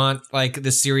where you want like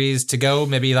this series to go?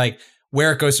 Maybe like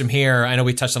where it goes from here. I know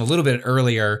we touched on a little bit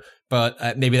earlier,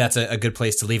 but maybe that's a good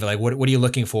place to leave it. Like, what are you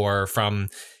looking for from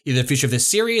either the future of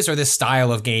this series or this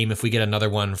style of game if we get another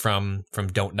one from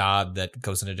Don't Nod that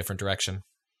goes in a different direction?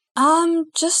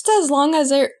 Just as long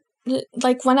as it,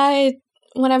 like, when I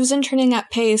was interning at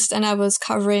Paste and I was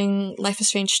covering Life is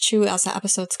Strange 2 as the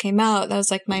episodes came out, that was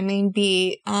like my main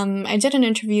beat. I did an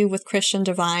interview with Christian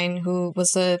Devine, who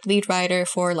was the lead writer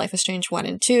for Life is Strange 1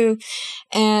 and 2.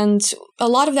 And a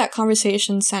lot of that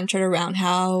conversation centered around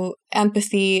how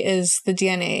empathy is the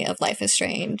DNA of Life is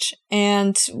Strange.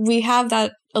 And we have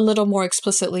that a little more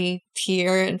explicitly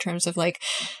here in terms of like,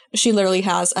 she literally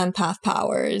has empath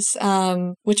powers,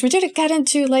 which we didn't get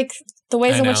into, like the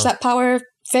ways in which that power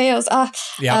fails.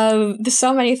 There's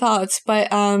so many thoughts,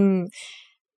 but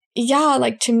yeah,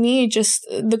 like to me, just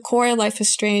the core of Life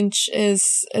is Strange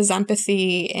is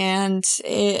empathy and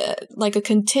like a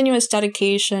continuous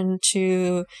dedication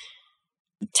to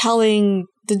telling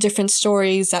the different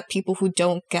stories that people who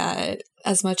don't get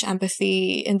as much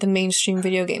empathy in the mainstream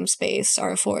video game space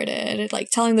are afforded. Like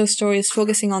telling those stories,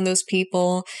 focusing on those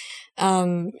people,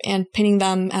 and pinning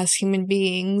them as human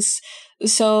beings.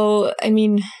 So, I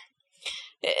mean,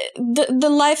 the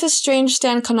Life is Strange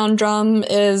Stan conundrum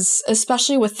is,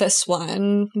 especially with this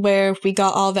one, where we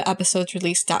got all the episodes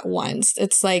released at once.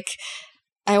 It's like,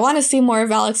 I want to see more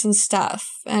of Alex and Steph,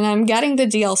 and I'm getting the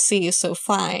DLC, so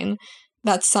fine.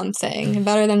 That's something.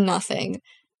 Better than nothing.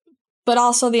 But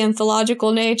also the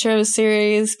anthological nature of the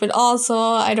series, but also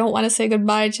I don't want to say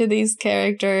goodbye to these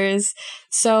characters.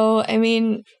 So, I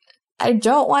mean, I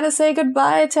don't want to say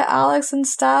goodbye to Alex and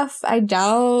Steph. I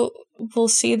doubt we'll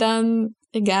see them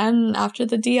again after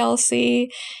the DLC.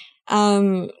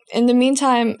 In the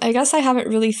meantime, I guess I haven't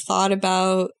really thought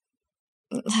about,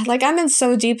 like, I'm in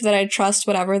so deep that I trust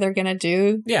whatever they're gonna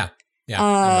do. Yeah.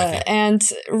 Yeah. And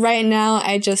right now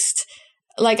I just,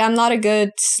 like, I'm not a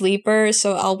good sleeper,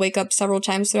 so I'll wake up several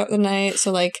times throughout the night.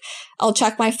 So, like, I'll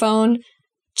check my phone,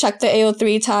 check the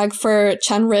AO3 tag for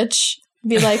Chenrich,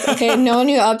 be like, okay, no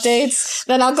new updates.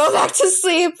 Then I'll go back to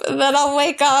sleep. Then I'll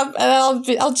wake up and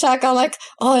I'll check. I'm like,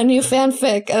 oh, a new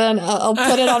fanfic, and then I'll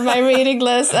put it on my reading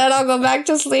list, and I'll go back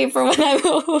to sleep for when I'm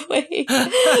awake.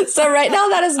 So right now,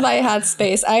 that is my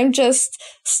headspace. I'm just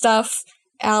stuff.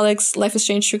 Alex, Life is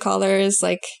Strange: True Colors.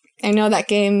 Like, I know that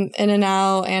game in and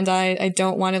out, and I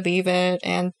don't want to leave it.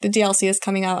 And the DLC is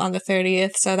coming out on the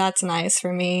 30th, so that's nice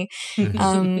for me.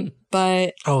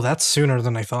 But that's sooner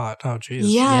than I thought. Oh,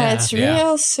 geez. Yeah, it's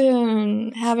real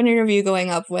soon. Have an interview going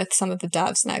up with some of the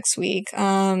devs next week.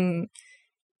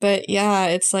 But yeah,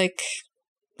 it's like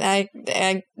I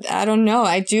don't know.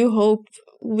 I do hope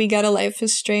we get a Life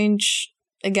is Strange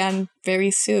again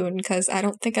very soon, because I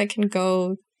don't think I can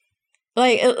go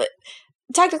like.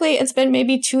 Technically, it's been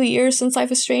maybe 2 years since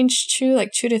Life is Strange 2,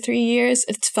 like 2 to 3 years.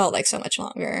 It's felt like so much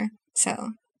longer. So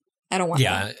I don't want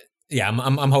that. Yeah,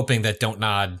 I'm hoping that Don't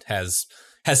Nod has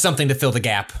something to fill the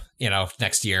gap,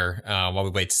 next year, while we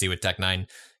wait to see what Tech 9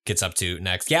 gets up to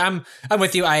next. Yeah, I'm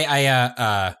with you.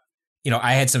 I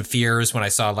had some fears when I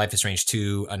saw Life is Strange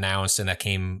 2 announced, and that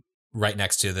came right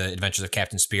next to the Adventures of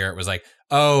Captain Spirit. It was like,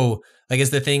 oh, like,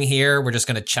 is the thing here we're just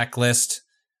going to checklist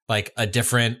like a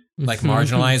different, like,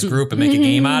 marginalized group and make a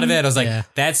game out of it? I was like,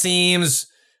 that seems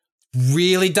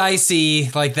really dicey.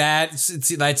 Like,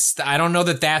 that's I don't know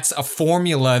that that's a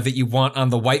formula that you want on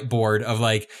the whiteboard of,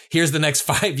 like, here's the next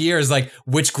 5 years, like,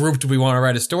 which group do we want to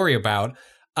write a story about?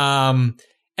 And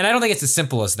I don't think it's as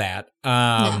simple as that.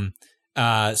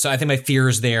 So I think my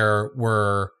fears there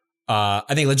were, I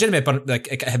think, legitimate, but,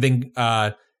 like, have been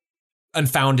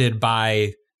unfounded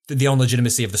by the own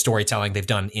legitimacy of the storytelling they've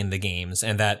done in the games.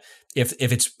 And that if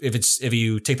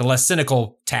you take the less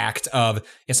cynical tact of,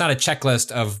 it's not a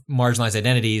checklist of marginalized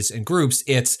identities and groups,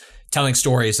 it's telling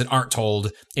stories that aren't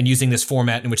told and using this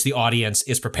format in which the audience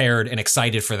is prepared and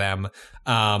excited for them.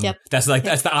 That's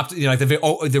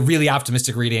the really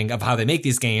optimistic reading of how they make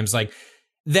these games. Like,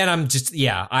 then I'm just,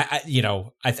 I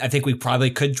think we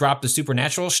probably could drop the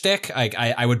supernatural shtick.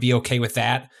 I would be okay with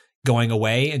that going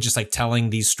away and just, like,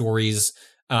 telling these stories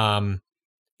in an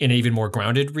even more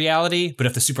grounded reality. But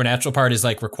if the supernatural part is,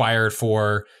 like, required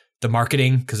for the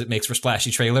marketing because it makes for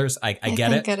splashy trailers, I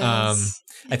get it.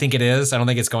 I think it is. I don't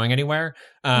think it's going anywhere.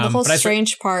 The whole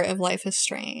strange part of Life is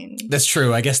Strange. That's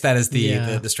true. I guess that is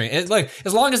the strange. Like,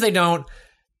 as long as they can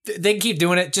keep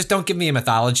doing it. Just don't give me a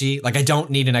mythology. Like, I don't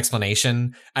need an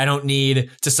explanation. I don't need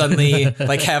to suddenly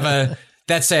like have a.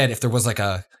 That said, if there was like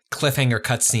a cliffhanger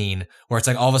cutscene where it's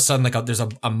like all of a sudden like there's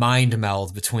a mind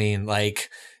meld between like,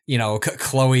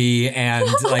 Chloe and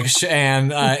like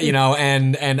and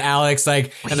Alex,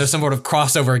 like, and there's some sort of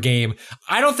crossover game.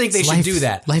 I don't think they should do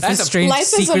that. Life is Strange.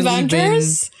 Life is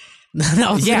Avengers.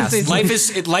 Yes,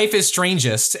 Life is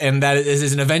Strangest, and that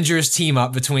is an Avengers team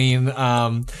up between. I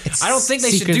don't think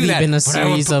they should do that. Been a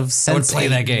series of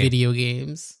Sense8 video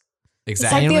games.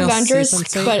 Exactly. It's like the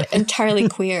Avengers, but entirely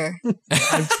queer.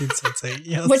 I've seen Sense8,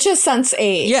 yes. Which is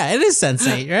Sense8. Yeah, it is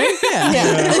Sense8, right?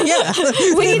 Yeah.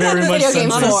 We need that in video game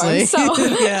form. So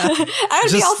I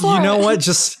would be all for it. You know what?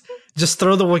 Just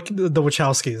throw the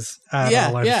Wachowskis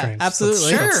at Life is Strange.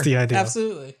 Absolutely. That's the idea.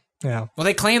 Absolutely. Yeah. Well,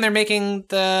 they claim they're making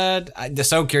the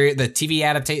TV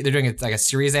adaptation. They're doing like a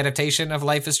series adaptation of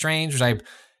Life is Strange, which I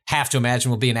have to imagine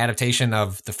will be an adaptation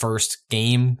of the first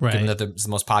game, given that it's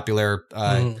the most popular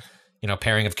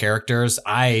pairing of characters.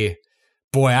 I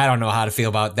don't know how to feel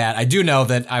about that. I do know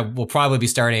that I will probably be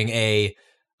starting a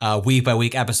week by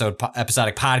week episodic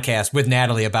podcast with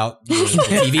Natalie about the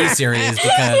TV series,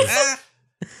 because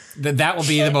that will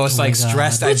be the most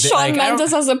stressed. With Shawn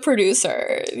Mendes as a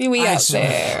producer,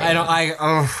 I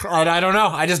don't know.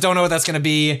 I just don't know what that's going to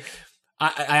be.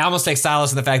 I almost take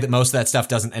solace in the fact that most of that stuff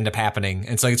doesn't end up happening,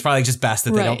 and so it's probably just best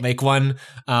that they don't make one.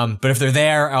 But if they're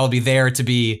there, I'll be there to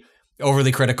be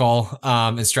overly critical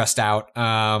and stressed out.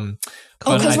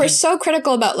 Because we're so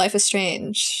critical about Life is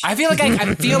Strange. I feel like I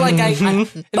but for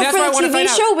the TV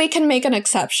show, we can make an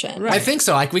exception. Right. I think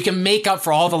so. Like, we can make up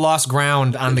for all the lost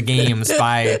ground on the games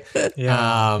by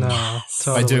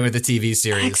by doing with the TV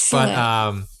series. Excellent.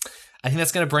 But I think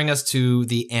that's going to bring us to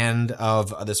the end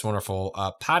of this wonderful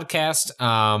podcast.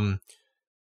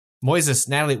 Moises,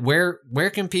 Natalie, where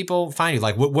can people find you?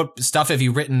 Like, what stuff have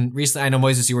you written recently? I know,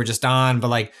 Moises, you were just on, but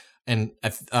like, and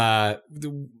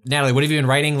Natalie, what have you been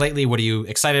writing lately? What are you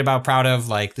excited about, proud of?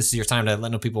 Like, this is your time to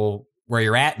let know people where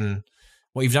you're at and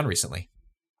what you've done recently.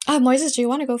 Moises, do you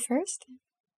want to go first?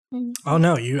 Oh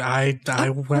no, I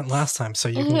went last time, so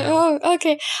you can go. Oh,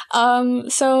 okay.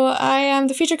 So I am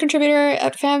the feature contributor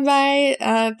at Fanbyte.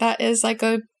 That is like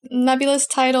a nebulous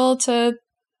title to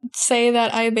say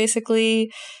that I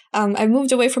basically I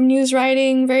moved away from news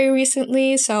writing very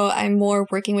recently, so I'm more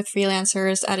working with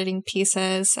freelancers, editing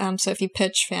pieces. So if you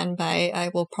pitch Fanbyte,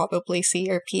 I will probably see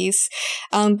your piece.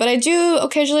 But I do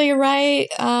occasionally write.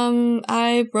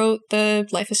 I wrote the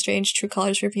Life is Strange True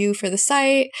Colors review for the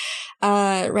site.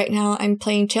 Right now I'm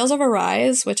playing Tales of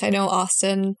Arise, which I know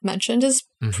Austin mentioned is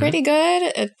pretty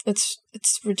good. It's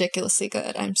ridiculously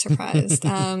good. I'm surprised.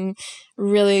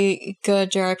 Really good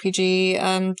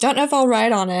JRPG. Don't know if I'll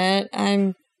write on it.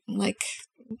 I'm like,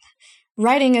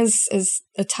 writing is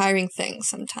a tiring thing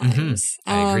sometimes.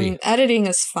 I agree. Editing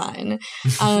is fun.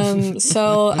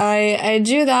 So I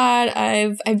do that.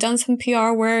 I've done some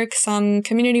PR work, some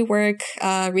community work.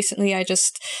 Recently I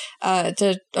just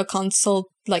did a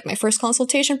my first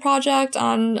consultation project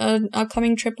on an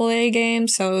upcoming AAA game.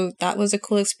 So that was a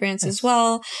cool experience as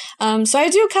well. So I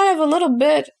do kind of a little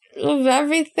bit of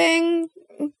everything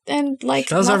and like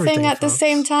nothing at the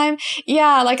same time.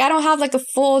 Yeah, like I don't have like a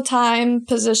full-time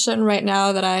position right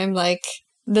now that I'm like,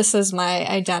 this is my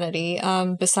identity,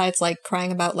 besides like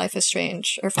crying about Life is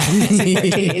Strange or Final Fantasy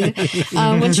 13,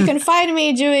 which you can find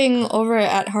me doing over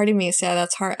at Hardy Misia.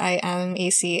 That's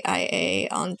HartIMACIA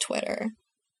on Twitter.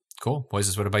 Cool.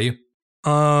 Moises, what about you?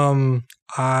 I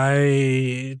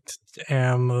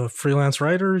am a freelance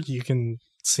writer. You can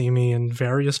see me in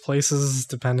various places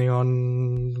depending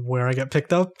on where I get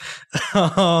picked up.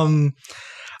 Hire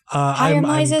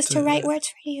Moises to write words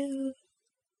for you.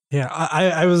 Yeah,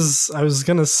 I was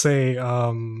gonna say,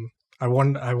 I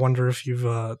wonder if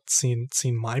you've seen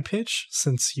my pitch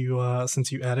since you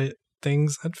edit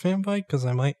things at Fanbyte, because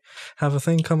I might have a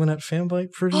thing coming at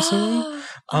Fanbyte pretty soon.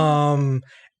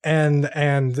 And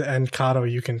Kato,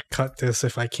 you can cut this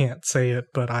if I can't say it,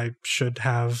 but I should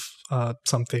have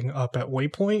something up at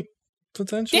Waypoint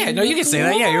potentially. Yeah, no, you can say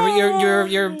that. Yeah,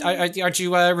 you're aren't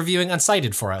you reviewing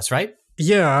Unsighted for us, right?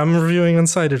 Yeah, I'm reviewing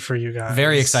Unsighted for you guys.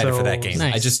 Very excited for that game.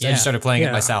 Nice. I just started playing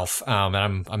it myself, and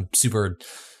I'm super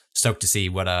stoked to see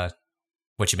what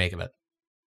you make of it.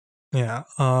 Yeah.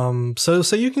 So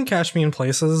you can catch me in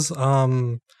places.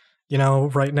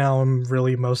 Right now I'm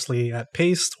really mostly at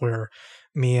Paste, where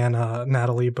me and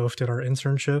Natalie both did our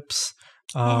internships.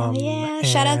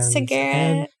 Shoutouts to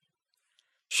Garrett.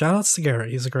 Shoutouts to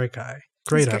Garrett. He's a great guy.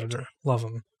 Great editor. Love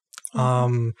him.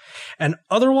 And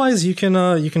otherwise you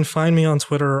can find me on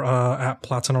Twitter at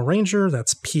Platano Ranger.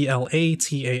 That's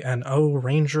PLATANO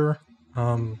Ranger.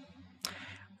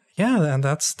 And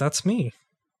that's me.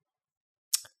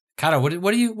 Kato,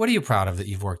 what are you proud of that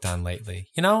you've worked on lately?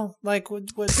 You know, like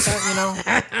what's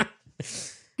that,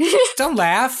 Don't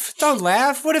laugh.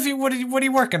 What are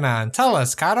you working on? Tell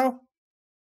us, Kato.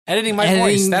 Editing my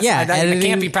voice. I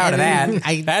can't be proud of that.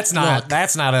 That's not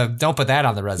don't put that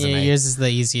on the resume. Yeah, yours is the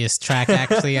easiest track,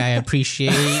 actually. I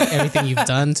appreciate everything you've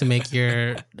done to make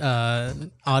your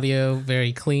audio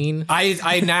very clean.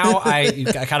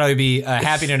 Kato would be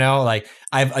happy to know, like,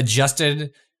 I've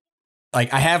adjusted,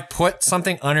 like, I have put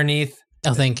something underneath.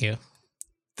 Oh, thank you.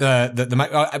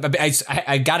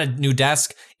 I got a new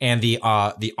desk, and the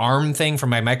arm thing for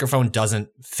my microphone doesn't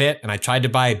fit, and I tried to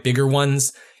buy bigger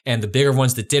ones, and the bigger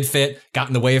ones that did fit got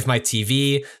in the way of my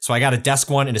TV, so I got a desk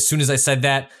one, and as soon as I said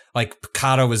that, like,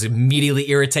 Kato was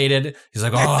immediately irritated. He's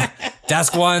like, oh,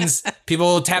 desk ones,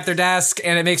 people tap their desk,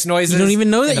 and it makes noises. You don't even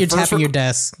know that you're tapping your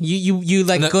desk. You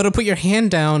go to put your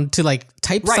hand down to, like,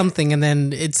 type something, and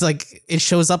then it's like, it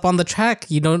shows up on the track.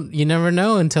 You never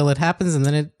know until it happens, and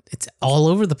then it's all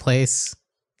over the place.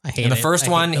 I hate And the it. first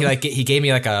I one, hate he gave me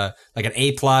an A+. I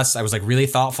was like really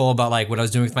thoughtful about like what I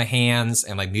was doing with my hands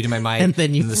and like muting my mic. And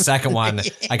then the second one,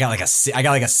 I got like a C. I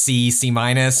got like a C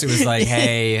minus. It was like,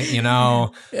 hey,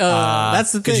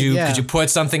 that's the thing. Could you put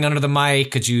something under the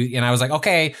mic? Could you? And I was like,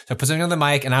 okay. So I put something under the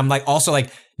mic, and I'm like also like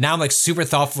now I'm like super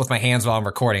thoughtful with my hands while I'm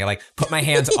recording. I like put my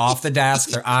hands off the desk.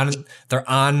 They're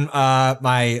on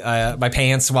my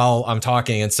pants while I'm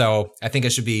talking, and so I think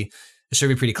it should be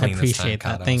pretty clean this time. Appreciate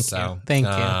that. Kato. Thank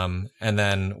you. And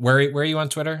then where are you on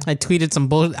Twitter? I tweeted some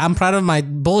bull. I'm proud of my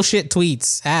bullshit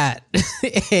tweets at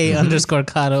 _Kato_appears.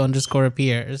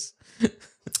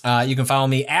 You can follow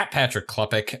me at Patrick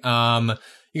Klepek.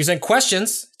 You can send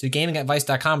questions to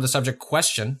gaming@vice.com with the subject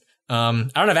question. I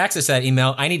don't have access to that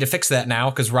email. I need to fix that now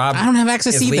because Rob. I don't have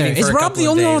access either. Is Rob the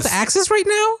only one with access right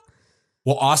now?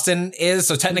 Well, Austin is,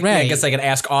 so technically I guess I could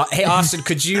ask, hey, Austin,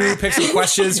 could you pick some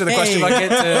questions for the question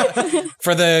bucket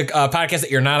for the podcast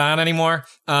that you're not on anymore?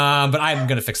 But I'm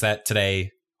going to fix that today,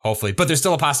 hopefully. But there's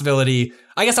still a possibility.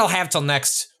 I guess I'll have till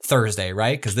next Thursday,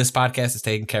 right? Because this podcast is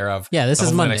taken care of. Yeah, this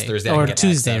is Monday. Next Thursday, or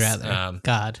Tuesday, rather.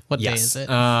 God, what day is it?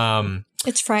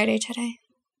 It's Friday today.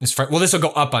 Well, this will go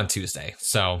up on Tuesday.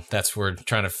 So that's we're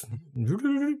trying to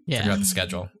figure out the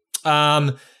schedule.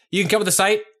 You can come to the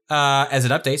site as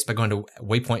it updates by going to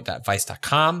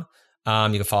waypoint.vice.com.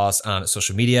 You can follow us on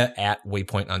social media at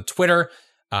Waypoint on Twitter,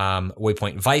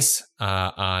 Waypoint Vice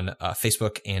on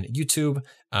Facebook and YouTube.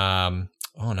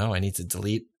 Oh no, I need to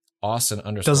delete Austin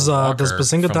 _. Does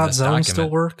Bazinga.zone still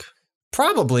work?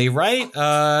 Probably, right?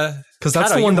 Because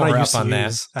that's the one that I used to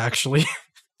use, actually.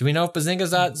 Do we know if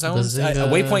Bazinga.zone?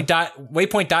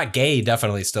 Waypoint.gay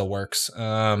definitely still works.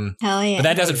 Hell yeah. But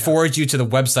that doesn't forward you to the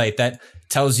website. That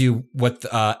tells you what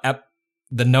the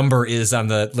number is on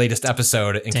the latest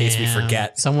episode in case we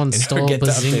forget. Someone stole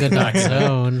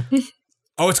Bazinga.zone.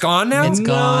 Oh, it's gone now? It's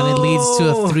gone. It leads to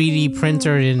a 3D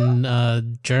printer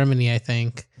in Germany, I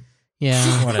think.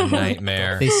 Yeah. What a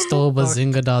nightmare. They stole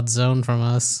Bazinga.zone from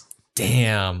us.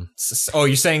 Damn. Oh,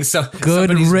 you're saying so?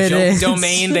 Good riddance.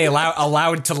 Domain they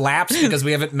allowed to lapse because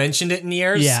we haven't mentioned it in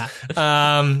years. Yeah.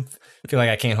 I feel like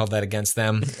I can't hold that against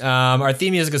them. Our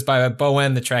theme music is by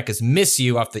Bowen. The track is "Miss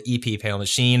You" off the EP Pale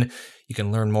Machine. You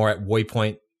can learn more at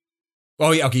Waypoint.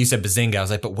 Oh, yeah, okay. You said Bazinga. I was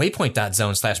like, but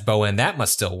Waypoint.zone/Bowen that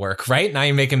must still work, right? Now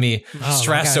you're making me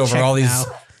stress over all these.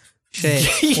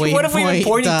 Shit. What if we were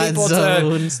pointing people to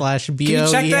 /BO? Can you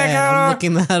check that out? I'm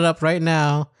looking that up right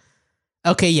now.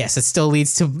 Okay, yes, it still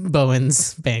leads to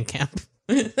Bowen's Bandcamp.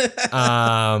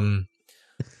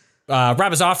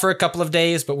 Rob is off for a couple of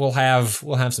days, but we'll have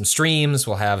some streams,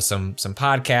 we'll have some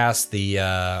podcasts. The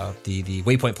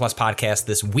Waypoint Plus podcast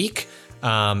this week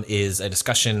is a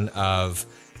discussion of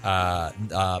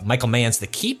Michael Mann's The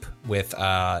Keep with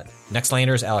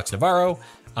Nextlanders Alex Navarro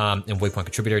and Waypoint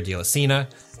contributor Dia Lucina.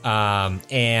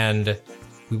 And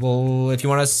we will, if you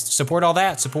want to support all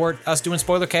that, support us doing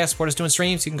Spoilercast, support us doing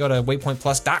streams, you can go to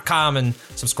waypointplus.com and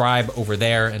subscribe over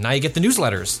there. And now you get the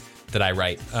newsletters that I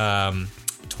write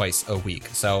twice a week.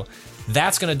 So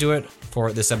that's going to do it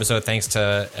for this episode. Thanks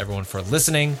to everyone for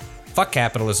listening. Fuck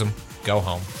capitalism. Go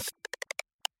home.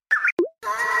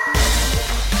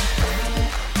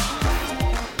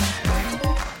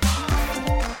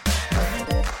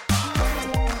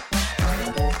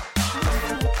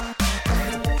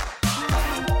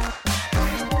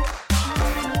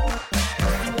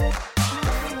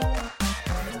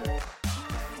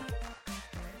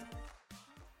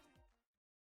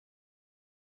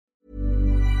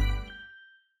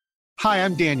 Hi,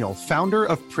 I'm Daniel, founder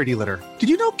of Pretty Litter. Did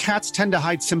you know cats tend to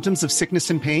hide symptoms of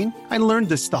sickness and pain? I learned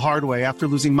this the hard way after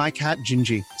losing my cat,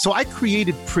 Gingy. So I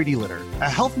created Pretty Litter, a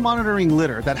health monitoring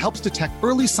litter that helps detect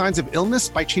early signs of illness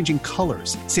by changing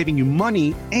colors, saving you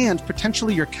money and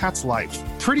potentially your cat's life.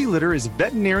 Pretty Litter is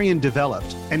veterinarian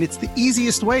developed, and it's the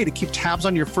easiest way to keep tabs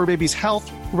on your fur baby's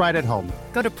health right at home.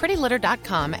 Go to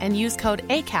prettylitter.com and use code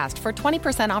ACAST for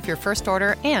 20% off your first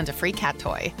order and a free cat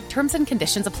toy. Terms and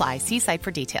conditions apply. See site for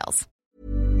details.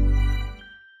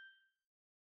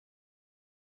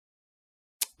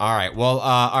 All right. Well,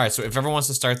 all right. So if everyone wants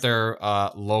to start their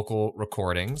local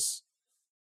recordings,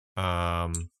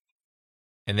 and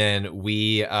then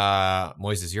we,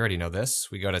 Moises, you already know this.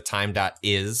 We go to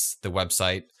time.is, the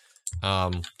website,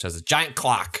 which has a giant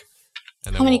clock.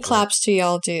 And then how many claps do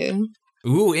y'all do?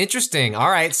 Ooh, interesting. All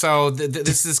right. So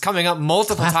this is coming up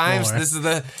multiple times. This is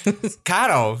the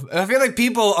Kato. I feel like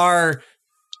people are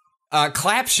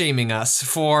clap shaming us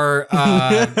for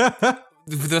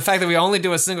the fact that we only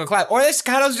do a single clap, or this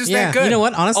Kato's just that good. You know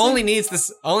what? Honestly, only needs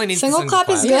single clap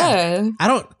is good. Yeah. I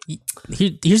don't.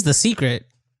 Here's the secret,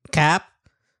 Cap.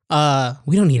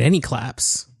 We don't need any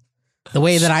claps. The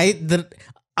way that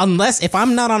Unless if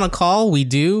I'm not on a call, we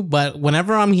do. But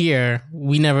whenever I'm here,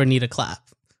 we never need a clap.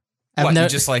 You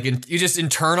just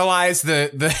internalize the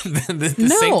no,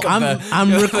 sync of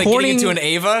I'm recording into an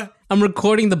Ava. I'm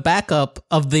recording the backup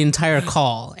of the entire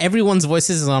call. Everyone's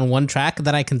voices is on one track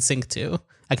that I can sync to.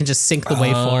 I can just sync the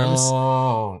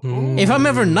waveforms. If I'm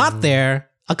ever not there,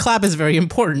 a clap is very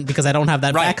important because I don't have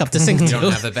that backup to sync to. You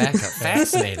don't have the backup.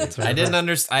 Fascinating. I didn't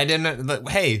understand.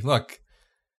 Hey, look,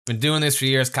 been doing this for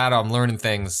years, Kato. I'm learning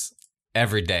things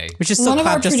every day. We should still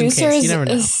clap just in case. You never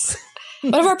know.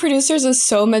 One of our producers is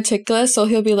so meticulous, so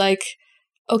he'll be like,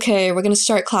 okay, we're going to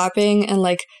start clapping in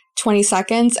like 20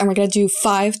 seconds, and we're going to do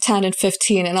 5, 10, and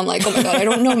 15. And I'm like, oh my God, I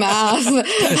don't know math. Oh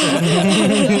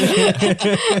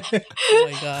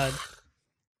my God.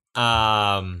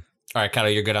 All right, Kato,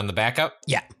 you're good on the backup?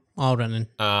 Yeah, all running.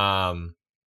 Well,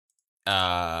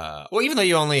 even though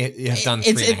you only have done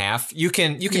 3.5, you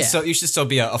should still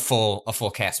be a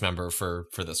full cast member for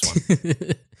this one.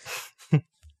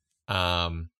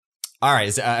 All right,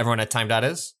 is everyone at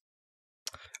time.is?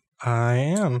 I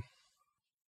am.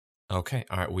 Okay,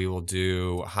 all right, we will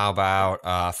do, how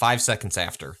about 5 seconds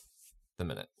after the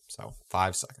minute? So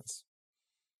 5 seconds.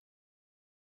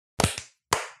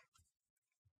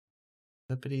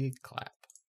 Flippity clap.